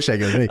 That'd be a milkshake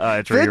with me.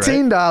 True, you're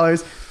right.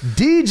 $15.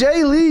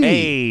 DJ Lee.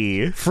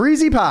 Hey.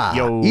 Freezy Pie.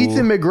 Yo.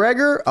 Ethan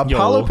McGregor.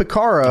 Apollo Yo.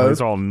 Picaro. Oh,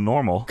 these are all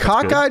normal.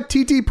 That's good. Cockeyed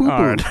TT Poo All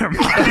Poo.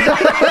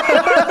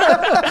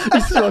 right.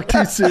 You spoke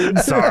too soon.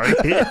 Sorry.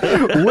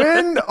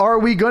 When are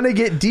we going to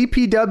get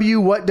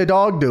DPW What the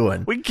Dog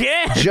Doing? We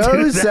can't. Joe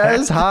do that.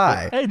 says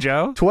hi. Hey,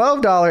 Joe.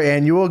 $12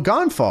 annual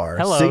Gonfar.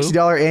 Hello.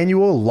 $60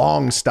 annual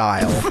Long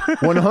Style.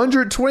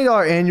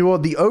 $120 annual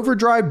The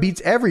Overdrive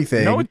Beats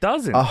Everything. No, it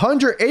doesn't.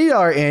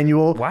 $180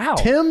 annual Wow.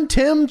 Tim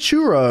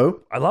Churro.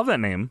 I love that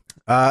name.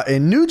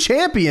 And new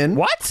champion.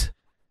 What?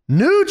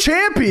 New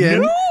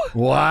champion. New?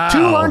 Wow.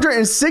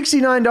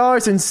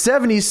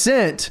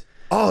 $269.70.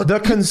 Oh, The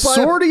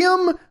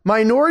consortium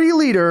minority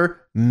leader,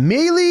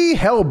 Melee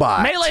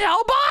Hellbot. Melee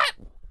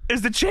Hellbot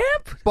is the champ?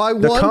 By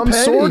The one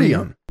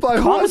consortium. penny. By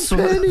one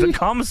penny. The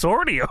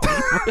consortium.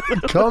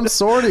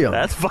 Consortium.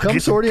 That's fucking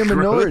Consortium gross.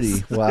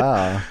 minority.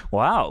 Wow.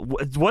 Wow.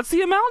 What's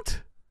the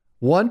amount?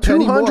 1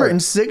 penny more.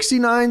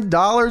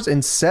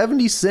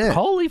 $269.70.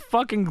 Holy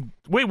fucking...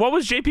 Wait, what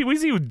was JP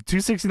Weezy?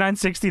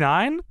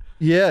 269.69?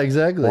 Yeah,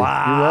 exactly. You're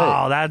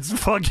Wow, right. that's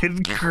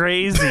fucking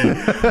crazy.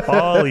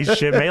 Holy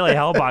shit. Melee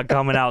Hellbot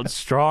coming out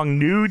strong.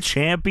 New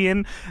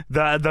champion.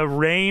 The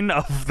reign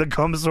of the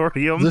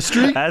consortium The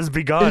streak has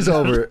begun. is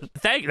over.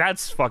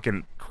 That's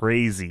fucking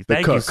crazy.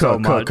 Thank you so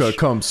much.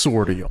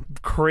 Consortium.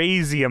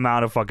 Crazy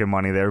amount of fucking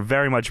money there.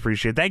 Very much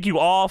appreciated. Thank you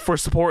all for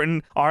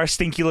supporting our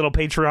stinky little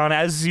Patreon.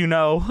 As you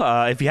know,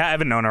 if you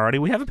haven't known already,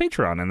 we have a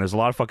Patreon, and there's a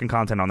lot of fucking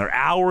content on there.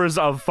 Hours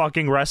of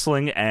fucking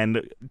wrestling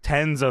and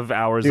tens of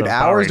hours Dude, of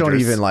Power hours don't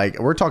Rangers. even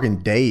we're talking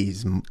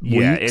days,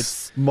 Yeah, weeks.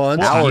 it's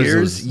Months,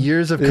 Hours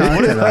years of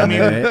content I on mean,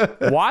 there.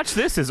 Watch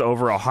This is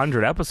over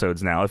 100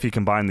 episodes now. If you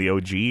combine the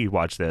OG,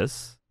 Watch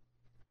This.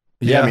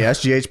 Yeah, I mean,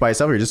 SGH by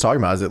itself, we were just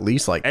talking about, is at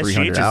least like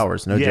 300 SGH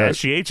hours. No yeah, joke.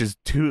 SGH is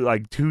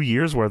 2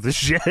 years worth of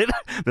shit.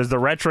 There's the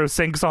retro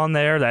syncs on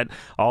there that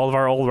all of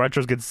our old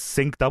retros get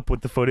synced up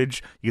with the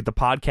footage. You get the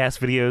podcast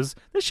videos.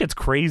 This shit's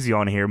crazy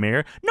on here,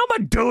 Mir.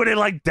 Nobody doing it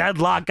like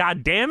Deadlock,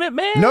 god damn it,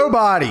 man.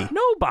 Nobody.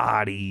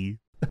 Nobody.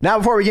 Now,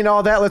 before we get into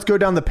all that, let's go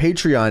down the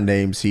Patreon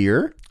names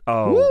here.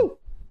 Oh, Woo.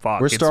 fuck.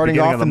 We're It's starting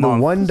beginning off of in the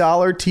month.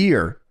 $1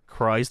 tier.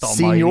 Christ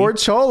almighty. Senor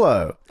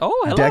Cholo. Oh,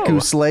 hello.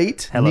 Deku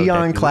Slate. Hello,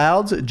 Neon Deku.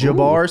 Clouds.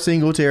 Jabbar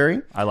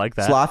Singletary. I like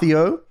that.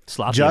 Slothio.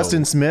 Slothio.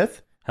 Justin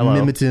Smith. Hello.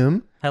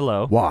 Mimitum.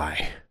 Hello.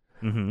 Why?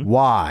 Mm-hmm.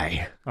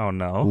 Why? Oh,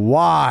 no.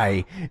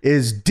 Why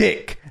is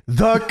Dick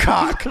the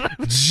Cock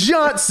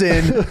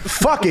Johnson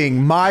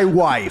fucking my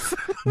wife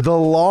the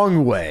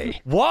long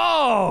way?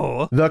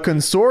 Whoa. The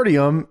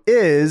consortium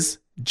is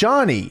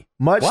Johnny.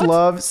 Much What?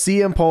 love,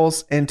 C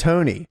Impulse, and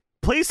Tony.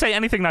 Please say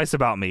anything nice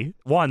about me.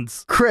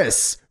 Once.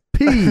 Chris,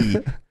 P.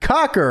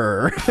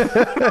 Cocker.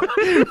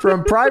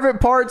 From Private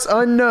Parts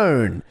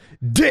Unknown,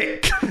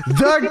 Dick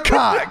the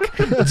Cock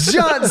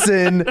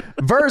Johnson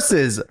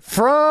versus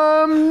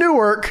from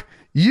Newark.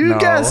 You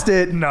guessed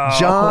it,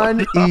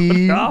 John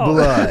E.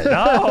 Blood.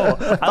 No.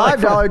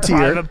 $5 tier.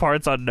 Private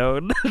Parts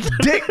Unknown.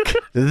 Dick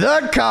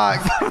the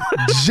Cock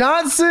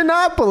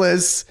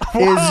Johnsonopolis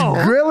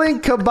is grilling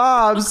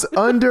kebabs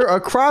under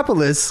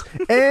Acropolis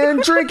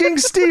and drinking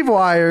Steve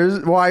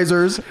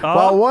Weisers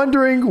while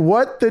wondering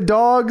what the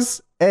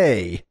dog's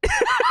A.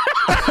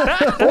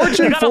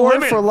 Fortune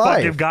 4 for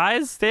life.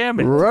 Guys, damn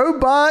it.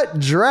 Robot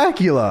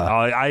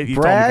Dracula. You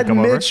Brad told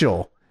me to come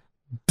Mitchell.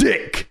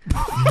 Dick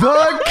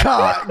the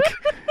Cock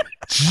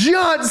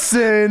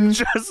Johnson.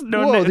 Just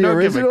Whoa, the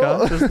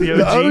original? Just the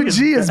The OG. OG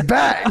is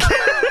back.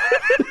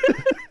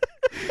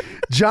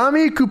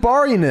 Jami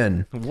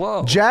Kuparinen.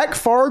 Whoa. Jack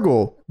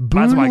Fargle.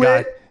 That's my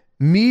guy. Boonlit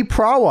Me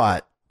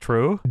Prawat.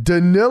 True.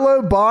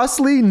 Danilo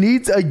Bosley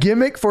needs a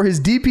gimmick for his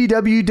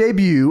DPW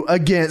debut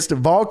against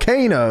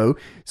Volcano,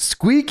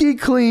 Squeaky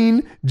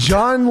Clean,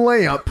 John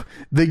Lamp,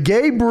 The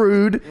Gay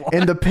Brood,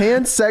 and the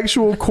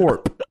Pansexual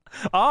Corp.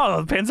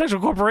 Oh, the Pansexual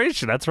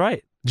Corporation. That's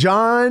right.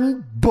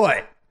 John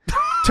Butt,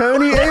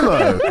 Tony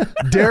Amo,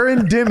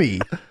 Darren Demi.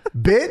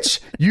 Bitch,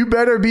 you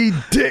better be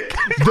Dick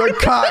the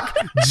Cock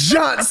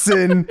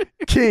Johnson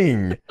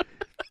King.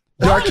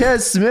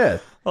 Darquez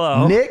Smith.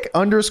 Hello. Nick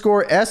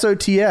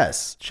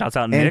 _SOTS. Shouts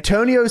out Nick.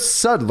 Antonio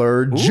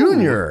Sudler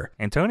Jr.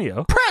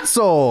 Antonio.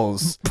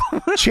 Pretzels.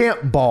 Champ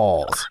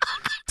Balls.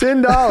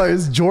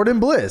 $10.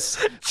 Jordan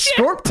Bliss.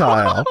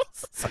 Scorptile.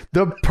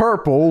 The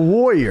Purple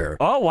Warrior.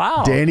 Oh,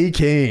 wow. Danny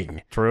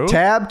King. True.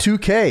 Tab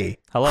 2K.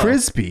 Hello.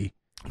 Crispy.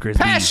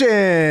 Crispy. Passion.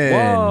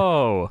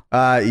 Whoa.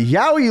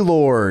 Yowie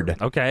Lord.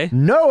 Okay.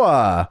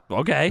 Noah.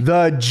 Okay.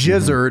 The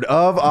Jizzard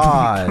of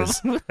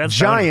Oz. That's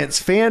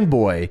Giants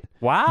fanboy.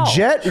 Wow.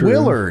 Jet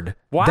Willard.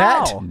 Wow.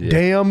 That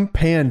damn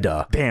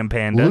panda. Damn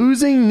panda.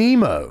 Losing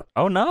Nemo.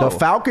 Oh, no. The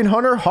Falcon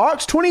Hunter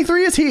Hawks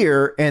 23 is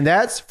here, and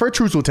that's for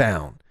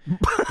Truseltown.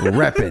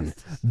 Reppin'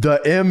 the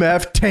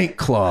MF Tank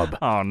Club.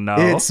 Oh, no.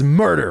 It's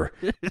murder.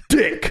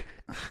 Dick.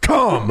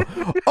 Come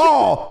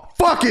all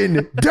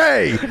fucking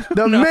day.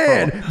 The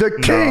man, the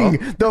king,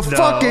 the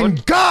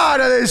fucking god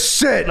of this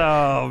shit.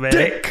 No, man.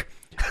 Dick.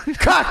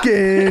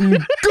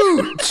 Cockin'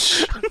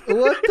 Gooch.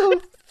 What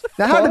the?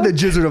 Now, how did the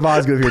Jizzard of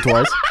Oz go here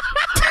twice?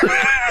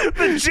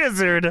 The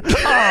Jizzard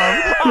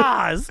of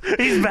Oz.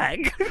 He's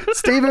back.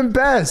 Stephen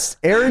Best,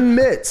 Aaron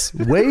Mitz,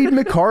 Wade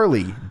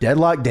McCarley,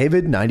 Deadlock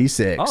David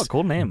 96. Oh,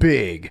 cool name.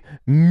 Big,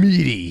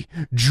 meaty,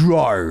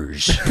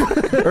 Drarge.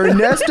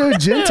 Ernesto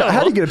Gentile.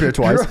 How do you get up here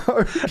twice?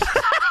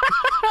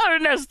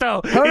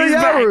 Ernesto. He's back.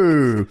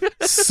 Hanayaru,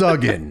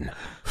 Suggin,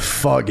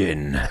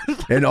 Fuggin,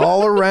 and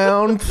all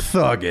around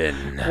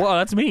thuggin. Well,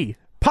 that's me.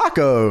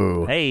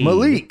 Paco, Hey.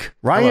 Malik,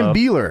 Ryan Hello.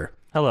 Beeler.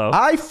 Hello.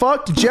 I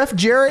fucked Jeff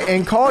Jarrett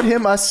and called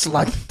him a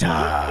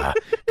slutter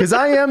because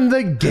I am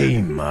the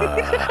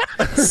gamer.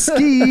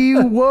 Ski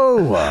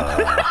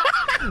Woa.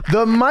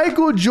 The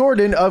Michael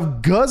Jordan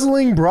of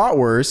guzzling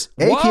bratwurst,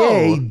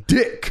 aka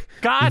Dick.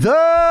 God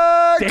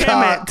the damn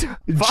Cock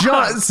it. Fuck.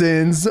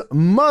 Johnson's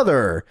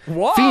mother.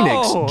 Whoa.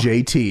 Phoenix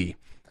JT.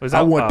 Was I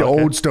that- want the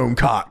okay. old stone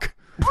cock.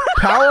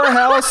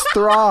 Powerhouse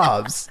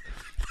Throbs.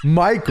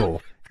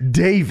 Michael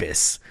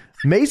Davis.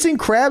 Mason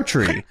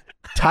Crabtree.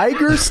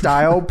 Tiger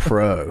Style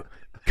Pro.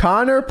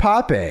 Connor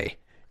Pape.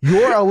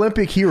 Your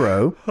Olympic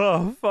hero.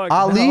 Oh, fuck.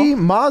 Ali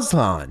no.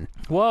 Mazlan.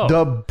 Whoa.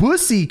 The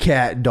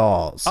Pussycat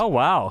Dolls. Oh,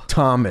 wow.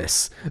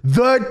 Thomas.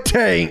 The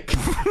Tank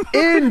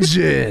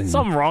Engine.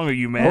 Something wrong with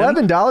you, man.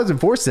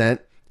 $11.04.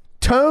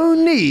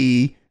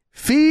 Tony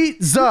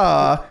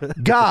Pizza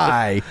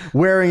Guy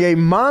wearing a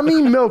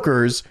Mommy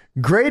Milkers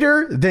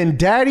greater than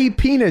Daddy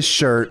Penis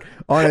shirt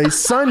on a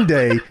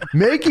Sunday,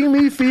 making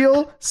me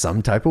feel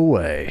some type of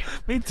way.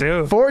 Me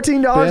too.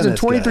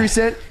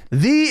 $14.23.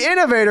 The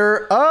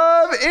innovator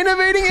of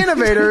innovating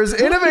innovators,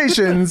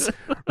 innovations,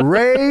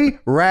 Ray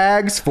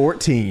Rags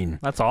 14.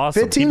 That's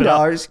awesome. Keep it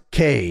up. $15.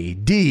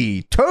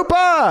 KD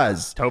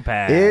Topaz.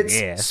 Topaz. It's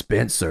Yeah.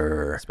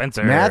 Spencer.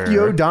 Spencer.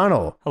 Matthew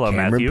O'Donnell. Hello,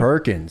 Cameron Matthew.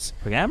 Perkins.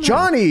 Cameron.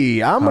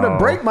 Johnny, I'm going to Oh.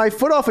 break my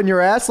foot off in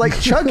your ass like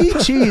Chuck E.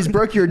 Cheese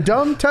broke your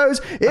dumb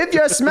toes. If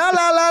you smell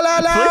la la la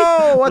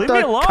la, what Leave the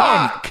me alone.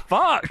 cock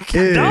Fuck.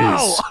 is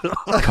No.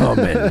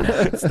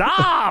 coming.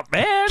 Stop,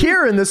 man.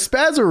 Kieran the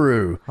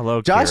Spazaroo.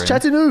 Hello, Josh Kieran.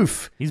 Chattanoof.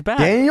 He's back.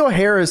 Daniel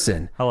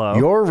Harrison. Hello.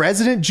 Your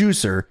resident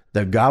juicer,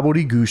 the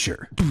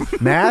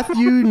gobbledygoosher.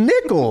 Matthew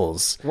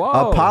Nichols.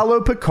 Whoa.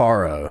 Apollo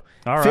Picaro.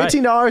 All right.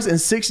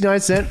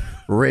 $15.69.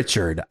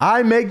 Richard.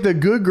 I make the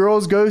good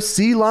girls go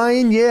sea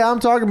lion. Yeah, I'm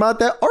talking about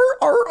that.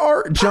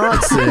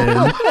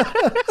 Johnson.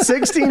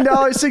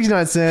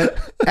 $16.69.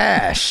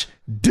 Ash.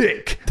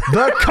 Dick.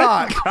 The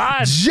Cock.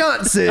 God.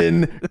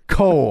 Johnson.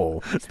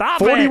 Cole.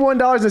 Stop it.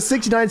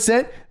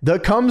 $41.69. The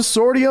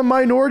Consortium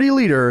Minority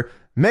Leader.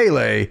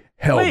 Melee.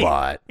 Wait,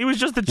 Hellbot. he was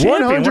just the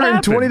champion. What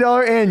 $120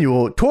 happened?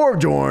 annual.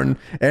 Torbjorn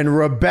and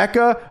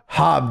Rebecca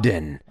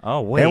Hobden. Oh,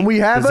 wait. And we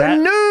have Does a that-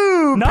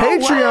 new new No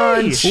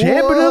Patreon way.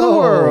 champion of the Whoa.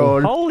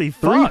 world. Holy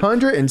fuck.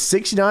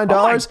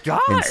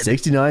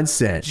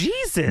 $369.69.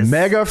 Jesus.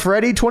 Mega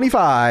Freddy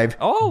 25.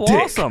 Oh,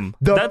 Dick, awesome.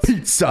 The That's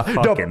pizza, the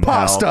fucking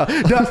pasta,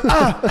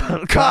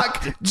 the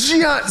cock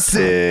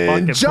Johnson.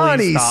 Fucking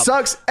Johnny please stop.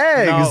 sucks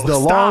eggs No, the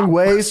stop. long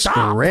way Stop.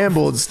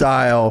 scrambled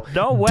style.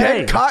 No way.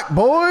 Dead cock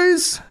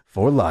boys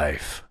for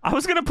life. I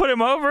was gonna put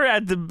him over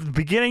at the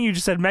beginning. You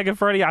just said Mega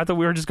Freddy. I thought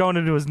we were just going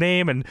into his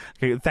name and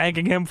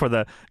thanking him for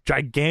the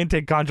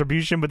gigantic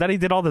contribution. But then he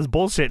did all this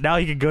bullshit. Now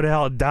he can go to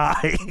hell and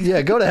die.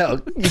 Yeah, go to hell.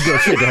 You go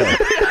straight to hell.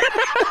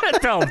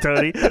 Tell him,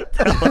 Tony.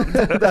 Tell him,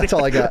 Tony. That's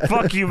all I got.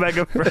 Fuck you,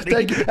 Mega Freddy.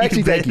 Thank you.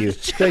 Actually, thank you.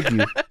 bitch. Thank you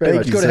very Thank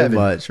much. you Go to so heaven.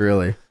 much,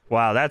 really.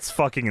 Wow, that's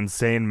fucking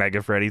insane,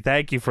 Mega Freddy.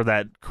 Thank you for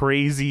that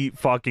crazy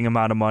fucking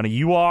amount of money.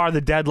 You are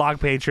the Deadlock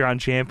Patreon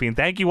champion.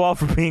 Thank you all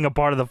for being a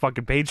part of the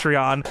fucking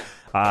Patreon.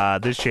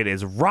 This shit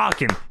is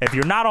rocking. If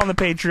you're not on the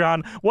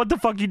Patreon, what the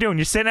fuck you doing?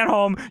 You're sitting at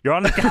home, you're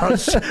on the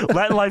couch,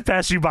 letting life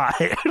pass you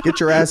by. Get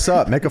your ass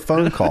up. Make a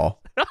phone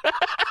call.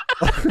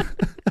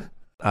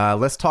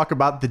 Let's talk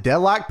about the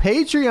Deadlock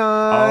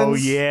Patreons. Oh,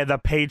 yeah, the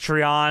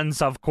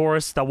Patreons, of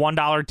course. The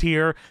 $1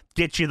 tier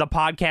gets you the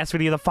podcast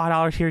video. The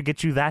 $5 tier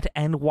gets you that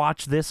and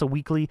watch this, a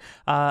weekly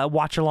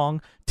watch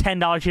along.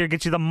 $10 tier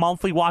gets you the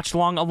monthly watch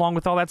along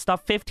with all that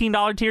stuff.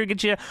 $15 tier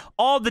gets you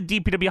all the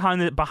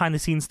DPW behind the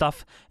scenes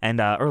stuff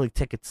and early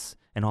tickets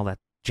and all that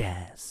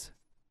jazz.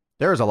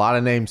 There's a lot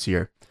of names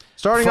here.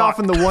 Starting Fuck. off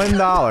in the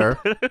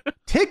 $1,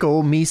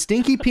 tickle me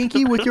stinky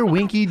pinky with your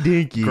winky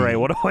dinky. Great,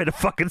 what a way to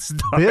fucking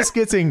start.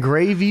 Biscuits and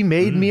gravy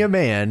made me a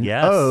man.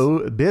 Yes.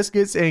 Oh,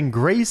 biscuits and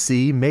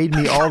Gracie made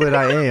me all that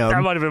I am.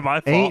 That might have been my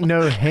fault. Ain't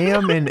no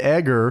ham and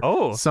egger.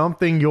 Oh.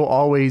 Something you'll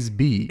always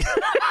be.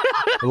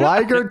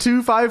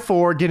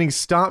 Liger254 getting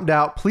stomped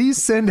out.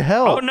 Please send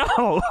help. Oh, no.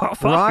 Oh,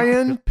 fuck.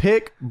 Ryan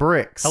Pick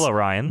Bricks. Hello,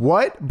 Ryan.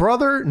 What,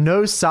 brother?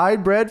 No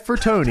side bread for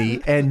Tony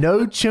and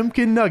no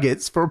chimkin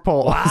nuggets for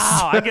Paul.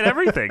 Wow, I get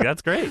everything.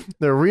 That's great.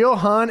 The real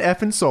Han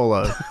effing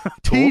Solo.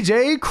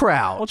 TJ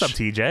Crouch. What's up,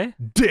 TJ?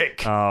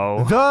 Dick.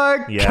 Oh.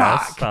 The Yes.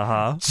 cock.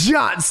 Uh-huh.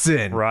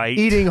 Johnson. Right.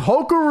 Eating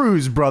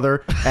Hulkaroos,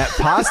 brother, at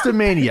Pasta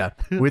Mania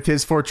with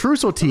his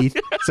fortrusal teeth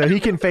so he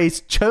can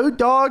face Chode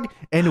Dog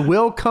and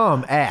will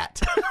come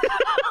at.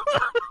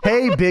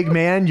 Hey, big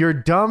man, your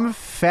dumb,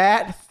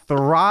 fat,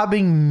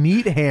 throbbing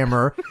meat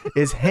hammer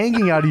is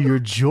hanging out of your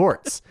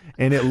jorts,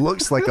 and it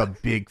looks like a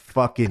big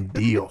fucking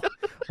deal.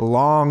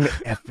 Long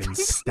effing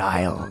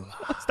style.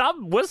 Stop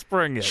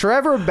whispering it.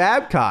 Trevor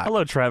Babcock.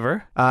 Hello,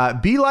 Trevor.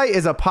 B-Light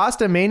is a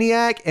pasta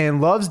maniac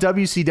and loves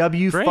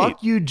WCW. Great.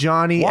 Fuck you,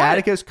 Johnny. What?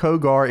 Atticus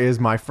Kogar is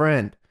my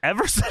friend.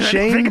 Ever said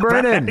Shane anything about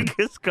Brennan.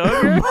 Atticus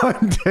Cogar?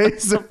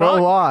 Mondays of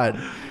Fawad.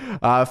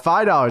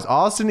 $5.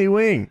 Austin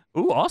Ewing.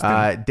 Ooh,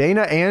 Austin.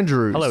 Dana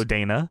Andrews. Hello,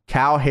 Dana.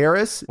 Cal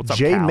Harris. What's up,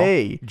 Jay Cal?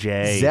 May.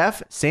 Jay.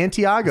 Zeph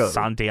Santiago.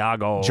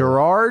 Santiago.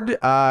 Gerard What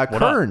up?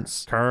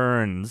 Kearns.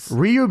 Kearns.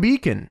 Rio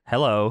Beacon.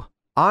 Hello.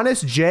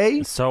 Honest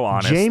Jay. So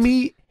honest.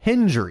 Jamie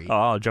Hendry.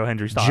 Oh, Joe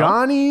Hendry style.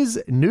 Johnny's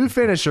new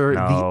finisher,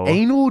 No. the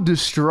Anal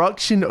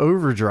Destruction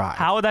Overdrive.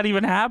 How would that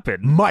even happen?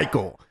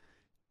 Michael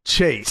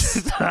Chase.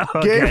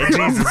 Okay,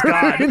 Gabriel Jesus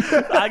God. Byrne.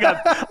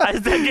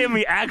 That gave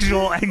me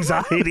actual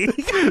anxiety.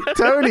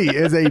 Tony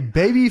is a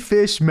baby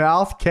fish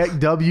mouth, Keck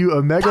W,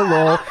 Omega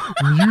Lol,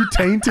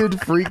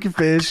 mutated freak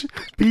fish,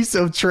 piece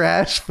of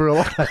trash for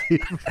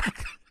life.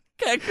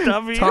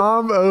 W.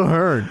 Tom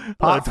O'Hearn,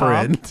 pot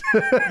Hello, Tom. friend.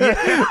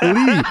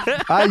 Lee,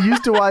 I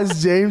used to watch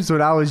James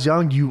when I was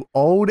young. You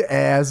old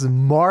ass,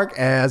 Mark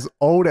ass,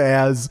 old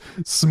ass,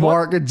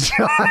 smart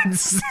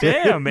Johnson.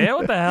 Damn, man,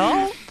 what the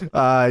hell?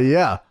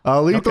 Yeah.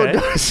 Lethal Okay.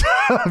 dose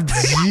of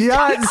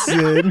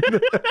Johnson.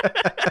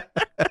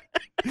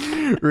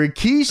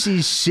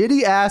 Rikishi's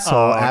shitty asshole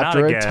Oh, not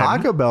after a again.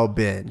 Taco Bell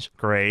binge.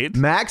 Great.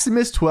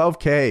 Maximus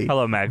 12K.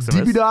 Hello,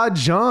 Maximus. Dibida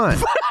John.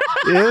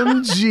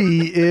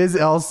 MG is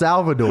El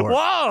Salvador.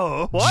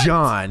 Whoa. What?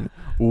 John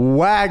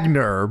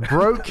Wagner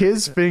broke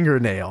his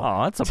fingernail.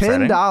 Oh, that's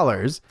upsetting.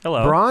 $10.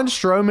 Hello. Braun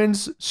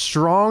Strowman's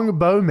strong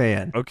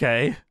bowman.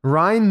 Okay.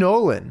 Ryan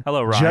Nolan.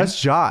 Hello, Ryan.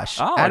 Just Josh.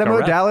 Oh, like Adam a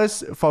rep.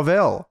 Dallas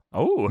Favel.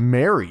 Oh,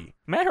 Mary.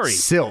 Mary.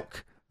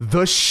 Silk.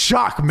 The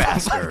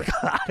Shockmaster.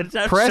 God,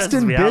 that Preston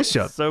stresses me out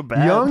Bishop. so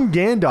bad. Young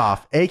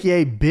Gandalf,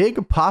 a.k.a.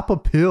 Big Papa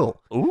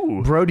Pill.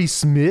 Ooh. Brody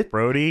Smith.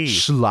 Brody.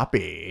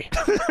 Sloppy.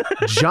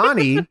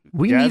 Johnny,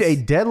 we Yes? need a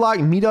Deadlock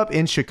meetup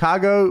in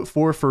Chicago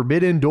for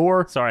Forbidden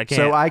Door. Sorry, I can't.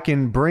 So I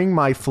can bring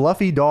my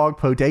fluffy dog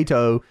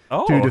Potato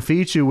Oh. to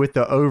defeat you with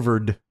the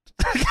Overd.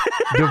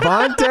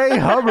 Devontae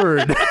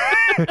Hubbard.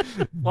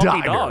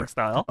 Lumpy Dagger dog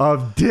style.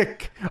 of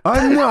Dick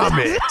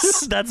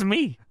Anomics. That's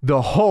me.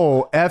 The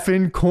whole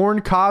effing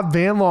corncob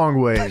Van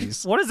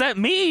Longways. What does that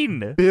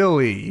mean?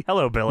 Billy.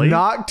 Hello, Billy.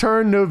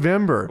 Nocturne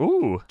November.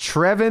 Ooh.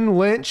 Trevin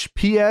Lynch.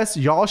 P.S.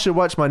 Y'all should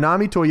watch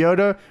Manami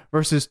Toyota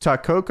versus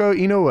Takoko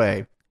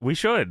Inoue. We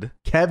should.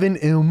 Kevin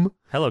M.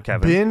 Hello,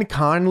 Kevin. Ben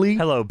Conley.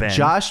 Hello, Ben.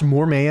 Josh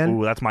Moorman.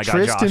 Ooh, that's my guy,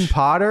 Tristan Josh.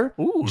 Potter.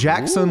 Ooh.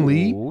 Jackson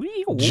Lee. Ooh.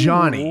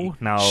 Johnny.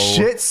 No.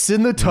 Shits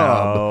in the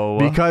tub No.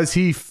 because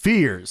he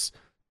fears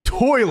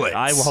toilets.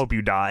 I will hope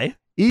you die.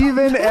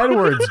 Even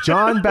Edwards,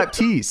 John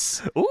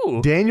Baptiste, Ooh.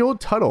 Daniel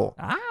Tuttle,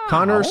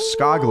 Connor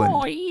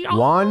Skoglund,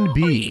 Juan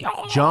B,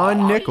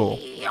 John Nickel,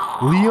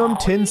 Liam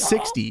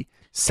 1060,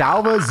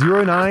 Salva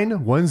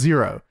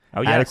 0910,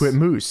 Oh, yes. Adequate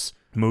Moose,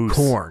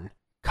 Corn,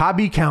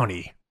 Cobby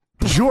County,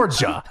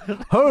 Georgia,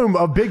 home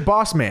of Big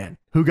Boss Man,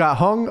 who got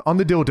hung on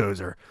the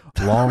dildozer.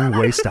 Long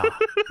way stop,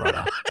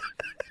 brother.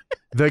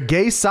 The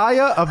gay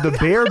sire of the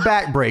bear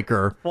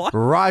backbreaker,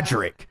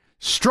 Roderick,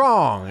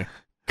 Strong,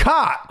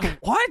 Cock.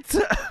 What?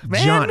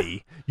 Man?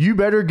 Johnny, you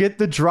better get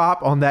the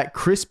drop on that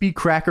crispy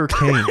cracker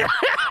cane.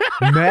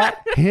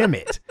 Matt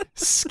Hammett,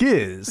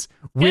 Skiz,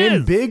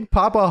 when Skiz. Big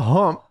Papa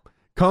Hump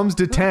comes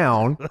to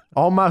town,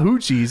 all my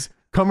hoochies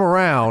come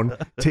around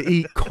to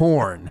eat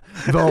corn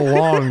the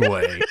long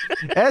way.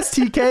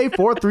 STK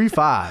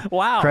 435.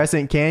 Wow.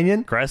 Crescent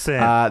Canyon.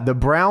 The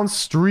Brown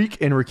Streak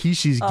in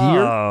Rikishi's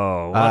gear.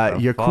 Oh, what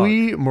the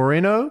Yaqui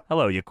Moreno.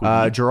 Hello,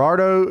 Yaqui.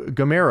 Gerardo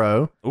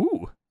Gamero.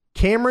 Ooh.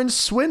 Cameron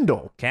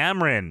Swindle.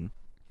 Cameron.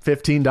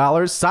 $15.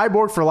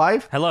 Cyborg for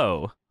Life.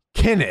 Hello.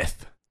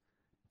 Kenneth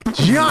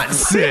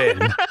Johnson.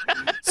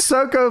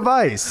 Soko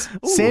Vice.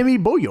 Ooh. Sammy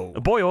Boyo.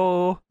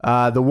 Boyo.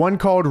 The one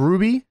called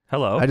Ruby.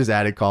 Hello. I just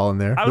added Colin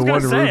there. I was the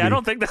going to one say, Ruby. I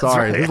don't think that's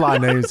Sorry, right. there's a lot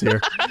of names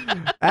here.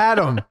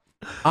 Adam.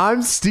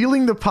 I'm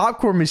stealing the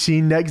popcorn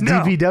machine next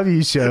No.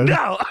 DVW show.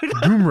 No.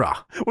 Goomra.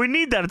 We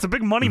need that. It's a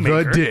big money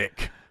maker. The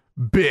dick.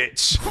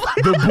 Bitch.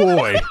 The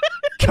boy.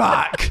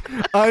 Cock.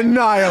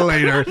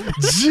 Annihilator.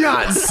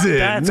 Johnson.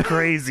 That's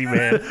crazy,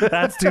 man.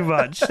 That's too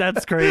much.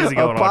 That's crazy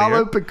going on Apollo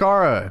here.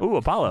 Picaro. Ooh,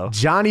 Apollo.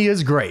 Johnny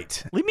is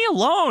great. Leave me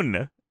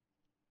alone.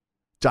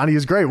 Johnny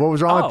is great. What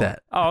was wrong with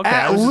that? Oh, okay.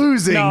 At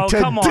losing No, to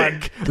come on.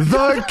 Dick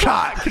the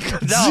Cock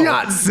No,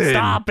 Johnson.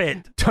 Stop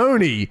it.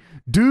 Tony,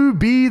 do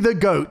be the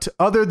goat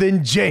other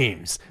than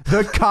James,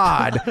 the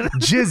Cod,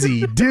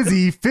 Jizzy,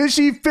 Dizzy,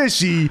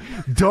 Fishy,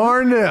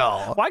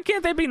 Darnell. Why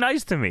can't they be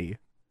nice to me?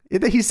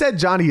 He said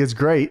Johnny is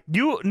great.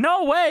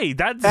 No way.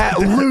 That's At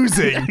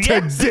losing to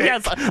yes, Dick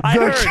yes, I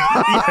the heard.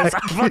 Cock. Yes, I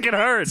fucking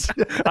heard.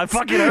 I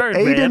fucking heard,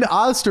 Aiden man.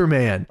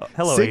 Osterman.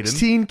 Hello,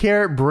 16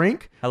 Karat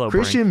Brink. Hello,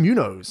 Christian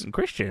Munoz.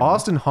 Christian.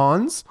 Austin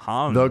Hans.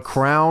 The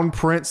Crown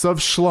Prince of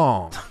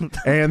Schlong.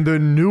 And the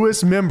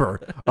newest member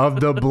of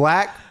the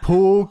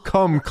Blackpool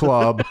Cum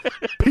Club,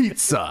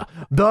 Pizza,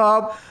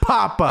 the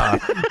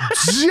Papa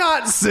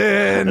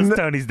Johnson. That's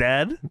Tony's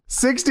dad.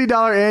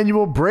 $60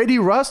 annual Brady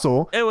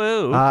Russell.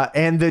 Ooh.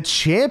 And the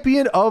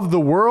champion of the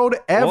world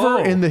ever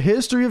Whoa. in the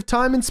history of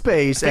time and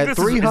space at this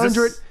is retaining?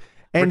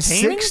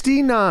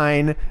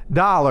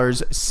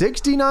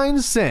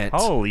 $369.69.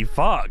 Holy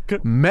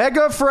fuck.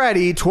 Mega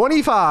Freddy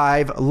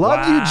 25.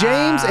 Love you,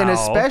 James, and Wow.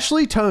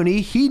 especially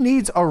Tony. He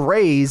needs a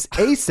raise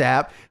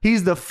ASAP.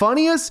 He's the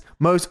funniest,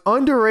 most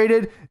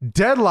underrated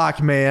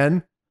deadlock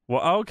man.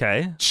 Well,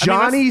 okay.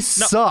 Johnny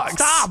that's- sucks.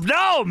 Stop.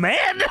 No,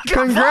 man.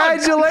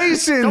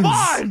 Congratulations. Come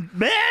on,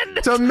 man.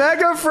 To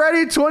Mega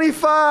Freddy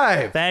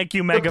 25. Thank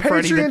you, The Mega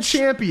Freddy. Patreon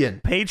champion.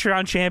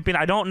 Patreon champion.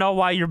 I don't know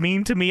why you're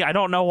mean to me. I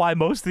don't know why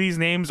most of these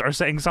names are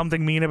saying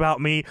something mean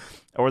about me.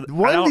 Or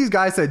One of these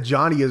guys said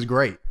Johnny is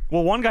great.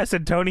 Well, one guy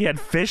said Tony had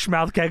fish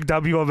mouth keg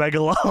W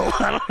Omega low.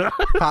 I don't know.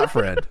 Hot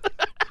friend.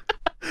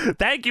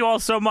 Thank you all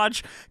so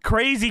much.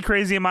 Crazy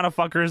amount of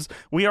fuckers.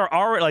 We are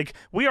already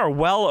we are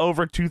well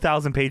over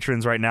 2,000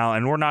 patrons right now,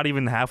 and we're not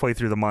even halfway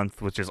through the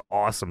month, which is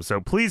awesome. So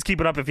please keep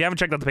it up. If you haven't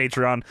checked out the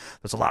Patreon,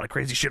 there's a lot of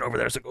crazy shit over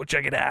there, so go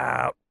check it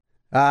out.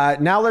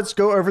 Now let's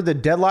go over the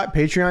Deadlock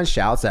Patreon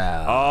shouts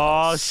out.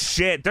 Oh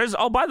shit.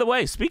 By the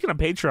way, speaking of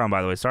Patreon,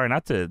 by the way, sorry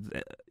not to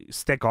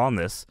stick on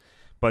this,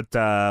 but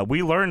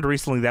we learned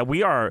recently that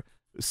we are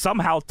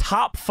somehow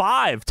top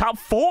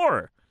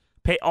 4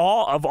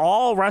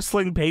 all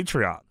wrestling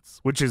Patreons,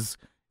 which is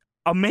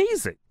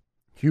amazing.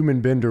 Human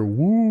Bender,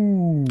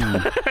 woo.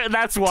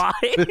 That's why.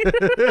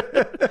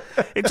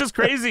 It's just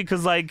crazy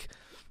because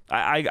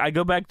I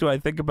go back to, I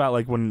think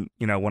about when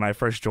I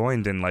first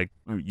joined and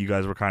you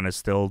guys were kind of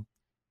still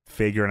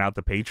figuring out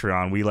the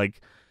Patreon. We're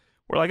like,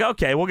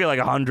 okay, we'll get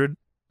 100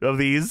 of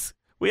these.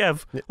 We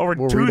have over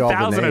We'll read all the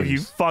 2,000 of you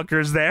names.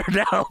 fuckers there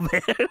now,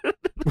 man.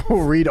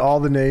 We'll read all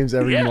the names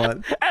every Yeah,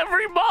 month.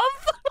 every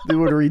month. They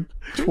would read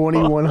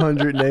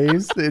 2,100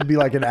 names. It'd be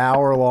like an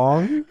hour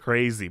long.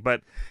 Crazy,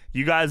 but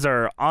you guys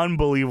are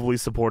unbelievably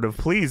supportive.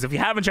 Please, if you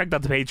haven't checked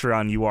out the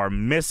Patreon, you are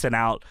missing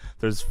out.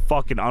 There's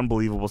fucking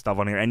unbelievable stuff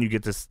on here, and you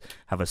get to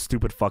have a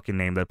stupid fucking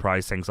name that probably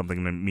saying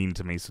something mean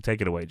to me. So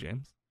take it away,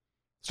 James.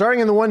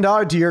 Starting in the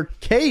 $1 tier,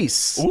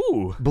 Case.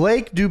 Ooh.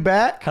 Blake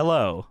Duback.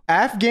 Hello.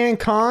 Afghan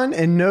Khan,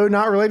 and no,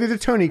 not related to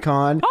Tony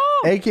Khan,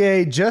 Oh.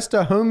 a.k.a. Just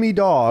a Homie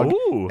Dog,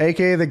 Ooh.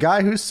 a.k.a. the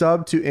guy who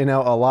subbed to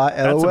NL a lot,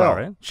 LOL. That's about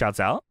right. Shouts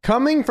out.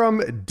 Coming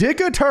from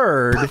Dick a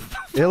Turd,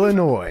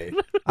 Illinois.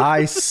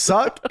 I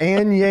suck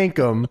and yank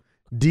 'em,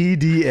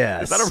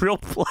 DDS. Is that a real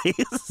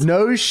place?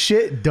 No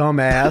shit,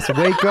 dumbass.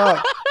 Wake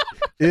up.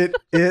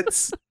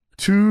 It's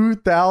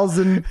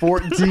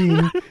 2014.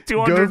 Go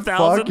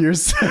 200,000. fuck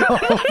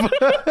yourself.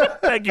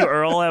 Thank you,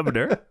 Earl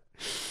Ebner.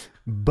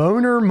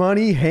 Boner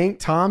Money Hank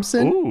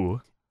Thompson.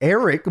 Ooh.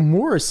 Eric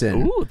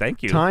Morrison. Ooh,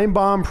 thank you. Time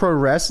Bomb Pro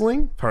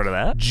Wrestling. Heard of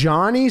that?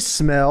 Johnny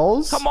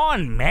Smells. Come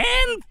on, man.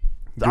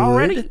 Good.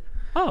 Already?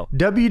 Oh.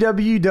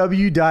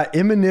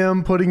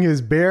 www.eminem putting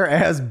his bare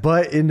ass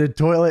butt in the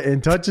toilet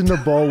and touching the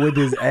bowl with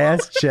his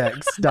ass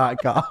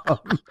checks.com.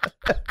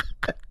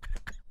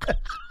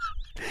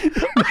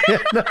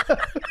 Is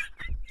that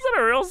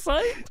a real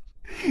site?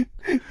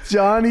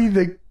 Johnny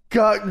the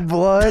Cuck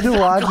Blood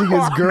watching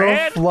his girl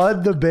man.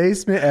 flood the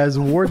basement as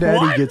War Daddy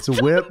What? gets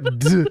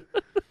whipped.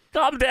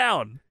 Calm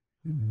down.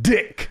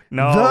 Dick.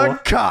 No. The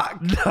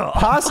Cock. No.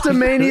 Pasta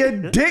Mania.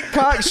 Dick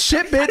Cock.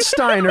 Shit Bitch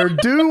Steiner.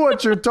 Do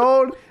what you're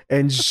told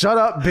and shut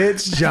up,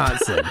 Bitch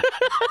Johnson.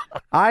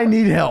 I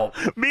need help.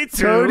 Me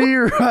too. Cody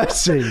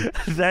Rushing.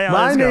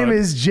 My name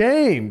is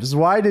James.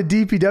 Why did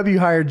DPW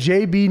hire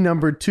JB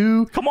number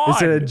 2 Come on.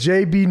 instead of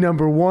JB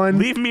number 1?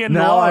 Leave me alone.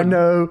 Now I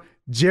know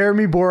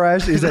Jeremy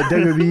Borash is at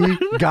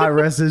WWE. God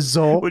rest his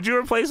soul. Would you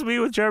replace me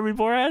with Jeremy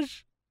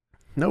Borash?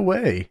 No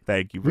way.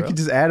 Thank you, We bro. could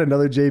just add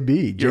another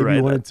JB. You're JB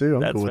right. 1 and 2.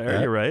 I'm That's cool with fair.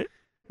 that. You're right.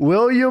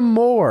 William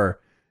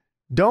Moore.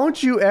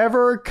 Don't you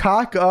ever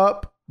cock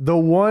up the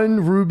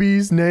one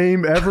Ruby's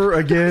name ever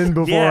again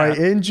before Yeah. I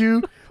end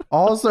you.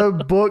 Also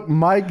book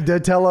Mike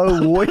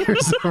Datello,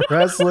 Warriors of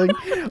Wrestling.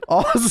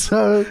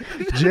 Also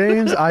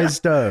James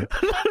Isto.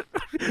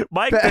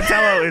 Mike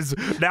Patello is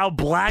now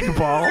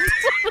blackballed.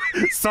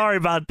 Sorry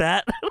about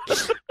that.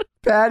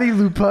 Patty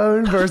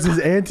Lupone versus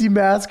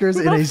anti-maskers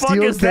in the a fuck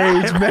steel is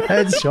that? cage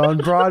match on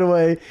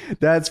Broadway.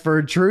 That's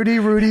for Trudy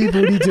Rudy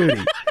Booty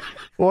Tooty.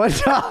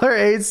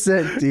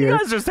 $1.08 You dear.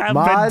 guys just have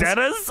Mods,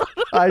 vendettas?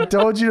 I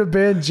told you to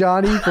ban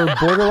Johnny for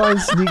borderline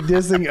sneak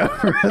dissing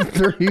over a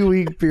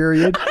 3-week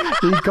period.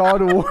 He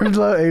called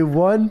Wardlow a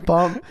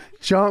one-pump,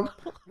 chump,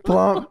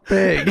 plump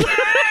pig.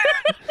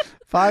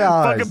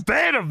 $5. Fucking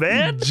ban him,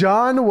 man.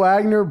 John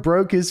Wagner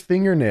broke his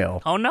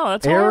fingernail. Oh, no,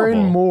 that's Aaron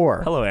horrible.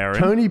 Moore. Hello, Aaron.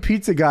 Tony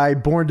Pizza Guy,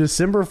 born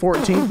December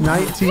 14th,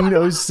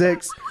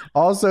 1906.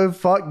 Also,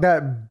 fuck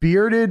that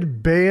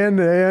bearded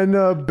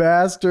bandana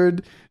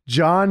bastard,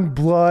 John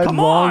Blood, Come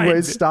long on.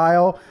 way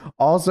style.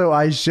 Also,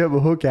 I ship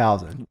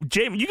Hookhausen.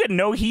 James, you get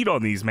no heat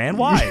on these, man.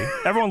 Why?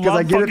 Everyone Because I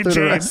loves get it fucking through the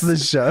James. rest of the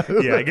show.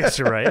 Yeah, I guess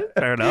you're right.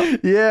 Fair enough.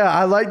 Yeah,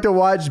 I like to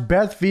watch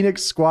Beth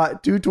Phoenix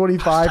squat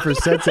 225 for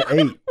sets of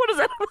 8. What is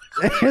that?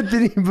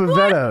 Anthony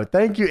Bavetto.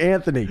 Thank you,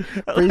 Anthony.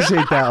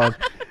 Appreciate that one.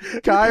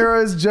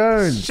 Kairos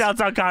Jones.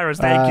 Shouts out Kairos.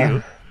 Thank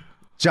you.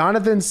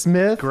 Jonathan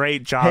Smith.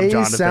 Great job, Hayes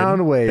Jonathan.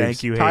 Soundwaves.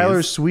 Thank you, Hayes.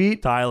 Tyler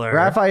Sweet. Tyler.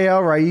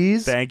 Raphael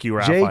Raiz. Thank you,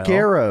 Jay Raphael.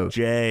 Caro.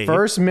 Jay.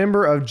 First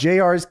member of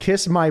JR's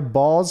Kiss My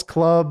Balls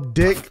Club,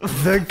 Dick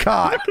the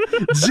Cock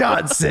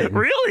Johnson.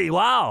 Really?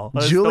 Wow.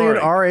 Julian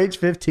Historic.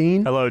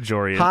 RH15. Hello,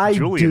 Julian. Hi,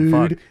 Julian,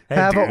 dude. fuck. Hey,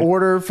 Have dude. an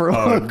order for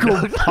local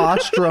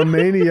postra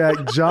maniac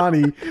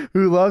Johnny,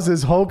 who loves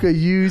his Hoka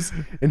U's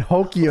and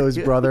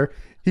Hokios, brother.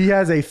 He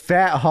has a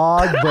fat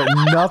hog, but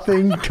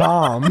nothing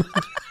calm.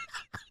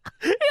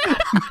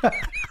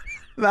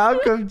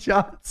 Malcolm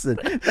Johnson.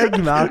 Thank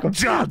you, Malcolm.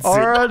 Johnson.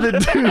 Aura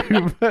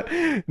the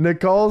Doom.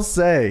 Nicole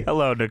Say.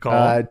 Hello, Nicole.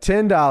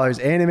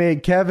 $10.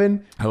 Animated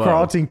Kevin. Hello.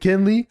 Carlton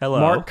Kinley. Hello.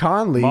 Mark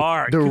Conley.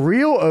 Mark. The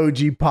real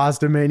OG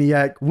pasta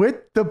maniac with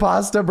the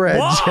pasta bread,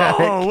 Whoa,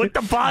 Jack. with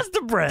the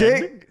pasta bread.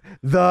 Dick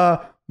the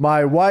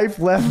My Wife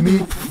Left Me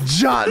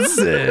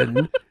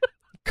Johnson.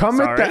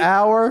 Cometh Sorry. the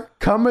hour,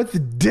 cometh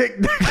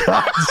Dick the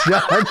Cock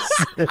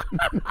Johnson.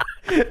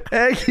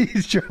 Eggy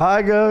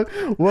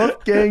Drago,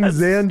 Wolfgang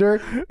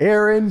Xander,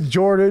 Aaron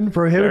Jordan,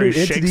 Prohibited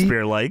Very Entity,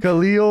 Shakespeare-like.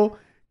 Khalil,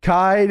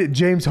 Kide,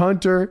 James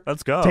Hunter.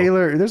 Let's go.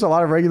 Taylor, there's a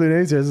lot of regular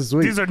names here this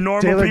week. These are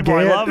normal Taylor people.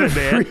 I love it,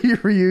 man.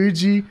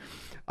 Ryuji,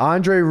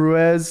 Andre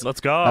Ruiz.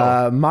 Let's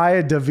go.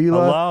 Maya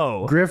Davila.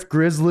 Hello. Griff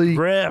Grizzly.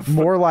 Griff.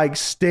 More like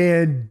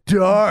Stan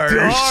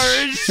Darsh.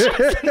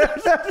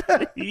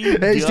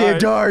 Hey, Stan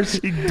Darsh.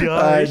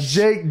 Darsh.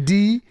 Jake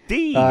D.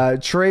 D.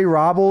 Trey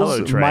Robbles.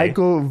 Hello, Trey.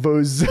 Michael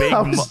Voz. Big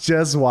I was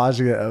just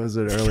watching that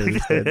episode earlier.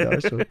 Stan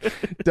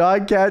Darsh.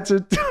 Dogcatcher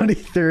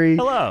 23.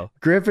 Hello.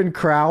 Griffin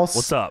Kraus.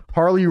 What's up?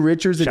 Harley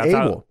Richards and Shouts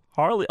out Abel.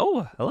 Harley.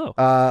 Oh, hello.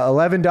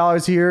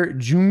 $11 here.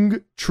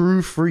 Jung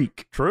True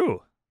Freak.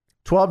 True.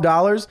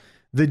 $12.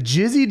 The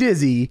Jizzy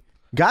Dizzy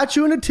got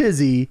you in a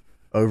tizzy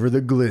over the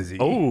glizzy.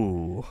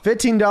 Oh.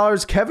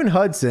 $15. Kevin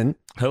Hudson.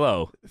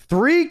 Hello.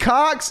 3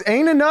 cocks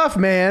ain't enough,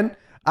 man.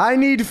 I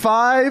need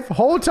 5.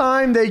 Whole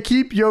time they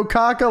keep yo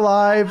cock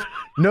alive.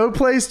 No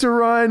place to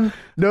run.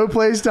 No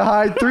place to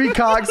hide. 3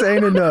 cocks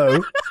ain't a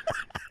no.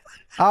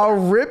 I'll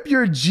rip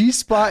your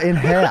G-spot in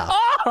half.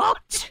 Oh,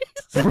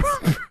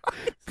 Jesus.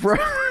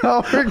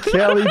 Albert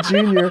Kelly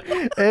Jr.,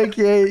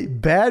 a.k.a.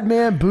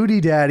 Badman Booty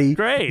Daddy.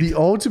 Great. The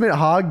ultimate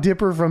hog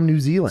dipper from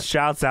New Zealand.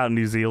 Shouts out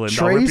New Zealand.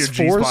 Trace I'll rip your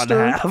G-spot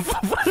in Forster. half.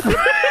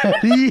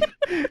 Eddie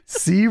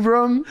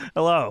Seabram.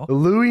 Hello.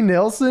 Louis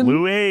Nelson.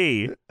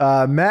 Louis.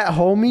 Matt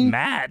Homey.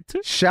 Matt.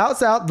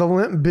 Shouts out the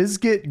Limp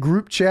Bizkit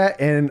group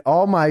chat and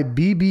all my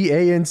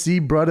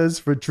BBANC brothers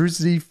for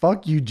Trucity.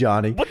 Fuck you,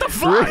 Johnny. What the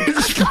fuck?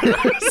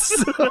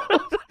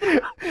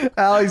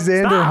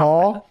 Alexander Stop.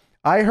 Hall.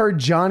 I heard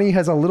Johnny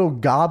has a little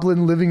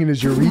goblin living in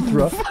his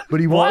urethra,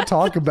 but he won't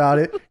talk about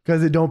it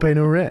because it don't pay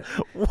no rent.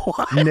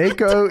 What?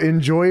 Nako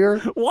Enjoyer.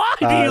 Why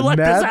do you let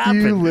this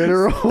Matthew happen?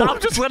 Literal. Stop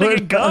just letting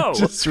it go.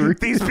 Just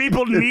These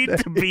people need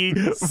to be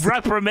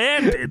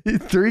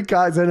reprimanded. 3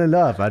 cocks ain't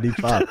enough. I need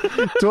 5.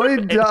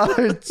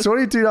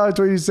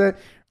 $22.20.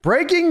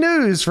 Breaking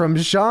news from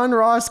Sean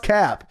Ross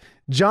Cap.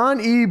 John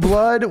E.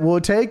 Blood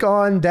will take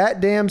on that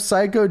damn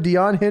psycho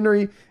Dion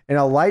Henry in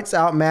a lights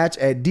out match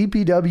at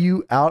DPW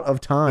Out of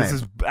Time. This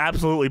is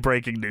absolutely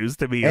breaking news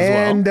to me as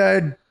and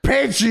well.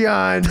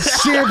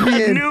 Patreon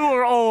champion. New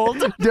or old?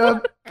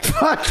 The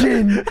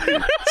fucking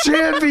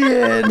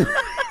champion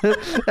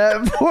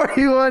at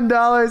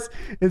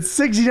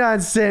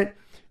 $41.69.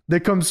 The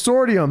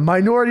consortium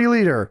minority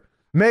leader,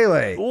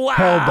 Melee. Wow.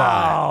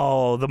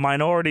 Hellboy. The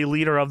minority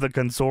leader of the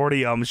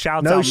consortium.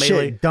 Shouts No out shit,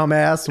 Melee.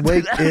 dumbass.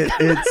 Wait,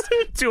 it's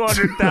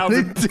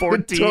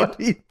 200,014.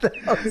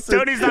 20,000.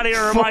 Tony's not here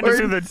to remind us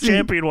who the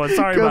champion was.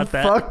 Sorry Go about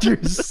that. Fuck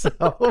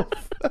yourself.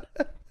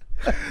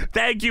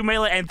 Thank you,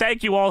 Melee, and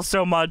thank you all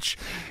so much.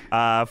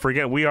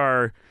 We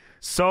are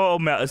so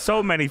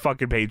many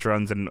fucking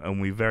patrons,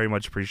 and we very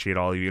much appreciate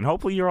all of you. And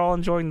hopefully you're all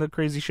enjoying the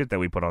crazy shit that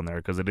we put on there,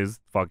 because it is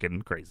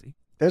fucking crazy.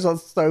 There's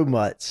so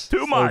much.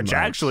 Too much,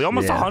 actually.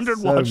 Almost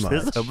 100 watched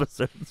this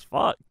episode.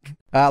 Fuck.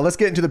 Let's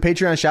get into the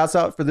Patreon shouts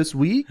out for this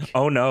week.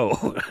 Oh, no.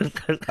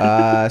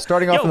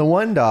 Starting off in the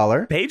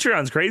 $1.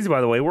 Patreon's crazy, by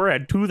the way. We're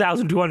at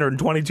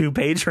 2,222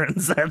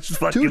 patrons. That's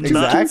fucking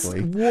nuts.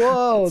 Exactly.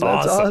 Whoa,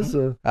 that's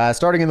awesome.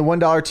 Starting in the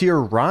 $1 tier,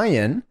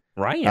 Ryan.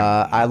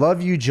 I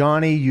love you,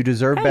 Johnny. You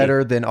deserve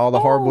better than all the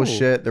horrible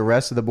shit the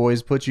rest of the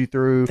boys put you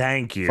through.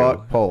 Thank you.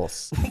 Fuck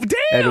Pulse. Damn.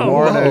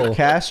 Eduardo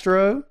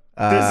Castro.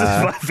 This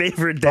is my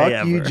favorite day fuck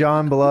ever. you,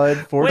 John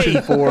Blood.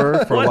 Fortune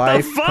 4 for what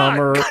life. the fuck?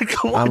 Comer.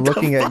 What I'm the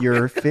looking at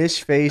your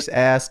fish face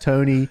ass,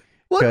 Tony,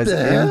 because the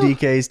hell?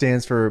 MDK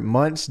stands for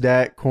Munch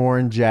Dat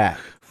Corn Jack.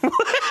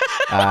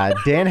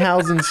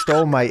 Danhausen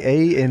stole my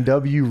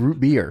A&W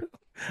root beer.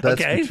 That's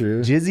Okay.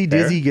 true. Jizzy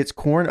Dizzy gets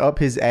corn up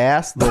his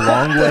ass the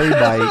long way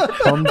by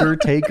Cumder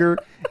Taker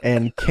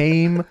and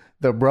Came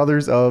the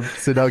Brothers of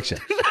Seduction.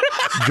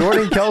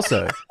 Jordan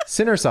Kelso,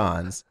 Sinner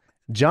Sans,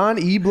 John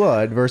E.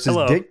 Blood versus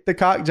Hello. Dick the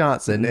Cock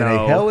Johnson in a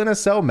No. Hell in a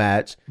Cell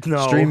match,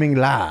 No. streaming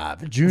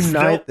live June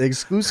 9th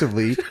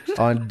exclusively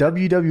on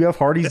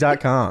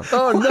WWFHardys.com.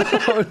 Oh, no.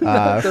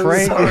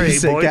 Frank Sorry,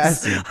 boys.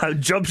 Sakasi.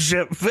 Jump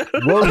ship.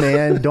 Whoa,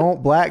 man,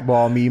 don't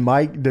blackball me,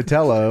 Mike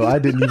Datello. I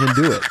didn't even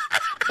do it.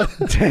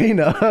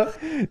 Dana,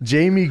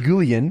 Jamie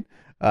Gullion,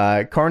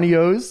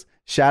 Carnios,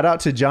 shout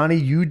out to Johnny,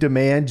 you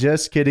demand.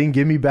 Just kidding.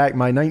 Give me back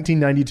my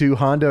 1992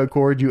 Honda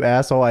Accord, you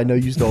asshole. I know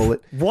you stole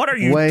it. What are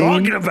you Wayne,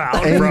 talking about,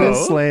 Angus bro?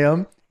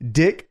 Slam,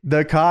 Dick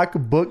the Cock,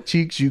 Book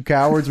Cheeks, you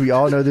cowards. We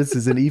all know this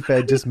is an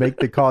E-Fed. Just make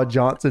the call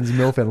Johnson's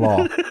MILF in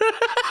law.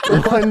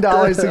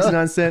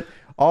 $1.69.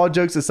 All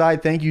jokes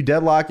aside, thank you,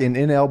 Deadlock and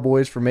NL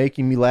boys, for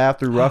making me laugh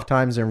through rough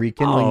times and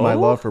rekindling my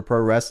love for pro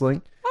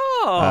wrestling.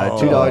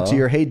 $2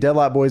 tier. Hey,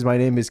 Deadlock boys, my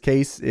name is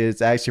Case.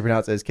 It's actually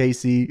pronounced as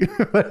Casey,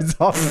 but it's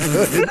all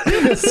good.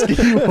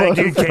 Thank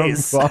you,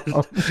 Case. Shouts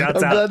I'm out.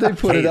 glad they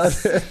put it out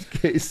Case. there.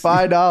 Case.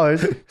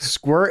 $5.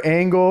 Squirt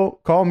Angle.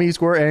 Call me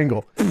Squirt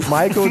Angle.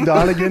 Michael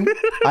Donegan.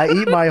 I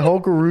eat my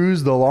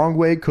Hulkaroos the long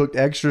way, cooked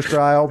extra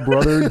style.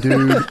 Brother,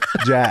 dude,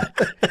 Jack.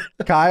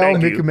 Kyle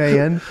Thank you.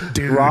 McMahon.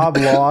 Dude. Rob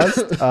Lost.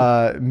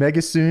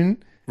 Megasoon.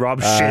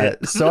 Rob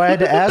shit. So I had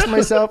to ask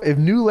myself, if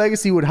New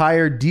Legacy would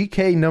hire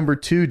DK number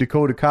 2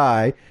 Dakota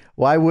Kai,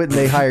 why wouldn't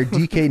they hire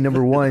DK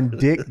number 1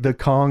 Dick the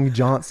Kong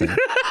Johnson?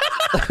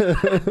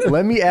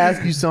 Let me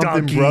ask you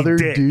something, Donkey brother,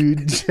 Dick.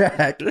 dude,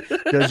 Jack.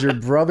 Does your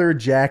brother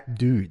Jack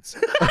dudes?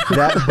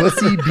 That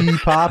pussy be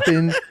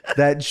popping,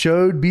 that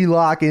chode be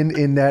locking,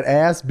 and that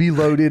ass be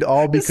loaded,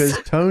 all because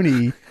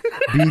Tony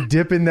be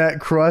dipping that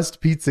crust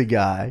pizza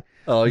guy.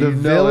 Oh, The you know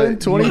villain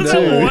it. 22. You Is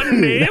know that it.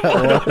 one name?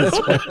 That was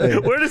one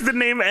name. Where does the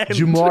name end?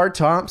 Jamar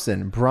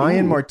Thompson,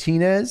 Brian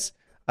Martinez,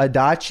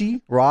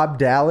 Adachi, Rob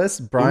Dallas,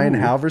 Brian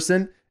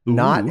Halverson,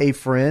 Not a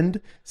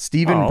Friend,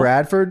 Stephen Oh.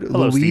 Bradford,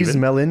 Hello, Luis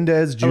Steven.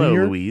 Melendez Jr., Hello,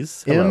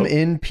 Louise. Hello.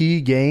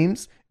 MNP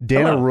Games,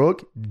 Dana Hello.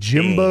 Rook,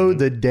 Jimbo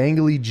the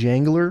Dangly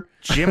Jangler,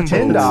 Jimbo.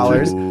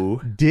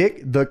 $10.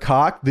 Dick the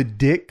Cock, the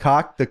Dick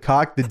Cock, the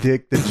Cock, the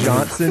Dick, the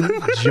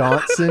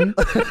Johnson,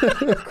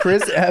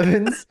 Chris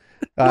Evans,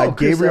 Chris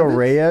Gabriel Evans.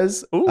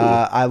 Reyes. Ooh.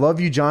 I love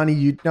you, Johnny.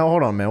 You no,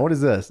 hold on, man. What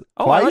is this?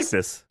 Oh, I like Twice?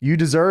 this. You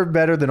deserve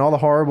better than all the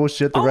horrible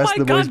shit the Oh rest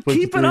my of the boys God, put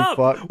you keep through. it up.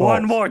 Fuck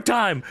One balls. more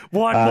time.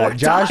 One more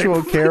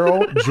Joshua time.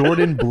 Carroll,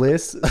 Jordan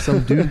Bliss,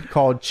 some dude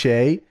called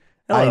Che.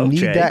 Hello, I need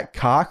Che. that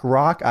cock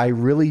rock. I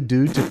really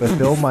do to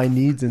fulfill my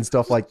needs and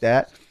stuff like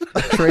that.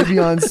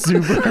 Travion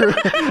Super,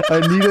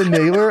 Anita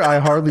Naylor. I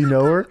hardly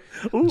know her.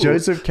 Ooh.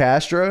 Joseph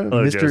Castro,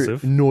 Hello, Mr.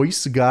 Joseph.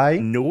 Noise Guy.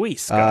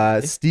 Noise guy.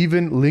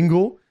 Stephen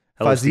Lingle,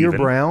 Hello, Fazir Stephen.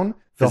 Brown,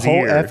 the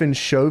whole Fazir. effing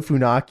show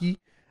Funaki.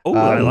 Oh,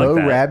 I like Mo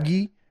that.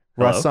 Rabgi,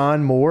 Hello.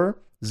 Rasan Moore,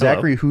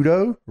 Zachary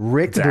Hudo,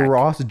 Rick Zach.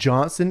 DeRoss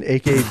Johnson,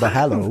 aka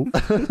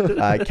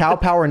Bahalo, Cow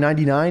Power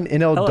 99,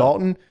 NL Hello.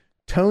 Dalton,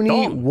 Tony,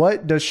 Dalton.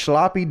 what does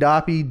Sloppy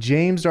Doppy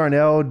James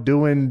Darnell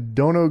doing?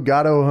 Dono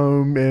Gato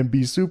home and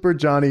be Super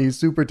Johnny,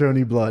 Super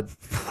Tony Blood.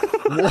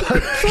 What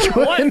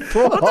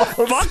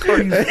the fuck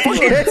are you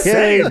fucking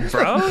saying,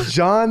 bro?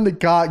 John the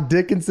Cock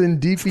Dickinson,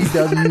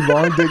 DPW,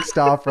 Long Dick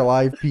Style for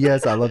Life.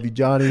 P.S. I love you,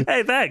 Johnny.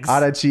 Hey, thanks.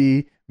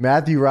 Adachi,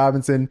 Matthew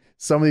Robinson.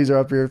 Some of these are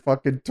up here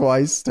fucking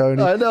twice.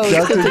 Tony, I know.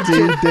 Justin T,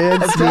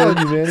 Dan I'm telling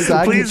you, man. Smith,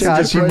 It's Please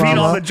just Saki repeat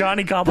all Mama, the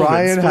Johnny compliments,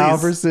 Brian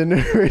please.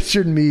 Halverson,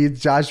 Richard Mead,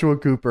 Joshua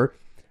Cooper.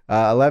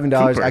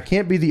 $11. Cooper. I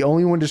can't be the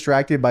only one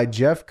distracted by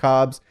Jeff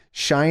Cobb's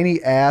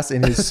shiny ass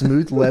and his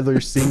smooth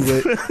leather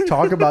singlet.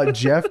 Talk about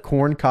Jeff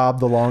Corn Cobb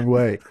the long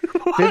way.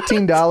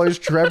 $15.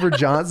 Trevor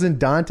Johnson,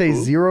 Dante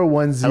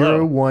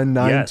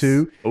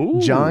 010192, Yes. Ooh.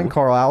 John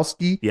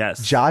Karlowski,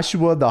 Yes.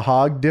 Joshua the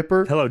Hog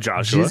Dipper. Hello,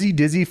 Joshua. Jizzy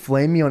Dizzy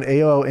flamed me on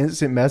AOL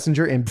Instant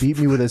Messenger and beat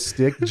me with a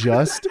stick.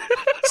 Just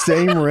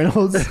Same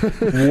Reynolds,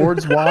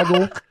 Ward's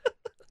Woggle.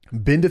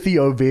 Bendathy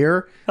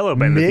O'Vear. Hello,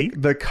 Bendathy.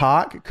 Mick the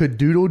Cock,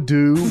 Cadoodle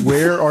Doo,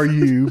 Where Are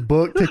You?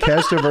 Book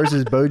Takeshita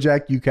versus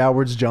Bojack, You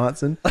Cowards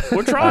Johnson.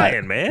 We're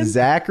trying, man.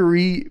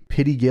 Zachary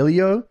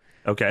Pitigilio.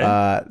 Okay.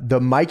 The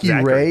Mikey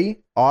Zachary. Ray,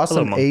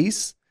 Awesome Hello,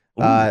 Ace.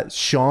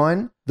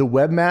 Sean, the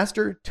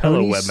Webmaster.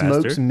 Hello, Tony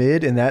Webmaster. Smokes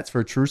Mid, and that's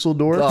for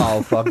Trusseldorf.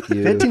 Oh, fuck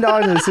you.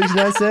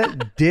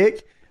 $15.69.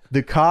 Dick,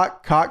 the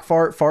Cock,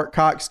 Fart,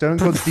 Cock, Stone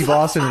Cold Steve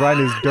Austin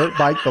riding his dirt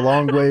bike the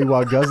long way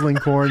while guzzling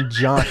corn.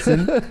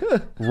 Johnson.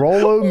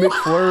 Rollo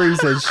McFlurry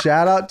says,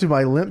 shout out to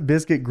my Limp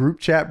Biscuit group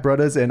chat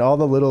brothers and all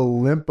the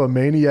little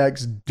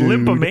Limpomaniacs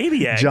dude.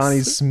 Limpomaniacs? Johnny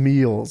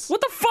Smeals.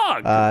 What the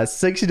fuck?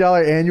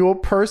 $60 annual.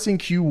 Person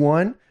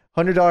Q1.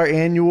 $100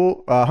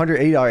 annual.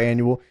 $180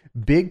 annual.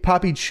 Big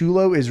Poppy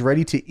Chulo is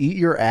ready to eat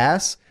your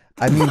ass.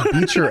 I mean,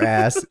 beat your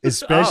ass,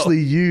 especially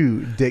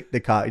you, Dick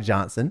the Cock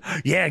Johnson.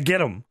 Yeah,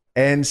 get him.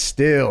 And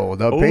still,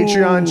 the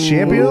Patreon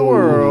champion of the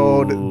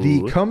world, the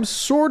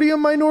consortium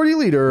minority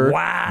leader,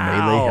 Wow.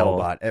 Melee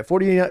Hellbot, at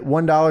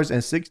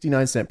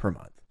 $41.69 per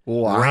month.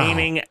 Wow.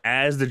 Reigning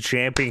as the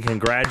champion. Round of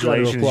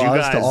Congratulations, you applause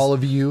guys. to all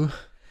of you.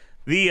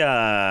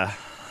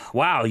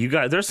 Wow, you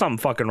guys, there's something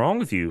fucking wrong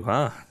with you,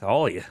 huh?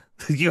 All of you.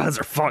 You guys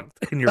are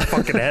fucked in your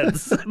fucking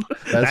heads. That's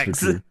for Thanks.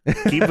 sure.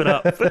 Keep it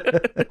up.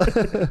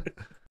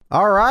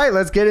 All right,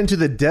 let's get into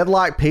the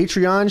Deadlock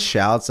Patreon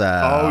shouts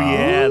out. Oh,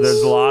 yeah,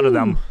 there's a lot of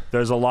them.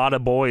 There's a lot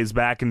of boys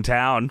back in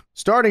town.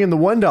 Starting in the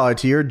 $1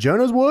 tier,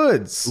 Jonas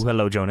Woods. Ooh,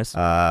 hello, Jonas.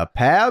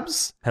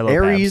 Pabs, Hello,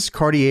 Aries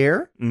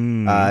Cartier,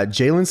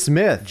 Jalen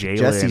Smith, Jalen.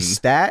 Jesse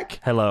Stack.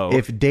 Hello.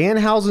 If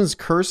Danhausen's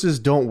curses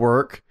don't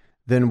work,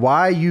 then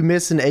why you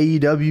missing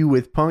AEW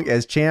with Punk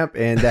as champ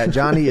and that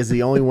Johnny is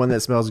the only one that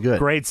smells good?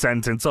 Great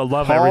sentence. I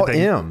love Paul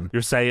everything M.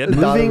 you're saying.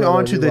 Moving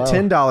on to the Wow.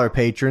 $10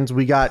 patrons,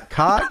 we got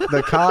Cock,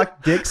 the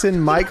Cock,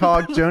 Dixon, Mike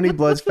Hawk, Joni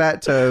Blood's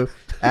Fat Toe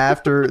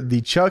after the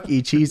Chuck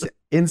E. Cheese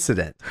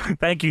incident.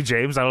 Thank you,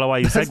 James. I don't know why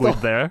you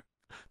segued there.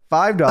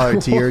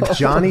 $5 tier,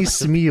 Johnny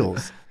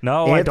Smeals.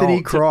 No, Anthony I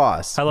don't.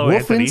 Cross. Hello,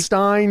 Anthony.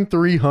 Wolfenstein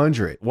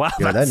 300. Wow,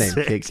 Yo, that that's name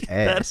sick. kicks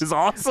That ass. is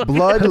awesome.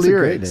 Blood That's a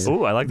great lyrics. name.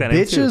 Ooh, I like that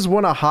name too. Bitches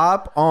want to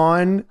hop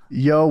on,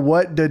 yo,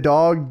 what the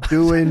dog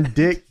doing,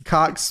 Dick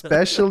Cox,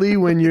 especially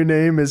when your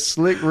name is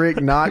Slick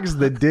Rick Knox,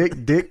 the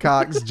Dick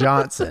Cox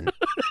Johnson.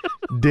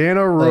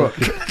 Dana Rook.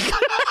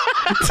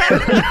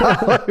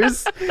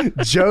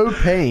 $10. Joe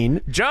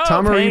Payne. Joe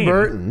Tom Marie Payne.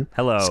 Burton.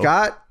 Hello.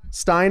 Scott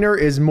Steiner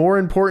is more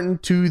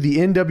important to the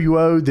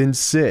NWO than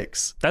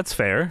Six. That's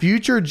fair.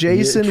 Future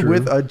Jason true.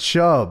 with a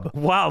chub.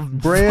 Wow.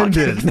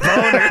 Brandon. fucking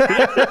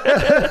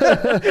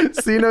boner.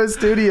 Sino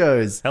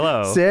Studios.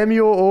 Hello.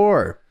 Samuel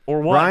Orr.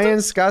 Or what? Ryan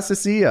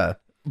Scasacia.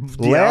 Yeah,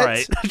 Let all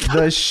right.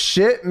 the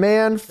shit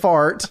man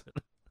fart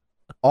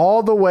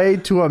all the way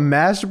to a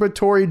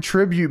masturbatory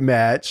tribute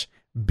match.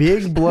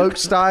 Big bloke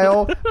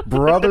style.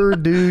 Brother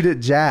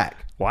dude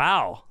Jack.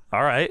 Wow.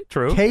 All right.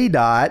 True. K.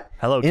 Dot.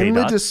 Hello, Inlet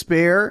K-Dot.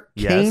 Despair.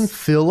 Yes. Kane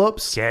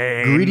Phillips.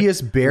 Kane.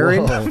 Greediest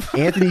Baron. Whoa.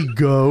 Anthony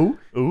Go.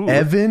 Ooh.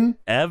 Evan.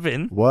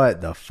 Evan.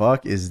 What the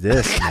fuck is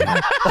this, man?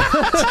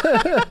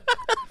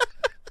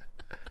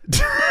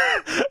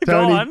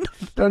 Go on.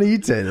 Tony,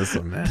 you say this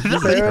one, man. This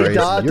is crazy.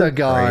 You're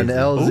Datagon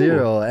crazy.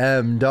 L0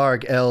 M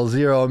Dark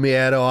L0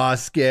 Miedo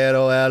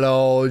Osquero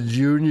L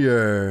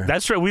Jr.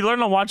 That's true. We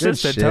learned to watch Good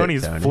this that shit,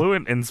 Tony's Tony.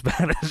 fluent in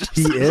Spanish.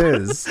 He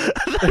is.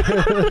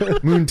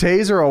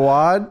 Moontaser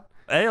Awad.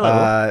 Hey,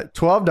 hello.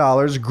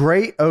 $12.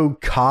 Great O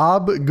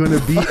Cobb gonna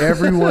beat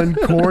everyone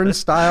corn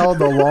style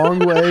the long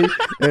way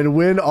and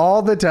win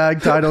all the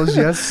tag titles.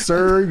 Yes,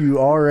 sir. You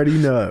already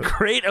know.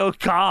 Great O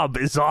Cobb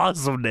is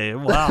awesome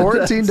name. Wow.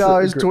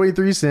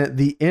 $14.23.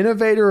 The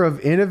innovator of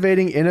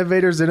innovating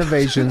innovators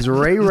innovations.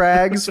 Ray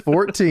Rags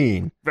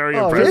 14. Very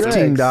Oh, impressive.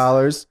 Ray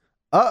 $15.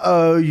 You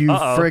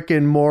Uh-oh.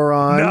 frickin'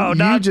 moron. No, you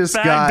not just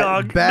bag got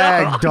dog.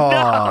 bag No,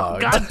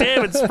 dog. No. God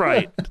damn it,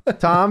 Sprite.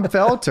 Tom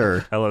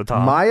Felter. Hello,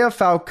 Tom. Maya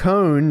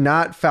Falcone,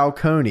 not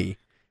Falcone.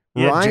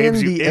 Yeah, Ryan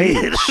James, you the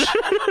idiot. H.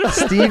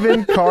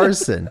 Stephen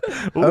Carson. Ooh.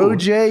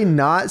 OJ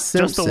not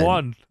Simpson. Just the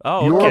one.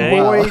 Oh, Your okay.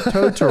 boy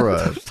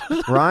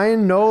Totoro.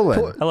 Ryan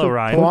Nolan. Hello,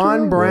 Ryan.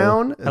 Quan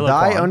Brown. Hello,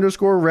 Thy Quan.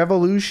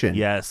 _revolution.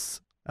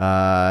 Yes.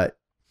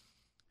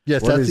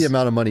 Yes, What that's is- the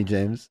amount of money,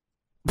 James.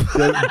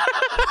 The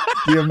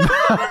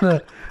amount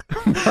of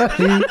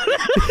money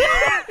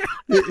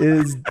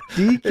is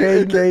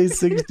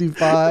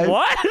DKK65.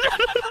 What?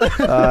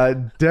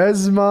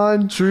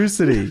 Desmond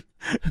Trucity.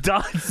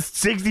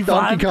 65.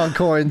 Donkey Kong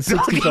coin,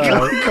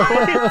 65.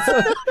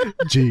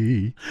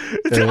 G.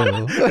 You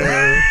gotta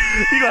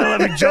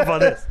let me jump on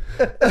this.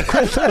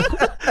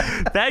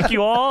 Thank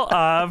you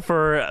all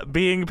for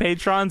being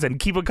patrons and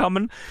keep it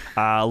coming.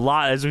 A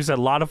lot, as we said,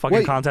 a lot of fucking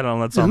Wait, content on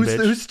that son of a bitch.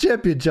 Who's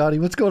champion, Johnny?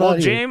 What's going Well, on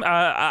here? James,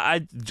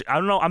 I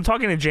don't know. I'm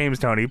talking to James,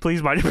 Tony.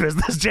 Please mind your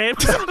business,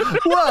 James.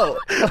 Whoa!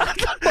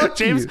 Fuck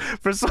James, you.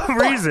 for some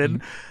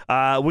reason,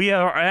 we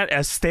are at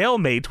a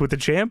stalemate with the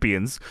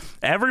champions.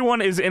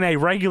 Everyone is in a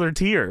regular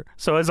tier.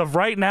 So as of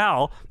right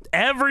now,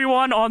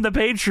 everyone on the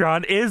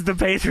Patreon is the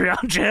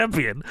Patreon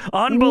champion.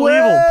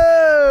 Unbelievable.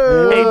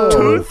 Whoa! A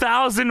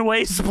 2,000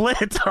 way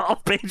split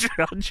of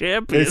Patreon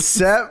champions.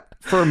 Except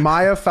for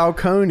Maya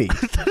Falcone.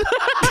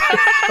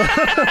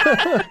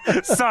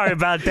 Sorry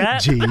about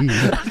that. G.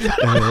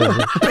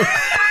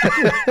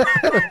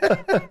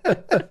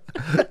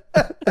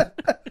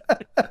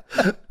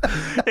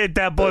 Hit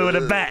that boy with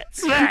a bat.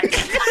 Smack.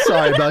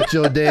 Sorry about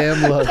your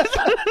damn luck.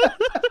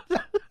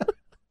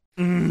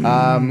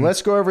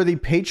 Let's go over the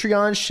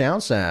Patreon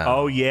shout out.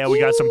 Oh, yeah, we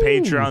got some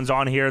Patreons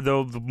on here.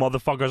 The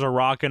motherfuckers are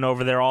rocking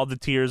over there. All the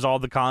tiers, all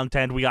the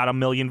content. We got a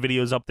million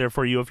videos up there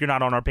for you. If you're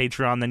not on our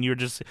Patreon, then you're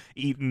just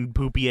eating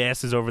poopy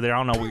asses over there.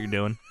 I don't know what you're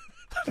doing.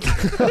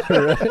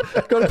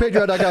 Go to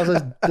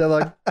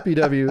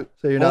patreon.com/DeadlockPW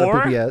so you're not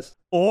Or- a PPS.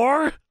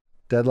 Or,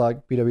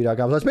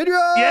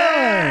 DeadlockPW.com/Patreon.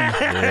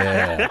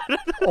 yeah,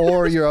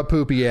 Or you're a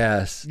poopy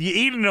ass. you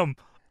eating them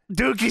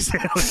dookie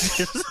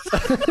sandwiches.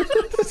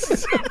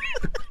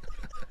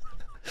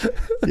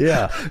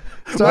 Yeah.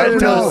 Starting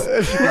Mentos. off-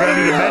 You're going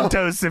to need a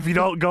Mentos if you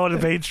don't go to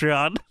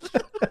Patreon.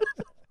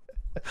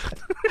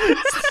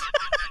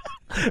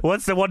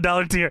 What's the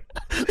 $1 tier?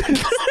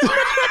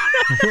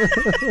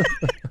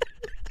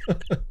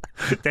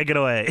 Take it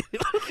away.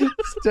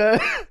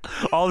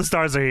 All the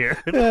stars are here.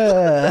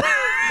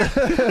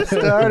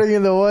 Starting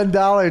in the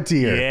 $1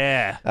 tier.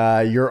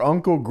 Yeah, Your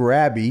Uncle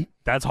Grabby.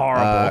 that's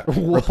horrible.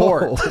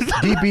 Report.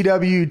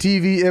 DPW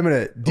TV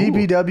imminent.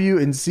 DPW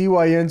and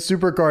CYN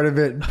Supercard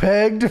event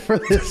pegged for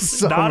this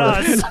summer. Not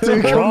us. To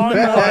Wrong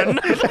combat one.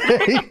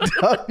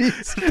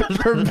 AEW's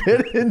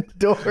Forbidden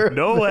Door.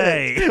 No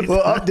way.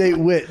 We'll update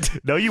Wit.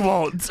 No, you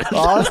won't.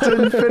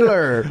 Austin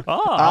Fiddler.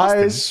 Oh,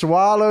 Austin. I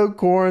swallow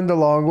corn the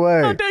long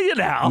way. How dare you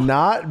now?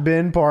 Not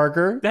Ben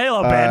Parker.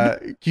 Hello,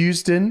 Ben.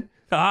 Houston.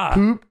 Ah.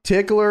 Poop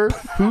Tickler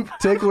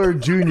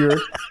Jr.,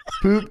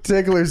 Poop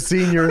Tickler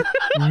Sr.,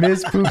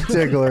 Miss Poop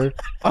Tickler,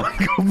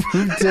 Uncle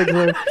Poop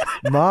Tickler,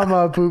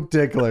 Mama Poop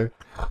Tickler,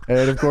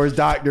 and of course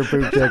Dr.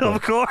 Poop Tickler.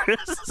 Of course.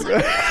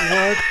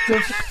 What the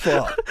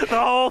fuck? The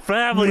whole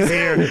family's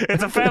here.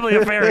 It's a family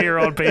affair here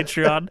on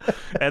Patreon,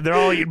 and they're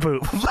all eating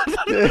poop.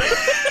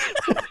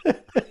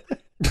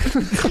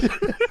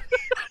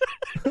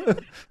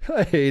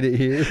 I hate it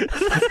here.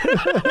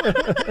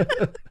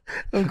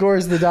 Of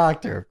course, the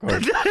doctor, of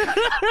course.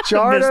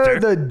 Charter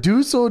the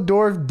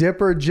Dusseldorf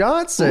Dipper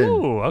Johnson.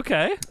 Ooh,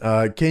 okay.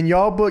 Can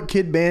y'all book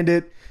Kid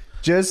Bandit?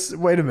 Just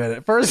wait a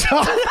minute. First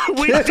off,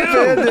 We Kid do.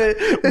 Bandit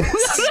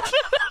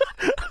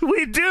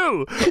We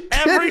do.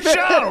 Every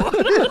show.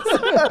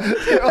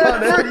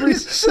 On every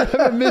show. I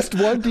haven't missed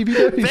one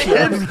DPW They show.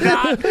 have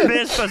not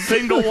missed a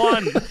single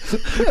one.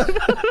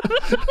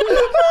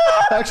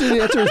 Actually,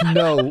 the answer is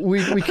no.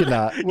 We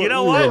cannot. You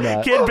know We will what?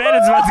 not. Kid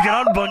Bandit's about to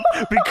get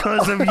unbooked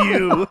because of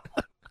you.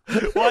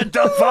 What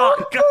the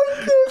fuck?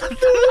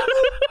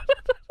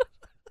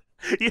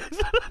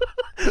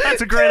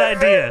 That's a great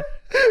idea.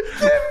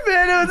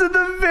 Man, it was in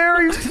the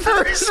very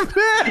first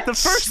match. The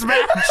first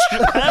match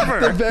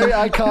ever. Very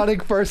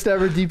iconic first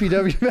ever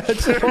DPW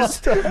match. of all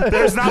time.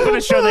 There's not been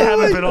a show they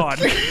haven't been on.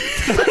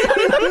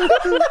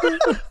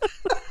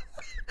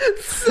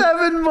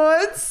 7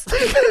 months.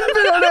 It's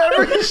been on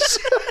every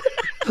show.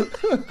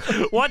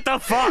 What the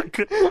fuck?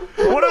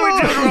 What are we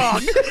doing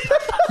wrong?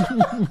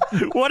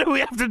 What do we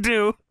have to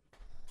do?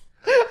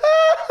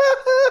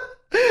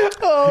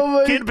 Oh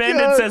my Kid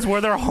Bandit God. says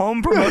we're their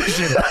home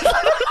promotion.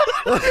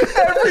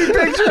 Every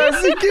picture I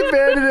see Kid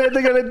Bandit in,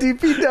 they got a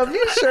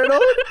DPW shirt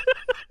on.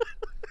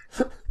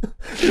 What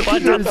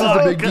the This is a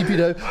fuck? big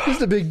DPW. This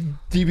is a big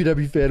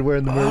DPW fan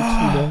wearing the merch. You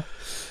know.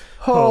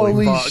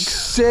 Holy fuck.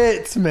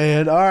 shit,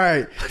 man. All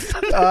right.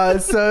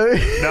 So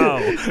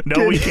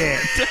No, we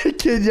can't.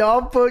 Can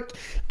y'all book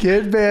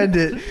Kid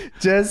Bandit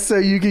just so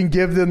you can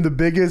give them the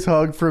biggest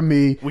hug from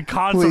me? We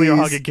constantly are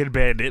Please. hugging Kid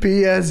Bandit.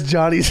 P.S.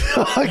 Johnny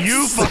sucks.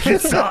 You fucking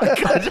suck.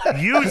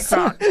 You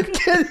suck.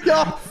 Can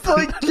y'all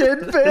book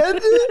Kid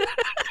Bandit?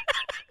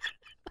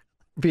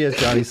 P.S.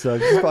 Johnny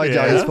sucks. It's probably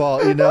Yeah. Johnny's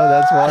fault. You know,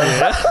 that's why.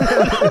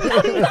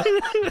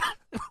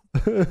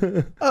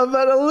 I'm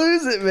about to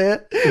lose it, man.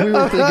 We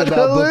will think about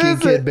about to booking lose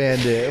Kid it.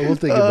 Bandit. We'll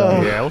think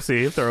about it. Yeah, we'll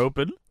see if they're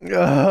open.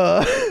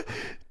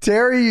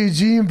 Terry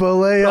Eugene Oh,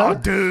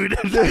 Bolea, dude.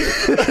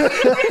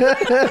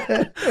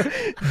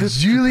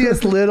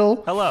 Julius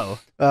Little, Hello.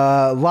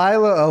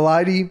 Lila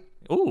Alidi,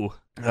 Ooh.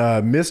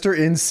 Mr.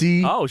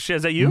 NC. Oh, shit.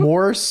 Is that you?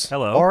 Morse.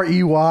 Hello.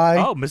 REY.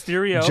 Oh,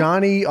 Mysterio.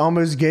 Johnny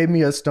almost gave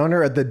me a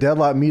stunner at the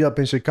Deadlock meetup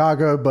in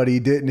Chicago, but he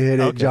didn't hit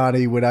it. Okay.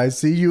 Johnny, when I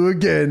see you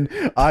again,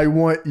 I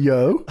want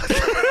yo.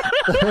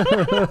 All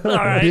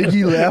right.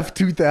 Biggie Left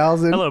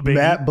 2000. Hello, Biggie.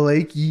 Matt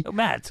Blakey. Oh,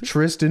 Matt.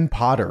 Tristan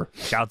Potter.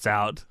 Shouts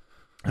out.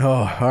 Oh,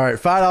 all right.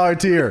 $5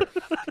 tier.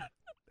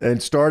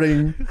 And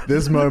starting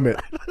this moment,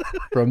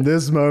 from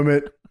this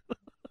moment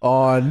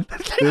on,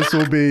 this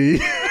will be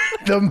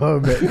the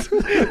moment,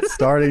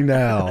 starting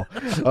now,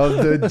 of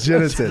the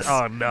genesis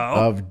Oh, no.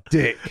 of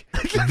Dick,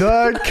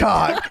 the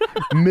Cock,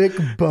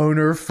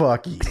 McBoner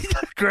Fucky.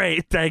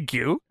 Great. Thank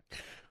you.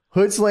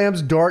 Hood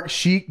Slam's Dark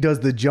Sheik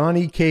does the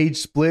Johnny Cage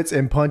splits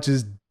and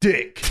punches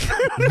Dick,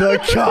 the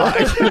Cock,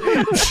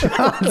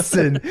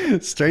 Johnson,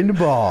 straight in the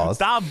balls.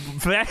 Stop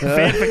fan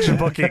fiction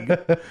booking.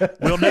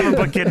 We'll never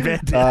book Kid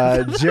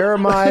Bandit.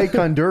 Jeremiah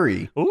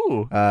Kunduri,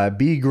 Ooh.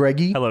 B.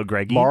 Greggy, Hello,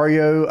 Greggy.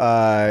 Mario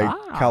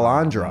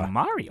Calandra.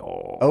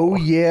 Mario. Oh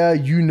yeah,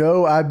 you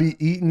know I be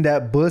eating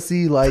that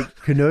bussy like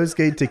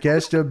Konosuke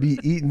Takeshita be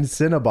eating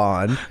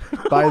Cinnabon.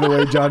 By the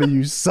way, Johnny,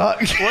 you suck.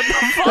 What the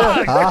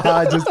fuck?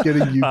 Haha, just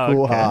kidding, you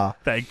cool. Okay. Ha.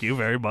 Thank you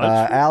very much.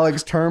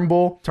 Alex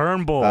Turnbull,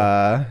 Turnbull.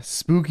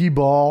 Spooky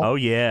Ball. Oh,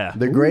 yeah.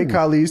 The Great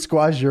Khali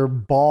squash your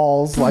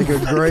balls like a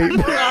grape. Oh,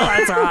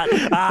 that's hot.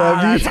 Have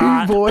That's you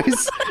hot.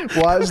 boys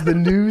watched the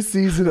new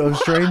season of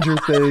Stranger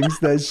Things?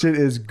 That shit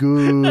is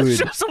good.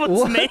 That's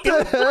someone's name.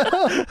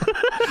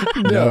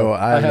 No,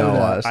 I have not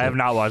watched I have it.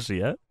 not watched it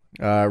yet.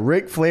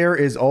 Ric Flair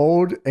is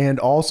old and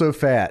also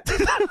fat.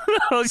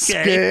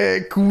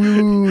 Okay.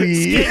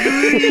 Skekui.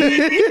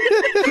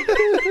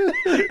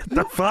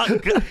 The fuck?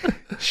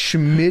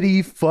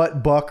 Schmitty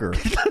Futt Bucker.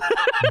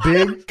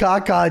 Big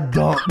Caca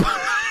Dump.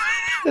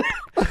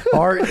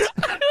 Heart.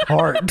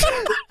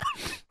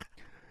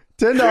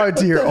 $10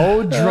 tier.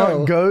 Old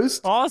drunk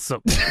ghost.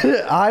 Awesome.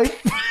 I.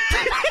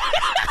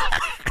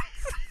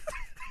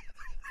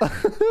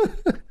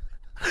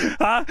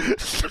 Huh?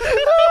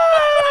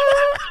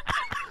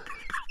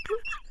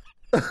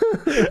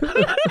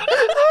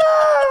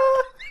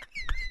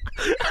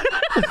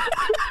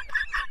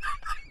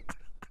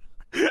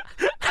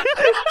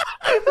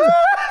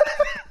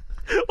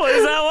 What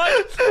is that one?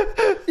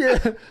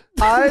 Yeah.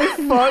 I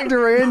fucked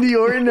Randy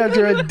Orton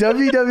after a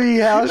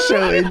WWE house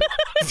show in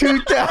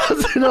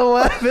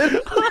 2011.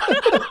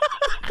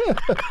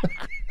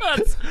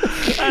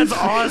 That's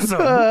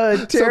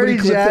awesome. Terry Somebody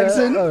clip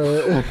Jackson, that.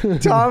 All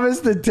right. Thomas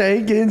the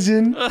Tank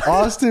Engine,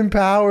 Austin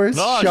Powers,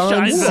 Oh,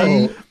 Sean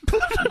C.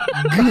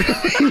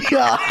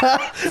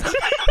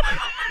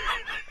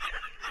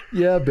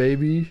 Yeah,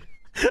 baby.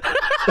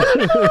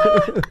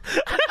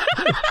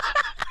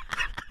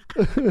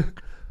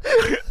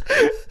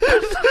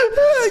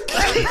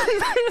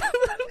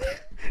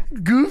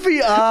 Goofy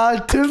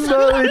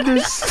Timbo in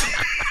the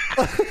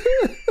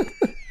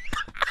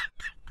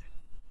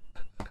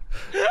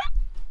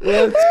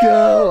Let's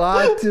go,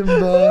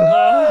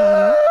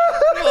 Atimba.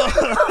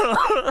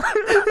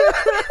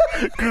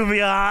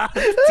 Gubia,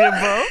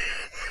 Timbo.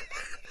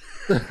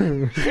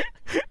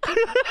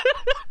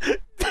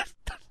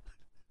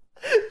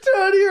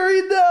 Tony,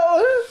 read that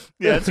one.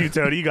 Yeah, that's you,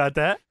 Tony. You got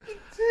that?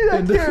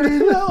 I can't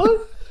read that one.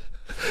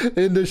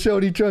 In the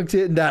Shoney trunks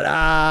hitting that.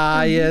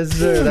 Ah, yes,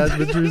 sir. That's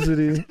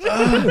Matricity.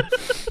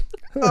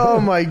 Oh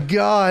my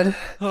God.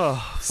 Oh,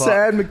 fuck.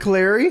 Sad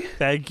McClary.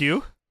 Thank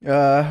you.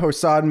 Or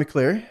Sod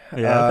McClary.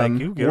 Yeah, thank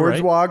you. Get it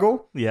right.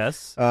 Wordswoggle.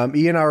 Yes.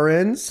 Ian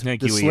Arens.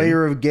 Thank the you,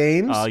 Slayer of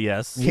Games.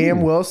 Yes.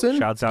 Cam Wilson.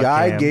 Shouts out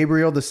Guy Cam.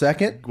 Gabriel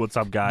II. What's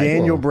up, guy?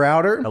 Daniel Whoa.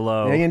 Browder.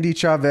 Hello. Andy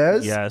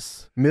Chavez.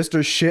 Yes.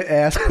 Mr. Shit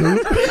Ass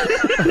Poop.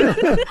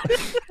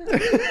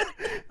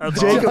 That's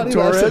Jacob Johnny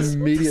laughs Torres.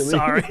 immediately.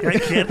 Sorry, I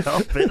can't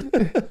help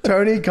it.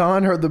 Tony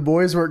Khan heard the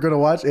boys weren't going to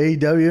watch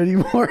AEW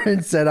anymore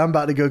and said, I'm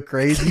about to go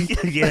crazy.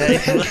 Yeah,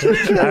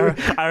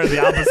 I heard the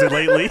opposite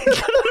lately.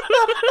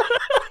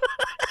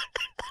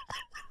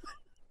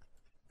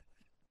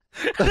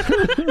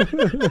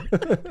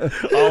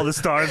 All the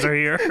stars are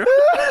here.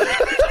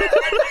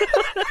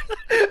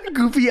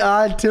 Goofy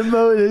Odd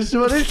Timbo and his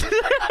shorty.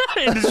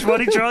 In the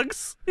sweaty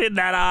trunks. In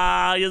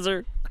that, yes,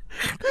 sir.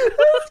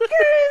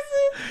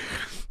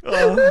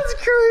 That's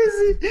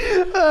crazy.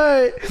 All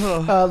right.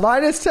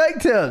 Linus Tech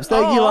Tips.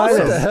 Thank you, awesome.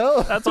 What the Linus.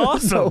 hell? That's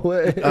awesome. No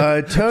way.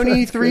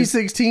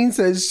 Tony316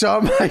 says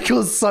Shawn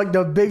Michaels sucked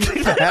a big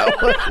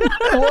fat one.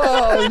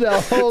 Whoa, now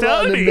hold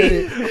on a Tony,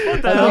 minute.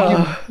 what the I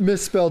hell? think you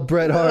misspelled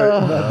Bret Hart.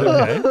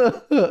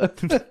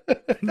 Okay.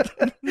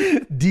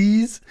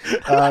 D's,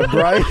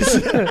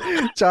 Bryce,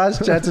 Josh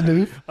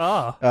Chattanooga.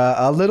 Oh.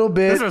 A little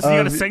bit You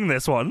gotta of sing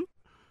this one.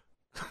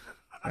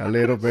 a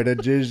little bit of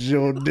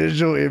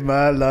digital in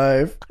my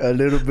life. A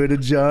little bit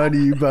of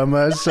Johnny by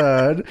my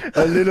side.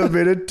 A little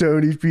bit of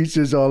Tony Peach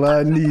all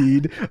I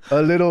need.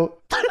 A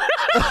little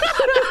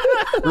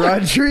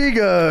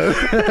Rodrigo.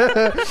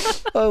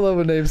 I love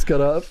when names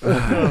cut off.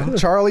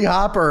 Charlie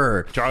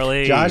Hopper.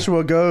 Charlie.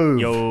 Joshua Gove.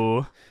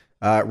 Yo.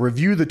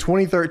 Review the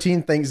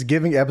 2013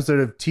 Thanksgiving episode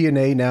of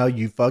TNA Now,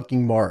 You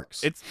Fucking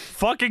Marks. It's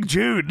fucking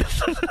June.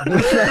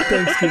 It's not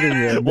Thanksgiving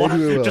yet. Maybe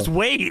we will. Just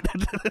wait.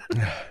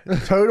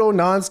 Total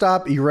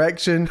nonstop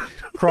erection,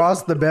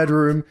 cross the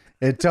bedroom,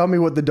 and tell me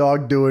what the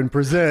dog doing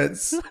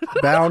presents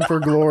Bound for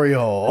Glory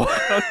Hole.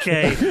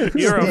 Okay,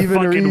 you're Stephen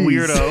a fucking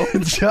Reeves,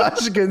 weirdo.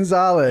 Josh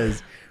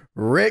Gonzalez,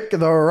 Rick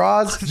the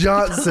Ross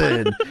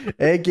Johnson,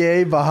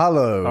 aka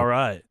Bahalo. All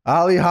right.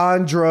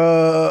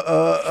 Alejandro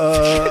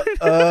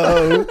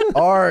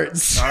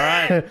Arts. All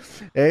right.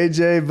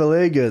 AJ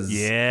Villegas.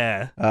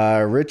 Yeah.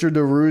 Richard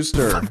the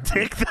Rooster.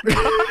 Take the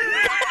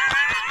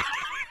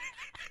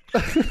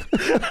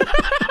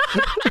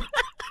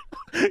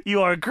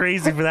You are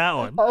crazy for that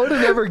one. I would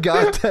have never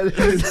got that.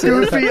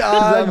 Goofy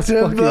on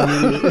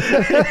Timbo.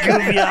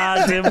 Goofy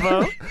on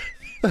Timbo.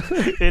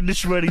 In the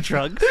sweaty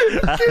trunks.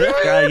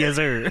 Yes,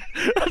 sir.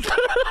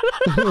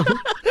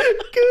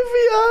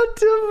 Goofy on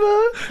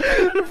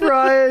Timbo.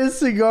 Brian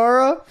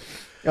Segara.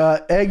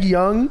 Egg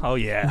Young. Oh,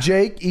 yeah.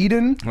 Jake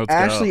Eden. Let's go.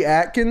 Ashley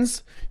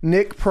Atkins.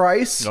 Nick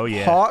Price. Oh,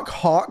 yeah. Hawk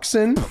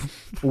Hawkson.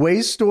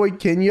 Wastoid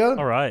Kenya.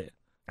 All right.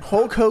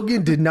 Hulk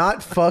Hogan did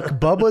not fuck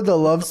Bubba the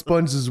Love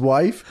Sponge's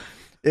wife.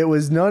 It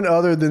was none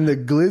other than the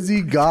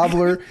glizzy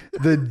gobbler,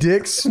 the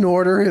dick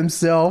snorter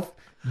himself,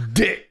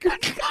 Dick.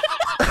 That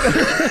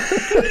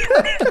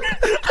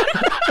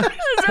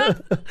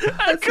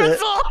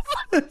cuts off.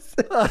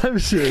 I'm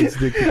sure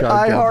it's Nick the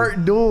I Cock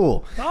Heart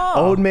Duel. Oh.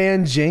 Old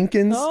Man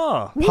Jenkins.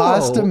 Oh.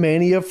 Pasta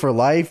Mania for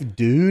Life,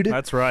 dude.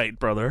 That's right,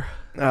 brother.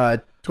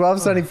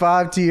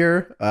 1275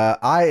 tier.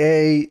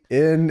 IANME.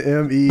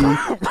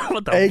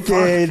 What the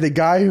AKA fuck? the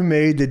guy who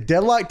made the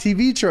Deadlock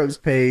TV Tropes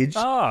page.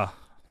 Ah,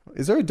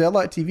 Is there a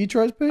Deadlock TV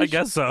Tropes page? I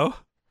guess so.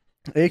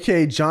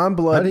 AKA John I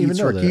Blood didn't even eats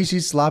know that.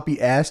 Rikishi sloppy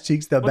ass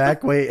cheeks the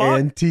back way fuck?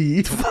 and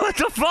tea. What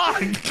the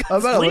fuck? I'm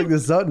about to look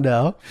this up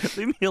now.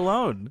 Leave me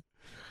alone.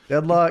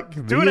 Deadlock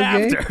Do it video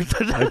game? after.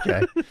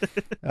 Okay.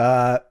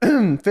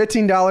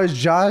 $15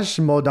 Josh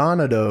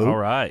Maldonado. All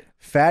right.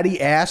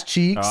 Fatty ass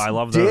cheeks. Oh, I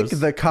love Dick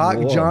those. the Cock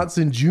Whoa.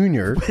 Johnson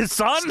Jr. His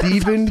son?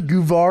 Stephen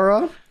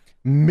Guvara.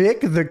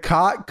 Mick the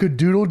Cock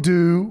Cadoodle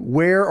Doo.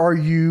 Where are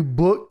you?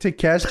 Book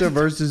Takeshita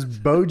versus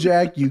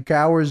Bojack You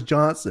Cowers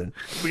Johnson.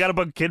 We got to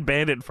book Kid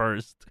Bandit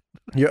first.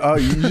 You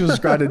should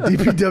subscribe to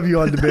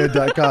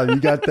dpwondemand.com. You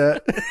got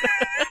that?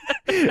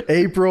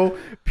 April,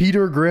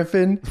 Peter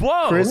Griffin,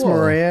 Whoa. Chris Whoa.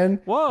 Moran,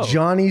 Whoa.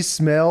 Johnny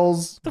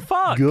Smells The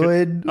fuck?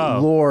 Good Oh.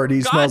 Lord. He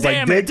God smells like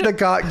damn Dick it. the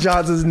Cock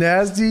Johnson's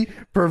nasty,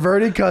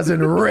 perverted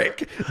cousin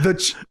Rick.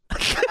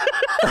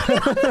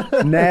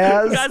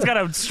 Naz. You guys got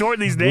to shorten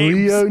these names.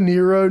 Leo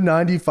Nero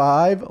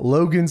 95,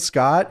 Logan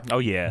Scott, Oh,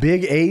 yeah.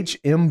 Big H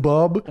M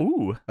Bub,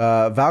 Ooh.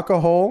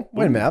 Valcohol.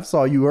 Wait a minute, I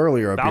saw you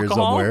earlier up here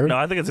Alcohol? somewhere. No,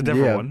 I think it's a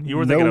different Yeah, one. You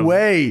were no thinking of...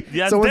 way.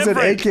 Yeah, it's Someone said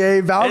different. AKA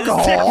It's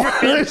Valcohol.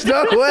 different. There's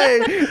no way.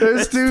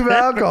 There's two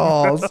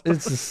alcohols.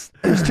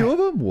 There's two of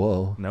them?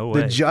 Whoa. No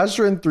way. The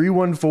Justrin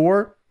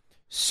 314.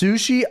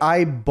 Sushi,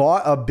 I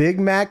bought a Big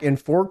Mac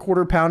and 4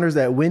 quarter-pounders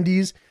at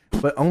Wendy's,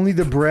 but only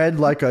the bread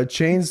like a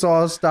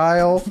chainsaw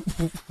style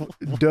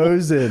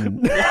dozen.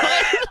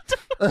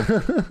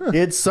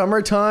 It's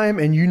summertime,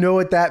 and you know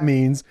what that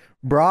means.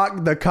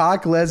 Brock the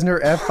Cock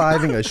Lesnar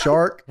F5ing a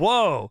shark.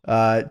 Whoa.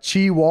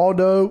 Chi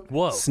Waldo.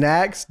 Whoa.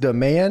 Snacks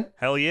demand.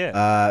 Hell yeah.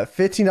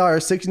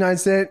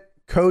 $15.69.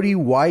 Cody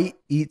White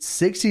eats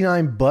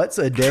 69 butts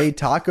a day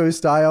taco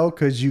style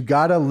because you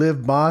gotta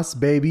live Moss,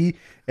 baby.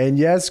 And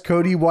yes,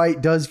 Cody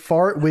White does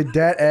fart with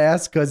that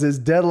ass because it's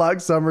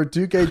Deadlock Summer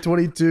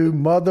 2K22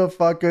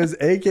 motherfuckers,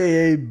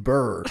 aka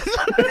Burr.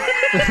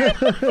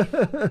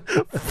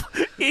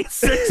 Eat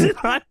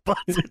 69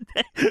 bucks a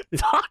day.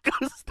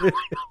 Tacos.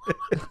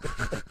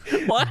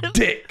 What?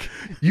 Dick,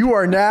 you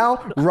are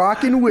now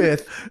rocking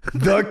with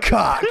the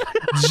Cock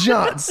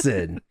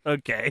Johnson.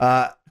 Okay.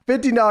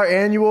 $15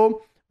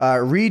 annual.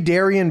 Reed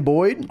Darian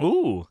Boyd.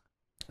 Ooh.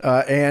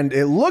 And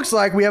it looks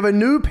like we have a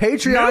new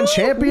Patreon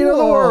champion of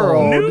the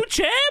world. New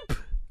champ?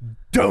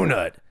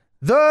 Donut.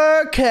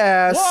 The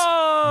Cass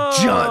Whoa.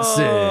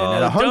 Johnson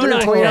at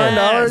Donut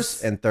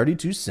Cass.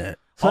 $129.32.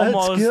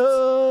 Almost. Let's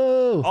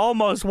go.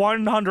 Almost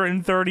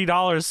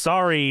 $130.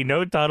 Sorry,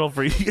 no title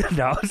for you.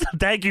 No,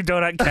 thank you,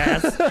 Donut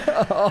Cass.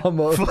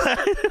 Almost.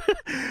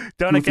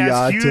 Donut Goofy Cass,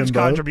 eye, huge Timbo.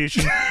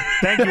 contribution.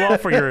 Thank you all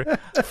for your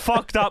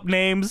fucked up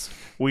names.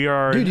 We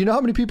are. Dude, you know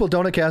how many people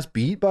Donut Cast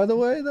beat, by the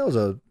way? That was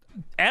a...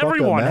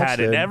 Everyone match had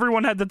it. then.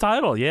 Everyone had the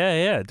title.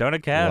 Yeah.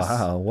 Donut Cass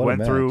Wow, what a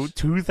went through match.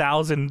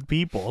 2,000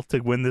 people to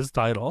win this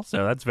title.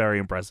 So that's very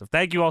impressive.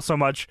 Thank you all so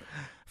much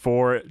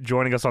for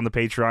joining us on the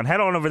Patreon.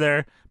 Head on over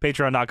there,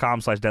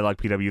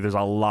 patreon.com/deadlockpw. There's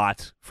a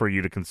lot for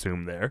you to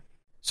consume there.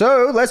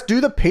 So let's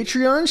do the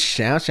Patreon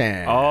shout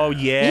out. Oh,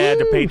 yeah.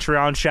 The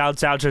Patreon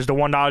shouts out. There's the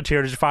 $1 tier,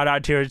 there's the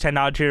 $5 tier, there's the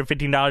 $10 tier,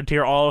 $15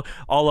 tier, all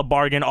a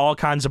bargain, all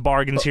kinds of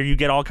bargains here. You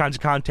get all kinds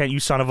of content, you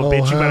son of a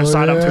bitch. You better hell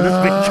sign up to this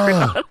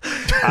yeah.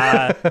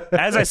 Patreon.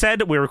 As I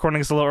said, we're recording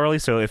this a little early,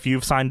 so if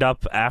you've signed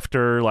up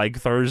after like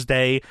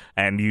Thursday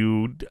and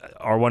you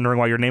are wondering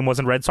why your name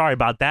wasn't read, sorry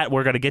about that.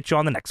 We're going to get you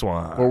on the next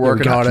one. We're We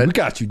working got on you. it. We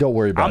got you. Don't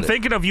worry about I'm it.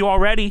 thinking of you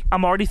already.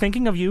 I'm already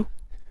thinking of you.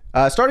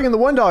 Starting in the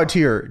 $1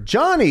 tier,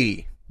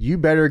 Johnny, you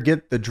better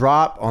get the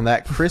drop on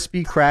that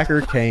crispy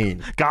cracker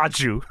cane. Got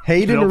you.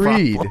 Hayden No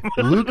Reed,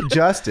 problem. Luke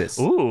Justice.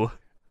 Ooh.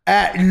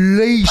 At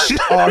least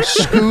our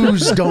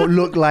shoes don't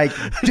look like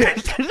Dick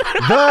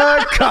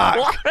the Cock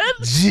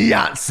What?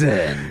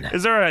 Johnson.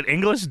 Is there an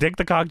English Dick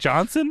the Cock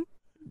Johnson?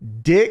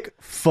 Dick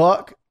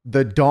fuck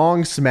the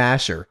dong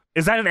smasher.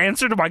 Is that an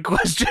answer to my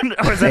question?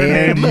 Or is that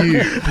And a name?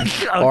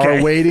 you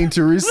are waiting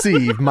to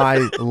receive my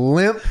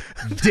limp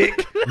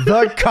Dick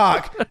the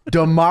Cock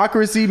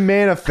Democracy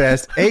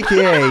Manifest,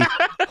 aka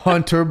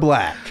Hunter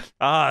Black.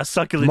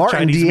 Succulent Martin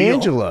Chinese meal.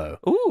 D'Angelo.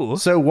 Ooh.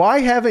 So why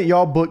haven't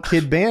y'all booked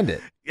Kid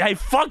Bandit? Hey,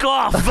 fuck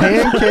off.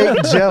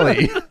 Pancake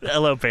Jelly.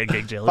 Hello,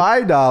 Pancake Jelly.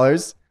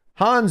 $5.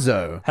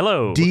 Hanzo.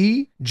 Hello.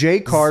 D.J.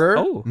 Carter.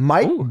 Oh.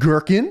 Mike Ooh.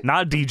 Gherkin.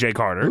 Not DJ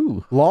Carter.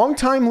 Ooh.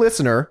 Longtime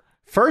listener.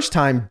 First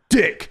time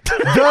Dick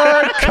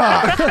the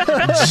Cock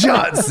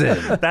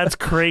Johnson. That's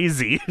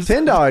crazy.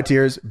 $10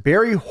 tiers.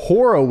 Barry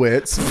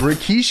Horowitz.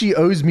 Rikishi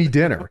owes me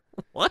dinner.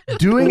 What?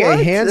 Doing a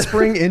What?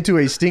 handspring into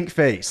a stink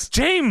face.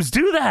 James,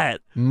 do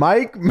that.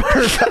 Mike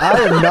Murphy. I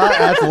am not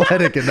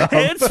athletic enough.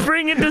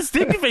 Handspring into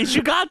Stinky Face.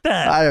 You got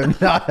that. I am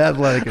not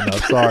athletic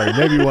enough. Sorry.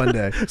 Maybe one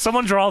day.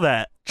 Someone draw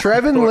that.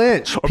 Trevin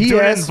Lynch. Or do it in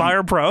P.S.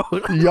 Fire Pro.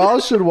 Y'all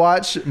should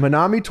watch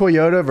Manami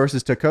Toyota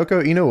versus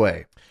Takoko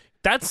Inoue.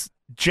 That's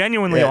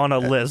genuinely Yeah. on a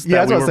list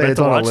Yeah, that I we was were gonna meant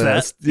say to it's watch on a that.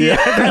 list.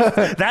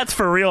 Yeah, that's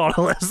for real on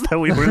a list that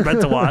we were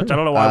meant to watch. I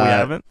don't know why we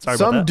haven't. Sorry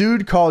Some about that.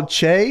 dude called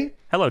Che.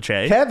 Hello,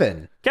 Che.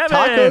 Kevin. Kevin.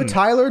 Taco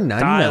Tyler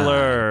 99.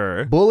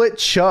 Tyler. Bullet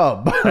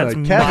Chubb. That's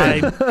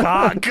Kevin. my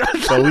cock.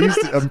 The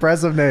least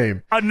impressive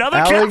name. Another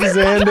Kevin.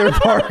 Alexander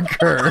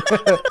Parker.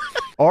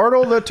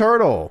 Arnold the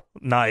Turtle.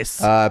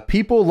 Nice.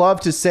 People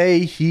love to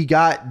say he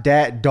got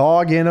that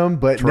dog in him,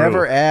 but True.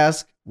 never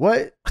ask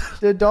what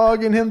the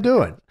dog in him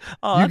doing.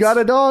 Oh, You that's- got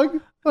a dog?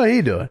 What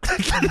he doing?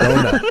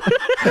 Don't know.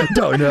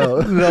 Don't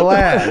know. The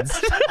lads.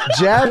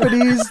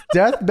 Japanese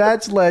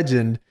deathmatch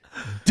legend,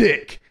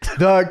 Dick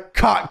the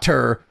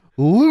Cockter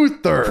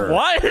Luther.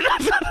 What?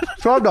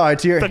 $12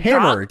 tier. The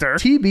Hammer. Cockter?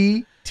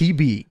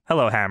 TB.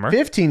 Hello, Hammer.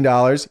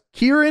 $15.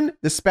 Kieran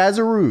the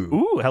Spazaroo.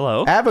 Ooh,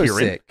 hello. Avosick.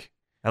 Kieran.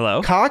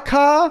 Hello.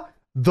 Kaka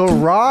the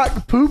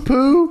Rock Poo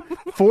Poo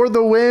for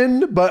the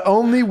win, but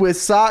only with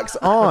socks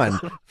on.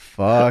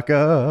 Fuck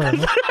up.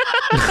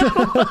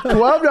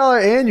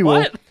 $12 annual.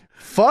 What?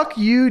 Fuck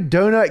you,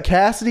 Donut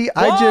Cassidy.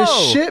 I just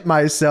Whoa. shit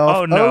myself.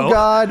 Oh, no. Oh,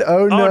 God.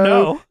 Oh, no.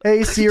 no.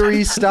 Hey,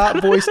 Siri, stop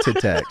voice to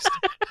text.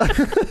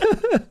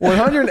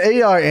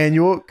 $108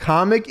 annual.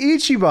 Comic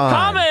Ichiban.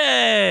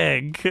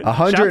 Comic.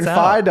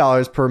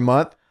 $105 per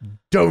month.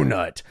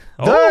 Donut.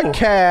 Oh. The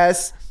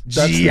Cass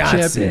That's the Johnson.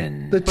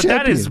 champion. The But champion.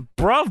 that is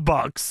Bruv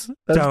Bucks,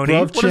 That's Tony. Bruv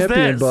What is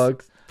champion this?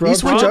 bucks. He Bruv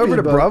switched over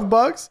to champion bucks. Bruv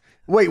Bucks?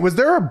 Wait, was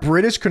there a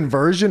British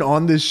conversion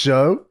on this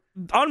show?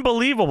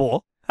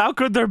 Unbelievable. How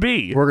could there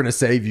be? We're going to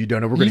save you,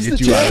 Donut. We're going He's to get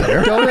the you out of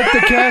there. Donut the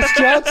Cass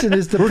Johnson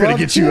is the We're going Bruv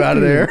to get you out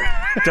of champion.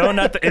 there.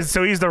 Donut.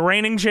 So he's the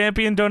reigning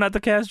champion, Donut the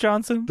Cass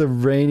Johnson? The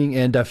reigning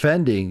and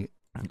defending.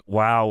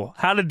 Wow.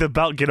 How did the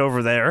belt get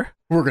over there?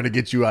 We're going to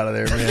get you out of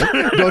there,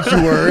 man. Don't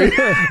you worry.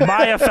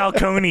 Maya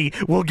Falcone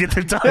will get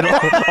the title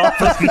off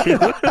of you.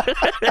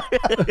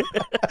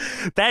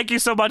 Thank you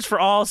so much for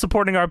all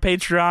supporting our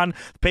Patreon.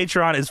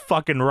 Patreon is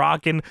fucking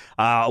rocking.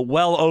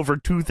 Well over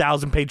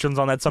 2,000 patrons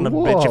on that son of a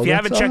bitch. If you Whoa,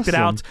 haven't that's checked it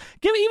out, awesome.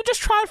 give it. Even just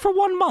try it for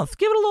 1 month.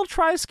 Give it a little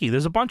try ski.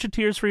 There's a bunch of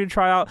tiers for you to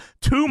try out.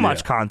 Too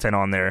much content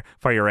on there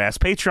for your ass.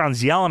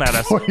 Patreon's yelling at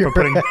us for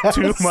putting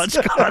too much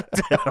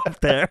content up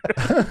there.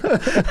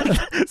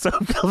 So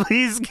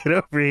please get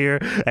over here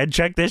and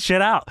check this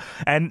shit out.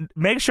 And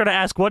make sure to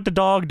ask what the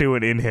dog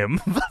doing in him.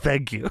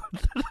 Thank you.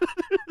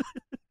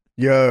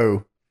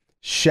 Yo,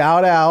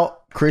 shout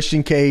out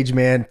Christian Cage,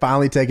 man.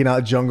 Finally taking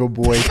out Jungle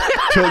Boy.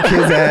 Took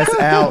his ass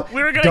out.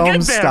 We were gonna Dome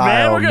get there, style,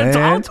 man. We're gonna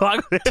man.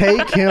 talk.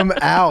 Take him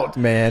out,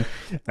 man.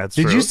 That's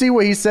Did true. you see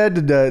what he said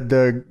to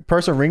the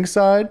person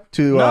ringside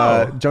to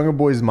No. Jungle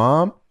Boy's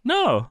mom?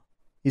 No.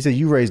 He said,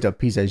 "You raised a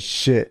piece of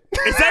shit."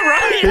 Is that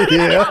right?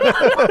 Yeah.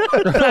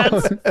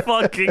 That's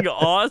fucking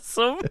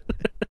awesome.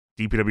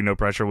 DPW No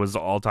Pressure was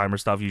all-timer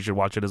stuff. You should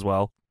watch it as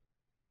well.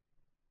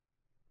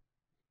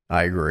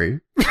 I agree.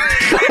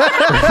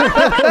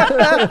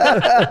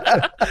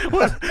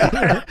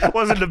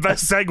 Wasn't the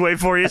best segue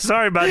for you.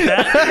 Sorry about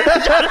that.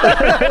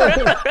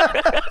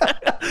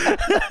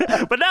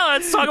 But now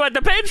let's talk about the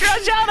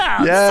Patreon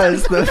shout-outs.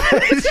 Yes.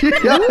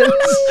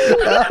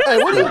 Hey,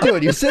 what are you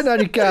doing? You're sitting on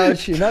your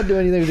couch. You're not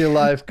doing anything with your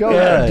life. Go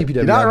Yeah. ahead.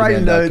 You're not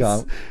writing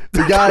notes.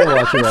 We got it.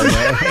 Watch it right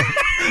now.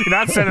 You're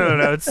not sending the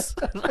notes.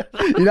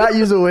 You're not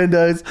using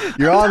Windows.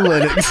 You're on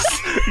Linux.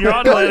 You're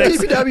on Go to Linux.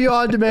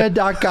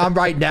 DPWOnDemand.com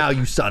right now,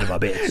 you son of a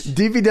bitch.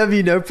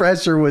 DPW No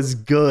Pressure was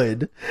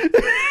good.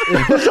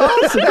 It's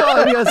awesome.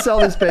 Oh, we gotta sell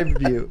this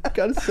pay-per-view.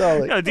 Gotta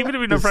sell it. Yeah,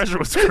 DPW No Pressure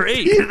was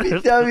great.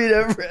 DPW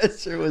No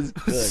Pressure was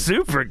good.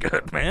 Super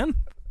good, man.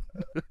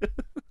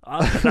 Awesome.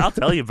 I'll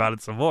tell you about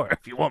it some more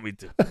if you want me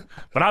to.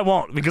 But I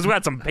won't, because we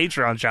got some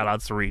Patreon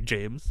shout-outs to read,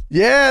 James.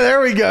 Yeah,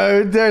 there we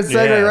go. There's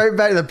segue right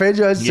back to the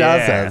Patreon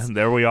shout-outs.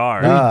 There we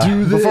are.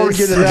 do Before we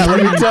get to that,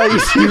 let me tell you,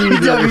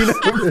 DPW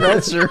No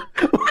Pressure.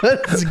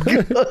 What's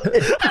good?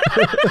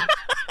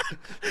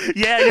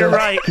 Yeah, you're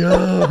right.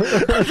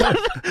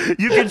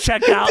 You can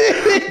check out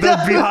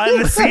the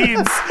behind the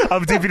scenes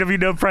of DPW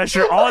No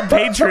Pressure on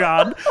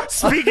Patreon.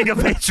 Speaking of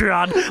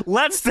Patreon,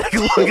 let's take a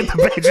look at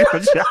the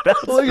Patreon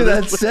shout-outs. Look at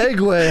that segue.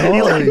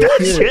 You like Holy that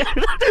shit.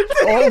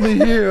 shit? Only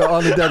here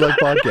on the Deadlock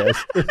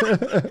Podcast.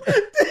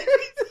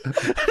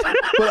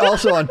 But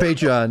also on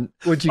Patreon,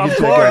 which you can Of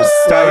check course.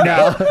 out right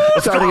now.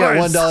 Of Starting at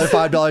course.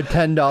 $1, $5,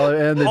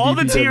 $10, and the All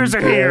the DPW tiers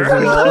are tier here.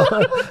 as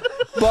well.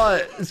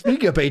 But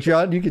speaking of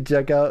Patreon, you can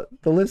check out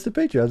the list of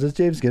Patreons, as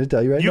James is going to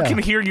tell you right You now. can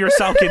hear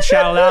yourself get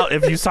shouted out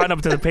if you sign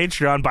up to the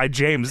Patreon by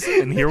James.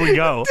 And here we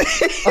go.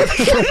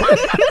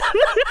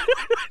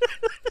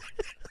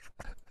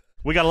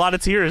 We got a lot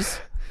of tiers.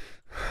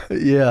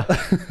 Yeah,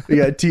 we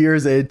got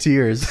tiers and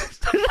tiers.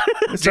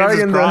 Starting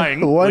is in crying.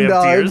 the We have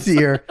 $1 tears.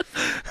 tier,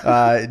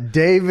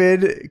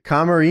 David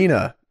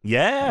Camarina,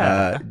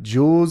 Yeah.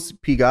 Jules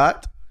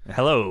Pigot,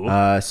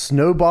 Hello.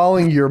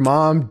 snowballing your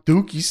mom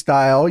Dookie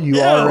style. You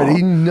Ew.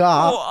 already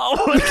know.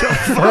 Oh, what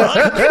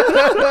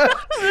the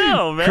fuck?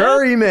 No, man.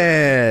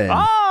 Curryman,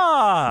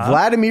 Ah.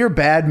 Vladimir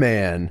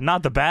Badman,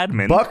 Not the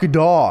Badman. Buck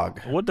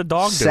Dog, What the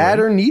dog doing?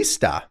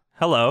 Saturnista,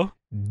 Hello.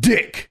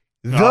 Dick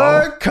the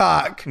Oh.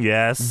 Cock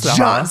Yes.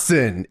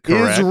 Johnson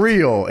Correct. is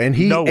real, and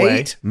he No way.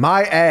 ate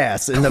my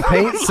ass in the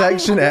paint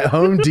section at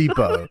Home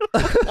Depot.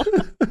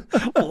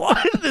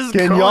 What is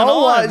Can going y'all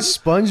on? watch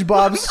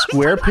SpongeBob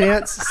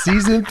SquarePants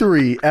Season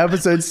 3,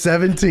 Episode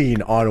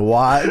 17 on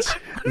Watch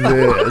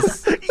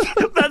This?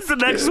 That's the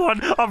next one.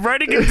 I'm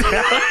writing it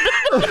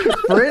down.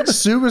 French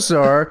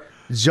superstar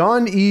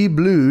Jean E.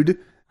 Blood.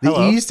 The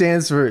Hello. E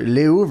stands for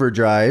Le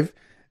Overdrive.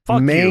 Fuck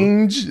you.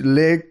 Mange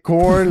le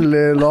corn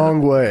le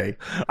long way.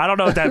 I don't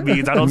know what that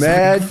means. I don't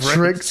Mad speak French.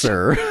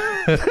 Trickster.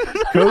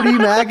 Cody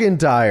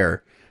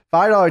McIntyre.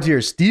 $5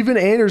 tier. Steven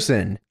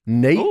Anderson.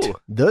 Nate Ooh.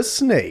 the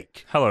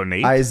Snake. Hello,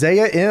 Nate.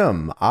 Isaiah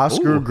M.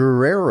 Oscar Ooh.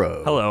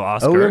 Guerrero. Hello,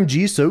 Oscar.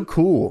 OMG So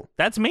Cool.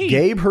 That's me.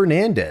 Gabe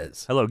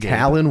Hernandez. Hello, Gabe.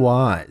 Talon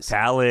Wise.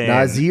 Talon.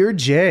 Nazir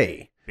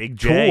J. Big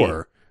J.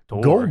 Tor.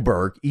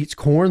 Goldberg eats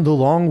corn the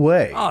long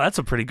way. Oh, that's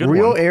a pretty good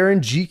Real one. Aaron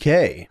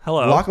GK.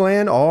 Hello.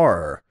 Lockland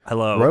R.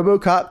 Hello.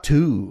 RoboCop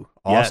 2.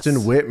 Austin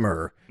Yes.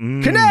 Whitmer.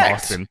 Connect.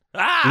 Austin.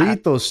 Ah!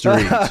 Lethal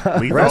Street.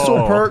 Lethal.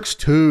 Wrestle Perks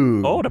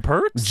 2. Oh, the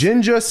perks?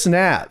 Ginger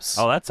Snaps.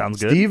 Oh, that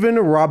sounds good. Steven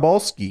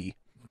Robolski.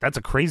 That's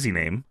a crazy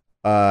name.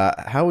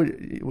 How would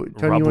Tony, you want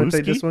to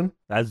take Robluski? this one?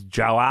 That's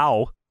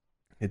Joao.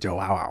 It's a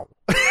wow.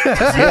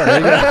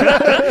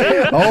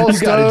 Yeah, Old You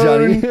got it,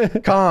 Stone Johnny.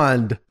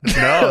 Conned.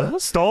 No,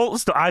 stole.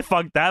 I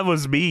fucked. That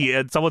was me,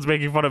 and someone's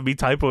making fun of me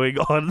typoing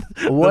on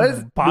What?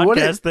 the podcast What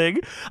is- thing.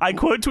 I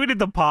quote tweeted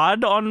the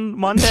pod on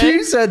Monday.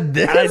 You said and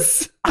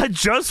this. I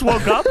just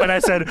woke up and I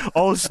said,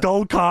 "Oh,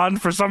 Stole Con."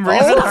 For some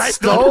reason, Old I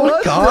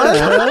Stone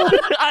Conned?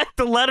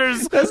 the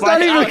letters. That's like,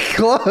 not even I-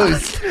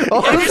 close.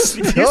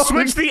 you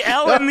switched the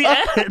L in the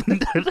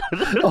end.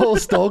 Oh,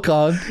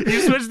 Stolcon.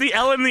 You switched the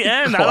L in the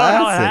end. I don't know how it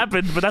Classic.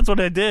 happened, but that's what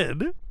I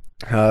did.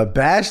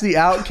 Bash the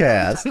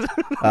Outcast.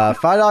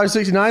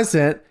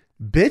 $5.69.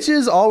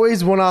 Bitches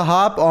always want to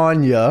hop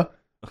on ya.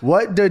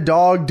 What the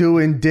dog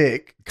doing,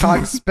 dick?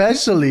 Cock,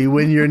 especially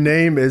when your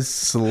name is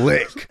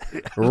Slick.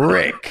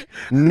 Rick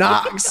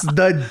Knox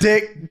the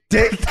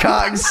Dick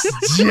Cox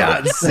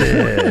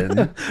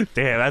Johnson.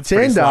 Damn, that's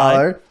pretty sly.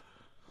 $10.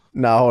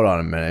 Now hold on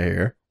a minute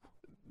here.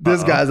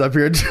 This guy's up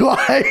here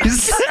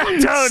twice.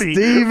 Tony.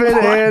 Steven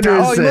What?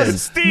 Anderson. Oh,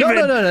 Steven.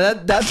 No.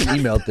 That's an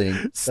email thing.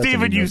 That's an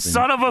Steven, email you thing.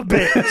 son of a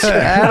bitch. How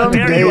Adam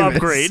dare you Davis.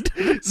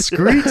 upgrade?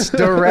 Screech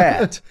the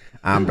Rat.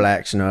 I'm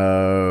Black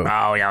Snow.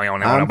 Oh, yeah,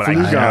 I'm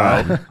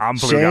Flugon. I'm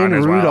Shane Flugon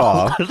as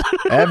well. Rudolph.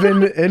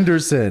 Evan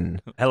Anderson.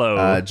 Hello,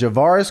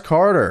 Javaris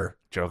Carter.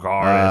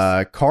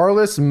 Jogaris.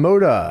 Carlos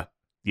Moda.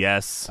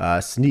 Yes.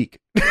 Sneak.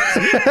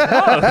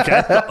 Oh,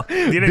 okay.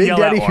 You didn't Big yell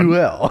Daddy that one.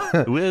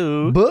 Huel.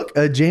 Woo. Book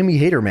a Jamie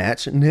Hader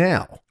match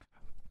now.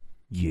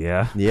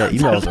 Yeah. Yeah,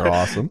 emails are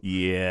awesome.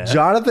 Yeah.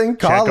 Jonathan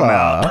Check 'em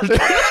Kala.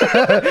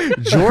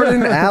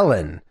 Jordan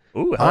Allen.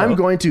 Ooh, hello. I'm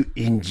going to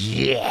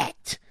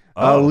inject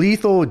a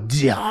lethal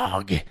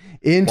dog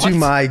into What?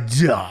 my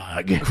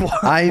dog.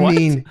 I What?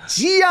 mean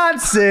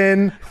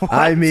Johnson.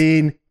 I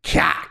mean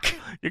cock.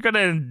 You're gonna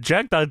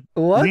inject a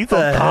What lethal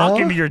the cock hell?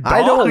 into your dog? I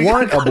don't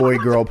want a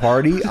boy-girl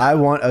party. I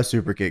want a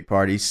super kick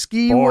party.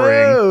 Ski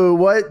Boring. woo.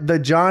 What the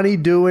Johnny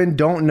doing?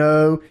 Don't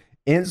know.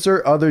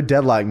 Insert other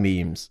deadlock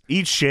memes.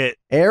 Eat shit.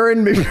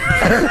 Aaron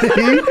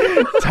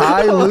McBurney,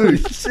 Ty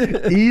Luce,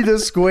 E the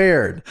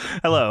squared.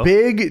 Hello.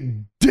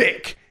 Big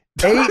Dick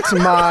ate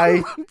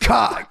my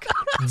cock,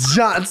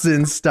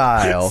 Johnson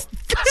style.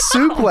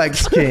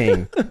 Suplex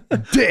King,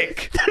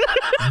 Dick.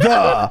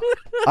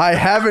 I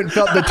haven't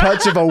felt the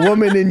touch of a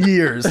woman in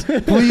years.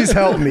 Please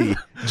help me.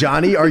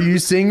 Johnny, are you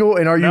single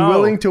and are you No.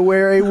 willing to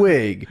wear a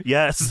wig?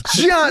 Yes.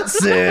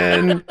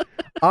 Johnson,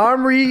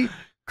 Omri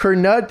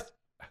Kernut,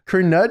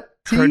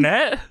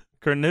 Cornette?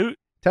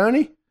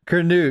 Tony?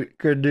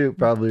 Canute,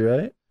 probably,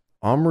 right?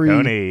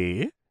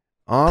 Tony.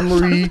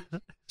 Omri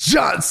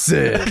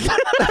Johnson.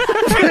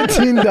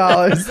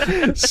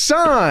 $15.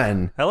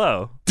 Sean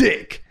Hello.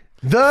 Dick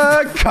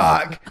the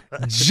Cock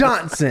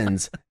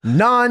Johnson's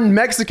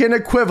non-Mexican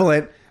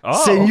equivalent,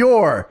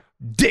 Senor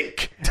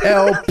Dick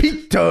El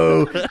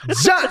Pito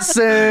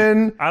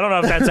Johnson. I don't know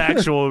if that's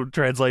actual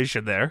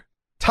translation there.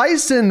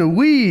 Tyson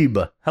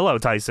Weeb. Hello,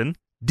 Tyson.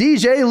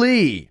 DJ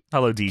Lee.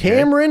 Hello, DJ.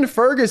 Cameron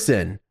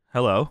Ferguson.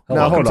 Hello. Now,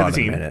 Welcome hold to on the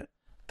team. a minute.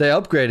 They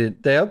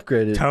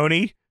upgraded.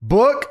 Tony.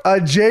 Book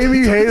a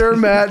Jamie Hater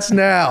match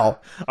now.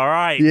 All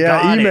right.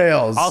 Yeah, got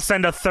emails. It. I'll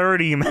send a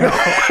third email.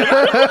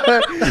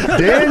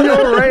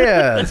 Daniel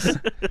Reyes,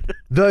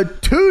 the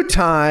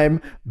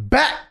two-time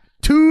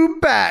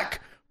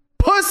back-to-back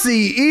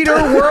Pussy Eater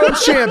World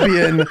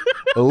Champion,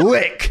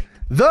 Lick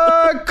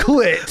the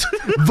Clit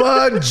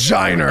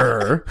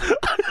Vagina,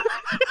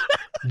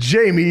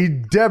 Jamie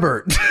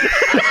Debert.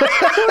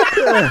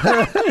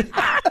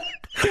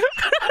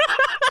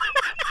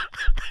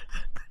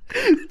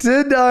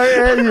 $10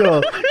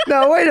 annual.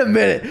 Now wait a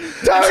minute,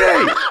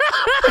 Tony.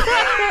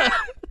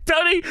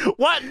 Tony,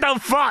 what the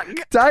fuck?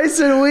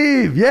 Tyson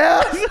Weave,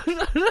 yeah?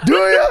 Do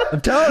ya?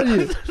 I'm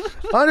telling you.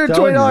 $120 Telling you,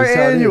 that's how it is,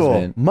 annual.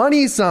 man.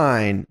 Money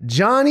sign.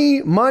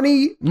 Johnny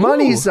Money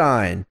Ooh.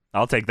 sign.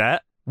 I'll take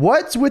that.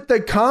 What's with the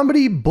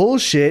comedy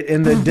bullshit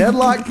in the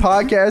Deadlock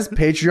Podcast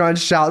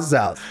Patreon shouts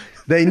outs?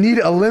 They need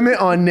a limit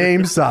on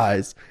name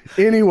size.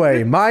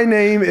 Anyway, my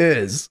name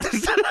is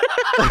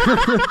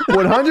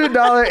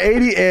 $100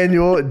 80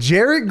 annual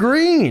Jarrett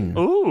Green.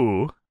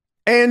 Ooh.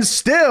 And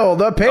still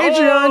the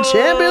Patreon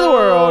champion of the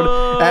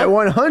world at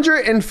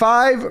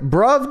 105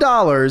 bruv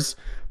dollars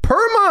per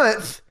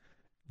month.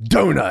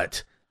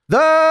 Donut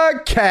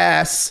the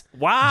Cass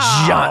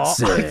Wow.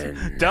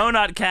 Johnson.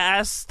 Donut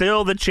Cast,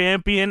 still the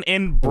champion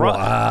in bro.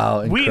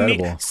 Wow, We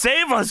incredible. need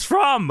save us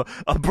from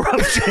a bro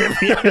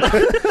champion.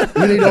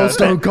 We need old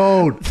Stone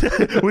Cold.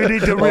 We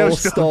need the real Old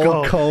Stone Stone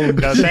Cold. Cold.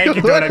 No, thank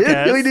you, Donut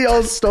Cast. We need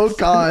old Stone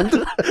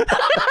Cold.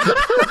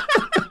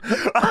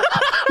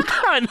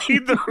 I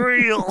need the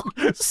real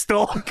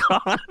Stone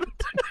Cold.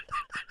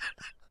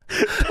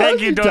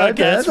 Thank you, Donut Cast,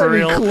 That's for not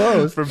even real,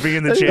 close. for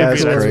being the That's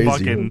champion. That's crazy.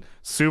 fucking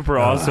super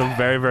awesome.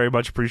 Very, very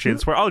much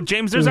appreciated. Oh,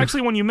 James, there's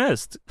actually one you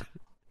missed.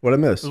 What I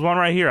missed? There's one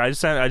right here. I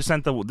just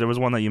sent there was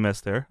one that you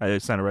missed there. I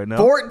sent it right now.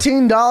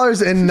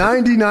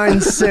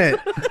 $14.99.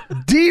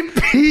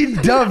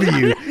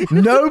 DPW,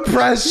 no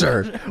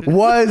pressure,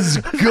 was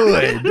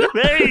good.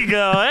 There you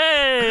go.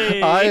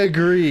 Hey. I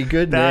agree.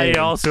 Good name. I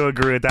also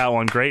agree with that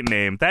one. Great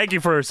name. Thank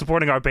you for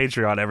supporting our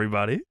Patreon,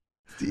 everybody.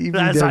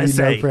 As I DPW,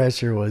 say. no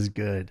pressure was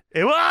good.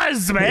 It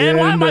was, man.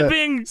 Why am I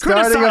being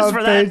starting criticized on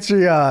for that?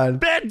 Patreon,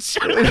 Bitch.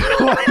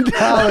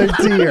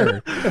 $1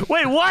 tier.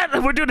 Wait,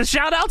 what? We're doing the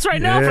shout outs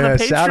right now for Yeah,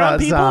 the shout Patreon out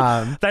people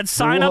time. that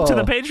sign up to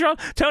the Whoa. Patreon?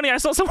 Tony, I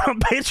saw someone on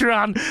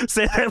Patreon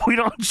say that we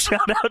don't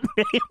shout out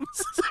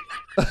names.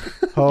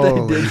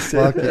 Holy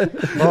fucking,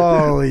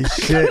 holy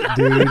shit,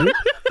 dude.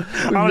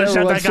 I want to never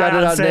shut once that guy out shouted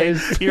and out say,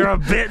 names. you're a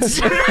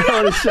bitch. I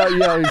want to shout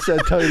you out. He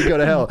said, "Tell you to go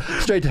to hell,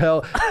 straight to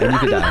hell, and you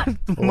could die.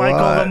 Michael the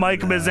What?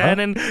 Mike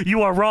Mizanin,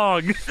 you are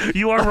wrong.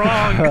 You are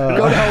wrong.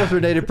 Go to hell with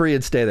Renee Dupree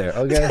and stay there."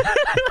 Okay.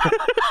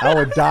 I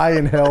would die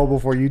in hell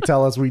before you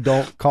tell us we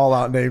don't call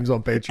out names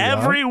on Patreon.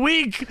 Every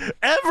week we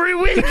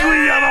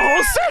have a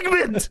whole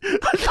segment.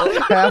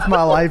 Half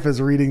my life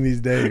is reading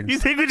these names. You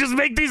think we just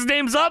make these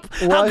names up?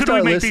 Well, How I could we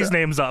started make listen- these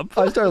names up?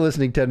 I started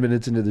listening 10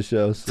 minutes into the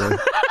show, so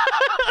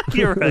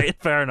You're right.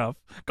 Fair enough.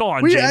 Go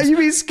on, James. You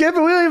be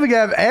skipping. We don't even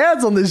have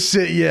ads on this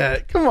shit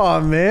yet. Come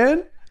on,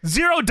 man.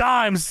 0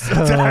 dimes did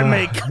I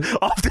make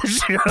off the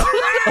show.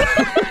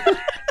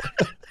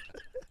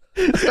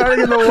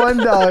 Starting in the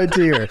 $1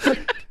 tier.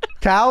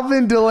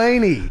 Calvin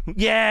Delaney.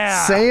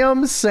 Yeah.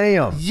 Sam.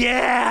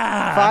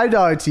 Yeah.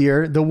 $5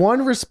 tier. The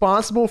one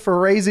responsible for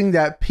raising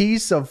that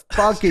piece of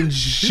fucking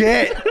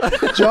shit.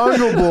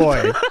 Jungle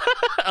Boy.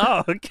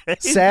 Oh, okay.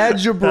 Sad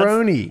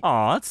Jabroni.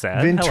 Aw, that's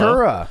sad.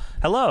 Ventura.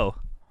 Hello.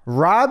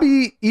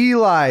 Robbie,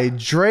 Eli,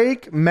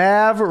 Drake,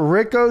 Mav,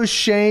 Rico,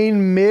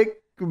 Shane, Mick,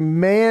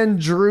 Man,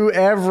 Drew,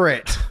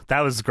 Everett.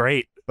 That was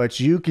great. But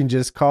you can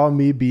just call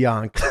me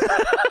Bianca.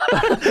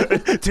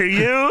 To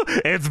you,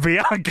 it's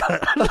Bianca.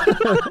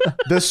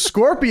 The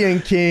Scorpion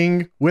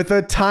King with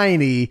a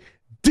tiny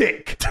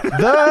dick.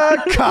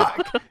 The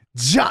Cock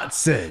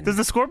Johnson. Does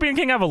the Scorpion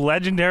King have a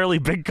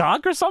legendarily big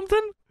cock or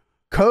something?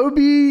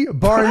 Kobe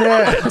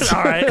Barnett.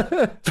 All right.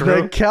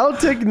 The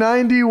Celtic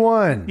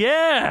 91.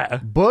 Yeah.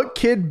 Book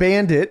Kid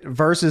Bandit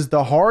versus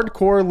the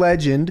hardcore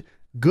legend,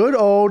 good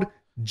old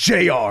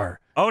JR.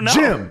 Oh, no.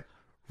 Jim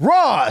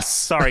Ross.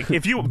 Sorry,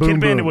 if you Boom, Kid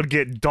Bandit boom. would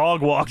get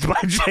dog walked by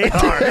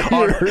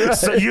JR,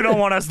 so you don't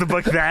want us to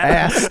book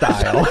that. Ass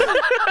style.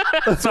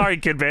 Sorry,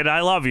 Kid Bandit,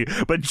 I love you,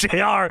 but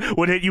JR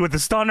would hit you with the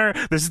stunner,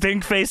 the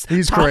stink face,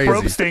 He's top crazy.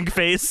 rope stink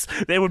face.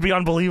 They would be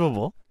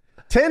unbelievable.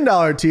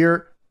 $10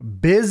 tier,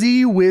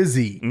 Busy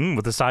Wizzy.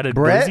 With the side of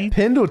Brett Busy.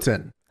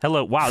 Pendleton.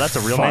 Hello, wow, that's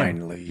a real name.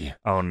 Finally,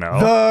 Oh no,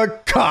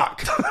 the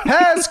Cock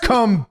has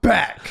come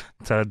back.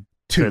 to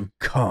to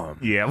come.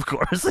 Yeah, of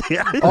course.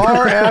 Yeah.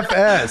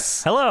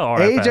 RFS. Hello,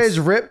 RFS. AJ's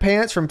ripped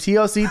pants from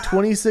TLC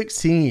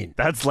 2016.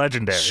 That's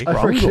legendary.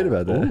 I forget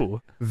about that.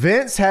 Ooh.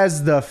 Vince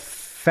has the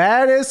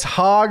fattest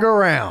hog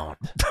around.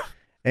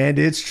 And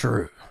it's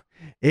true.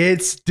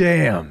 It's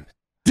damn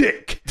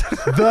Dick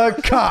the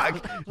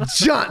Cock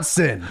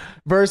Johnson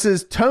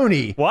versus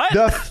Tony What?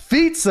 the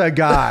pizza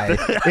guy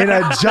in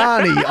a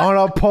Johnny on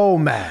a pole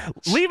match.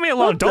 Leave me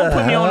alone. Don't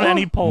put me on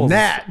any polls.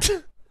 Nat.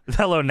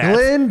 Hello, Nat.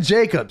 Glenn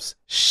Jacobs,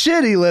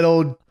 shitty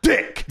little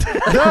Dick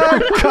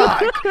the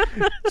Cock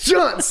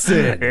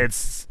Johnson.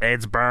 It's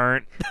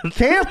burnt.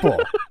 Campbell,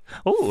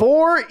 Ooh.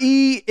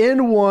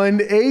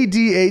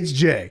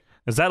 4E-N-1-ADHJ.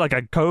 Is that like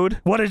a code?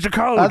 What is your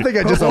code? I think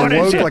I just What is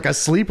awoke it? like a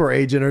sleeper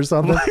agent or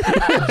something.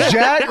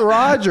 Jack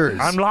Rogers,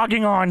 I'm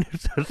logging on.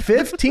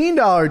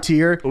 $15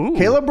 tier, Ooh.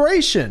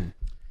 calibration.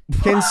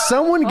 Can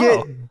someone get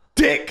Oh.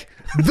 Dick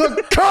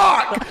the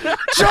Cock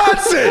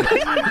Johnson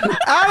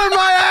out of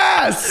my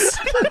ass?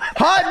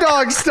 Hot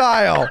dog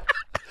style.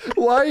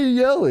 Why are you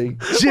yelling?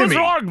 Jimmy, What's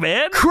wrong,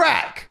 man?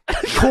 crack,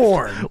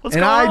 corn, What's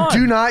and going I on?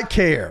 do not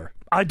care.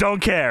 I don't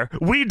care.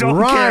 We don't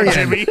Ryan, care,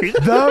 Jimmy.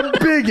 the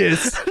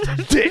biggest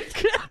Dick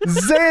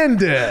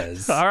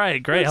Zandez. All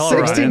right, great. Hello,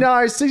 Ryan.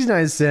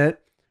 $16.69.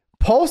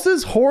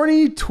 Pulse's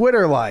horny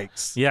Twitter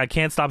likes. Yeah, I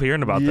can't stop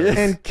hearing about Yeah. this.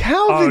 And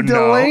Calvin Oh, no.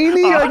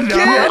 Delaney Oh,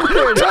 again.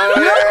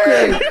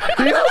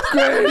 He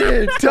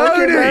upgraded. Don't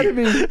get mad at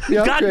me. He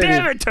God upgraded.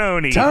 damn it,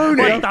 Tony.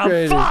 Tony. What the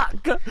Upgraded. fuck?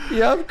 He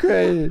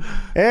upgraded.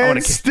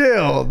 And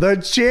still the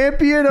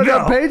champion of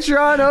No. the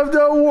Patreon of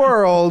the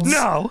world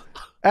No.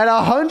 at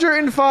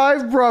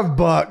 105 bruv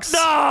bucks.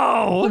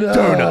 No. No.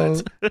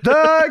 Donut.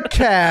 The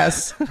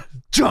Cass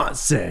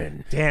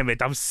Johnson. Damn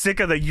it. I'm sick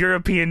of the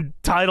European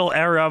title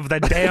era of the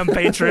damn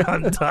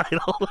Patreon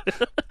title.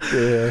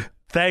 Yeah.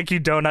 Thank you,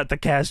 Donut the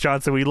Cass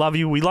Johnson. We love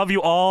you. We love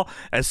you all,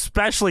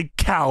 especially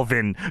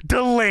Calvin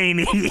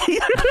Delaney.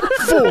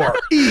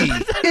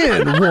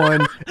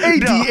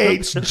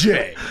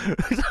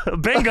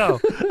 4E-N-1-ADHJ. Bingo.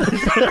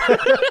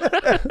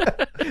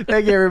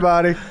 Thank you,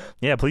 everybody.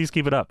 Yeah, please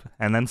keep it up.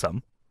 And then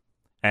some.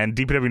 And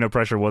DPW No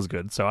Pressure was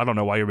good, so I don't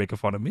know why you're making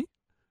fun of me.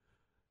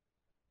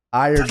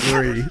 I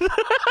agree.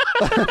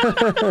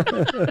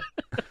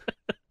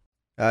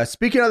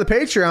 Speaking of the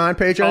Patreon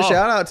Oh.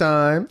 shout out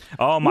time.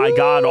 Oh my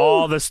God,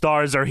 all the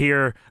stars are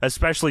here,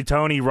 especially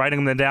Tony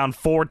writing them down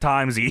 4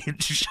 times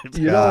each.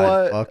 You know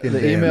God what? fucking The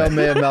damn email it.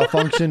 may have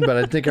malfunctioned, but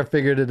I think I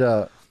figured it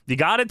out. You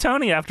got it,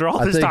 Tony, after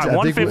all I this think- time.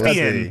 I think 150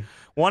 we'll in. see.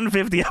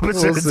 150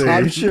 episodes. see.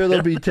 I'm sure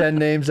there'll be 10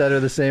 names that are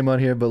the same on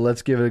here, but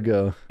let's give it a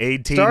go.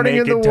 18 Starting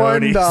in the naked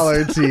Tonys.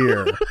 $1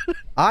 tier.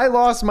 I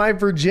lost my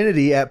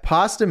virginity at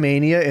Pasta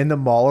Mania in the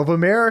Mall of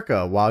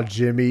America while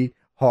Jimmy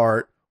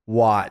Hart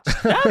watched.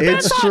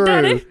 It's not true.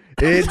 Daddy.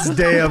 It's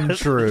damn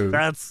true.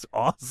 That's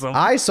awesome.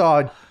 I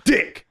saw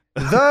Dick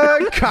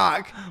the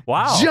Cock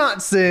Wow.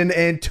 Johnson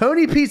and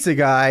Tony Pizza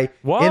Guy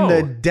Whoa. in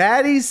the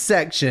daddies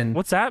section.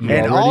 What's that You mean?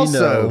 And already also,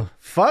 know.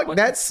 fuck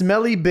that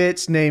smelly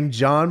bitch named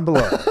John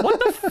Blow. What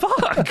the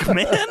fuck,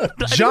 man? I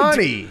didn't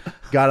Johnny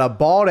got a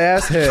bald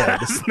ass head.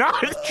 That's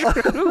not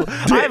true.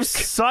 I have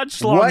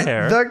such long What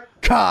hair. the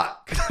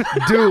cock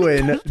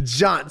doing,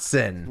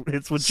 Johnson?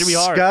 It's with Jimmy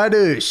Hart.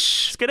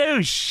 Skadoosh.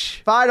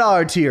 Skadoosh.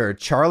 $5 tier,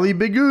 Charlie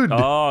Bigood.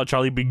 Oh,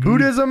 Charlie Big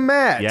Buddhism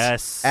Matt.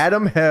 Yes.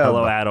 Adam Hebb.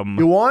 Hello, Adam.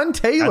 Yuan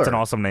Taylor. That's an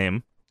awesome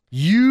name.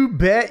 You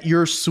bet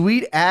your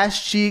sweet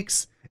ass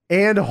cheeks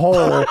and hole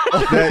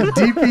that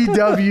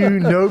DPW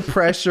no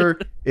pressure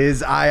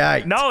is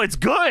I. No, it's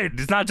good.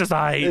 It's not just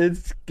I.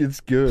 It's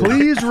good.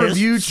 Please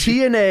review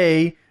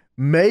TNA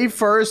May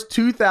 1st,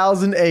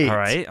 2008. All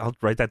right, I'll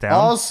write that down.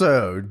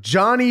 Also,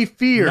 Johnny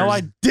Fears, No,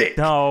 I- Dick,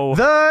 no.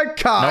 the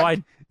Cock, No,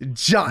 I-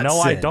 Johnson. No,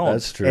 I don't.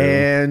 That's true.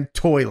 And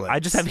toilets. I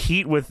just have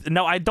heat with.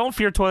 No, I don't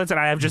fear toilets, and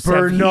I have just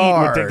Bernard. have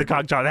heat with Dick the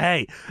Cock John.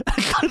 Hey,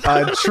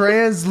 a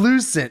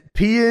translucent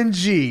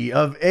PNG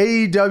of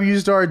AEW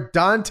star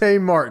Dante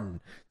Martin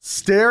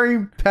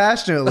staring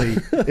passionately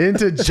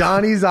into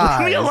Johnny's leave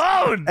eyes. me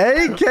alone.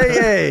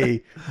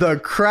 AKA the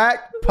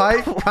crack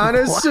pipe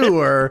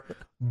connoisseur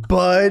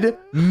Bud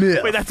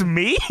Miff. Wait, that's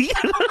me.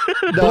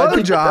 No, I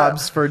think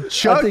Blowjobs for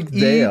Chuck think E.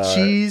 they are.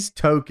 Cheese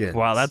tokens.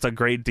 Wow, that's a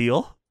great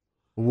deal.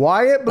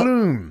 Wyatt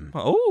Bloom.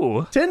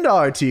 Oh,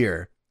 $10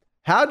 tier.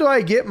 How do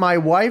I get my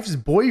wife's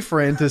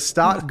boyfriend to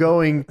stop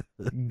going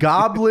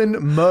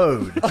goblin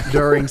mode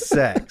during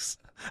sex?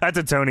 that's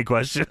a Tony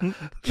question.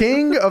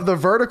 King of the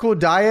vertical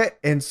diet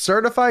and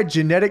certified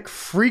genetic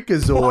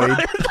freakazoid,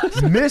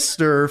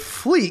 Mr.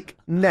 Fleek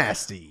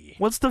Nasty.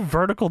 What's the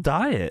vertical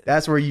diet?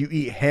 That's where you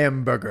eat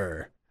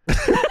hamburger.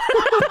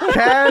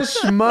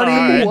 Cash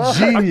money All right.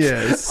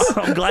 genius.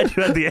 I'm glad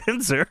you had the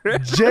answer.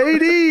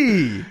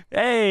 JD.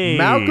 Hey,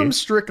 Malcolm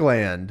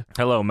Strickland.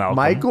 Hello, Malcolm.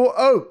 Michael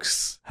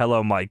Oakes.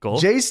 Hello, Michael.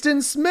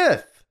 Jason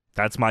Smith.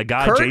 That's my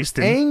guy, Kurt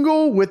Jason.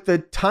 Angle with the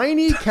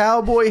tiny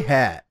cowboy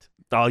hat.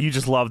 Oh, you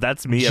just love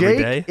that's me every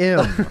Jake day.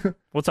 M.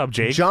 What's up,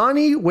 Jake?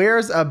 Johnny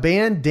wears a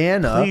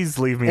bandana Please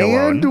leave me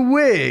alone. and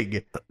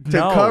wig to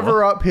No.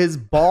 cover up his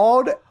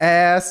bald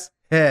ass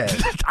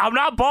head. I'm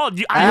not bald.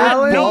 I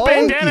Alan had no Bald?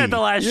 bandana at the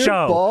last You're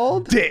show.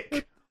 bald?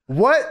 Dick,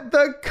 what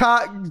the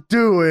cock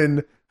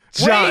doing,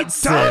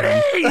 Johnson?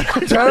 Wait,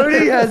 Tony!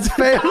 Tony has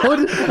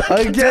failed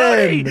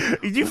again.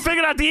 Tony, you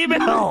figured out the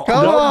email.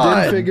 Come Nope, on.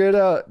 didn't figure it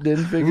out.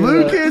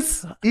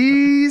 Lucas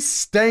E.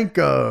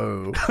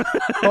 Stanko,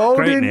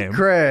 Holden name.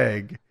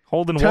 Craig,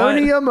 Holden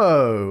Tony what?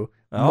 Amo,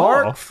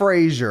 Mark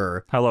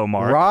Frazier, Hello,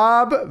 Mark.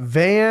 Rob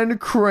Van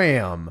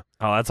Cram,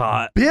 Oh, that's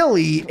hot.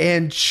 Billy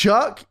and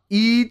Chuck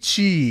E.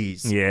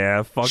 Cheese.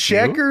 Yeah, fuck you.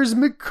 Checkers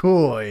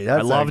McCoy. That's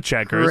I love a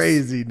Checkers.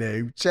 Crazy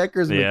name.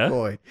 Checkers Yeah.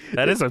 McCoy.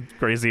 That is a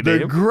crazy The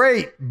name.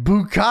 great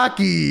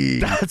Bukaki.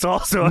 That's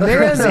also a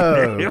crazy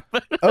Nano. name.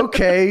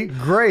 Okay,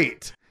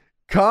 great.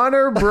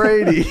 Connor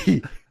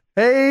Brady.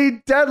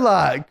 Hey,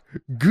 Deadlock.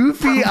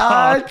 Goofy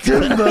Eye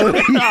Timbo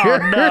here.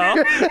 Oh,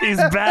 no. He's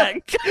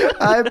back.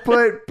 I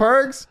put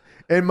perks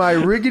in my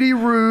riggedy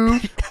roo.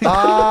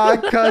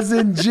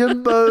 Cousin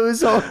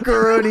Jimbo's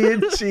macaroni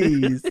and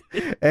cheese.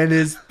 And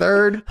his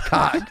third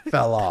cock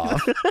fell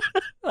off.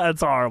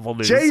 That's horrible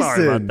news. Jason.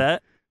 Sorry about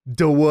that.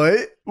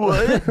 DeWitt.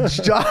 What?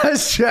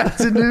 Josh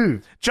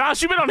Chattanooga.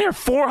 Josh, you've been on here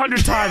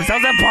 400 times.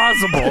 How's that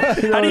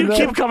possible? How do you know.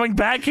 keep coming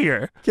back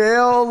here?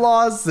 Kale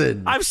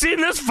Lawson. I've seen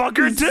this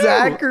fucker too.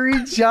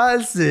 Zachary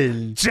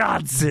Johnson.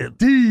 Johnson.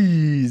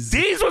 Deez.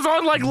 These was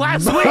on like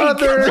last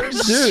Mother week.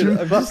 Dude,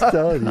 I'm just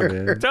telling you,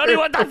 man. Tony,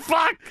 what the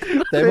fuck?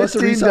 They must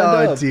have re-signed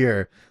 $15 up.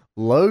 tier.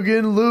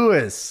 Logan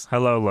Lewis.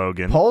 Hello,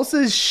 Logan.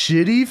 Pulse's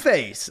shitty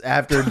face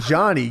after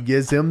Johnny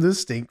gives him the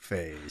stink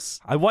face.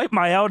 I wipe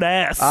my own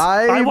ass.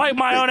 I- I wipe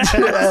my own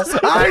ass.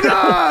 I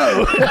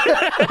know!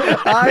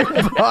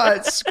 I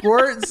bought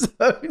Squirt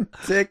Zone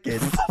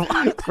tickets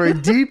for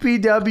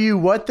DPW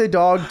What the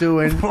Dog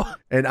Doing,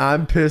 and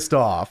I'm pissed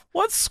off.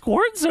 What's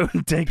Squirt Zone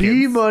tickets?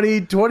 P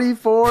Money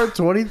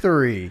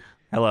 2423.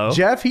 Hello.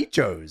 Jeff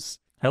Heachos.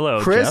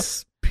 Hello,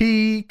 Chris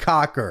P.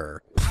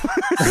 Cocker.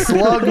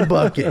 Slug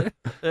Bucket.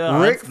 Jeff.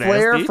 Oh, Ric that's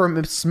Flair nasty. from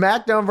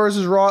SmackDown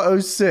vs. Raw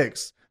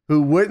 06,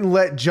 who wouldn't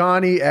let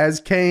Johnny as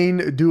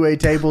Kane do a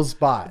table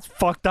spot.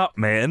 Fucked up,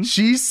 man.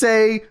 She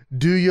say,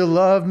 "Do you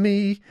love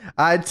me?"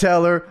 I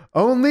tell her,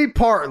 "Only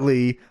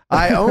partly.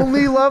 I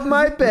only love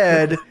my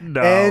bed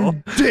No.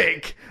 and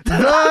dick."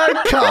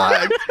 The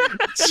cock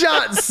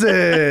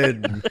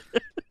Johnson.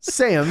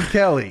 Sam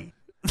Kelly.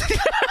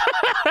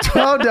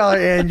 $12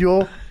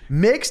 annual.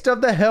 Mixed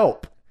of the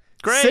help.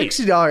 Great.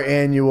 $60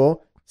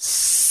 annual.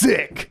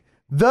 Sick.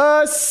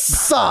 The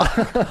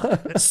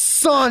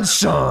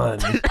sunshine.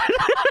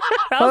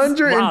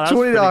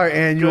 $120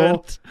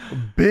 annual.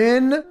 Good.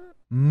 Ben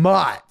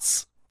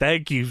Motts.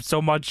 Thank you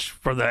so much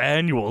for the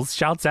annuals.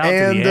 Shouts out to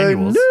And the the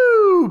annuals.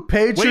 new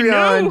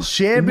Patreon new-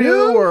 champion of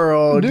the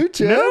world. New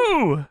champ.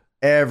 No.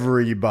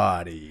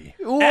 Everybody.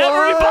 What?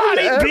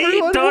 Everybody beat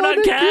Everyone Donut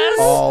wanted Cast.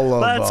 to? All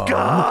of Let's them.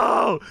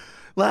 go.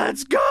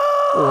 Let's go.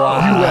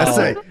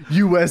 USA.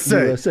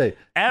 USA. USA.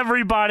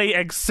 Everybody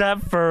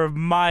except for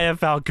Maya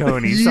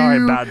Falcone. Sorry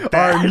You about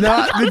that. are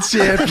not the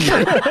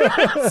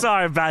champion.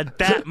 Sorry about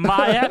that,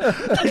 Maya.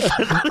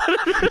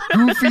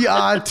 Goofy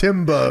Eye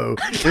Timbo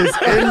is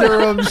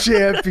interim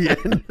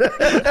champion.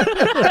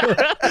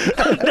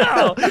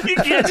 No, you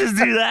can't just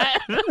do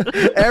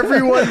that.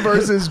 Everyone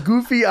versus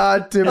Goofy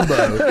Eye Timbo.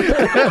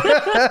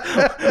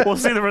 We'll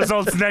see the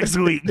results next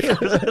week.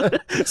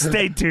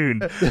 Stay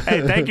tuned.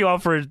 Hey, thank you all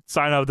for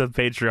signing up to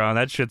Patreon.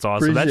 That shit's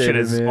awesome. That shit Appreciate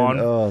is it, man. on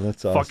Oh,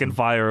 that's awesome. fucking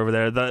fire over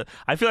there.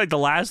 I feel like the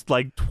last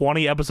like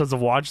 20 episodes of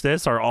Watch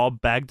This are all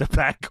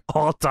back-to-back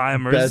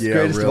all-timers. Best, Yeah,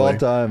 greatest really. of all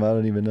time. I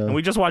don't even know. And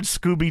we just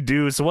watched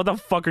Scooby-Doo, so what the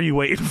fuck are you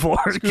waiting for?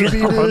 Get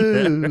on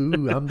there.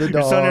 Scooby-Doo, I'm the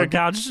You're sitting on your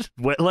dog. couch,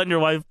 letting your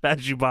wife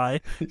pass you by.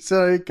 Sit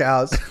on your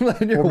couch.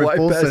 Letting your Forming wife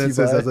full pass you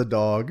sentences by. as a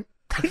dog.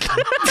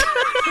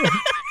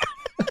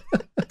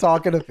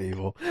 Talking to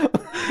people.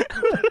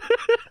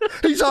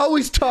 He's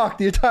always talked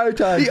the entire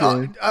time.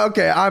 Jimmy.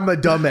 Okay, I'm a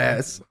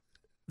dumbass.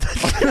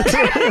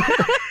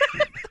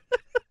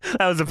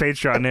 That was a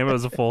Patreon name. It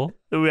was a full.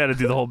 We had to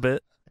do the whole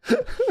bit.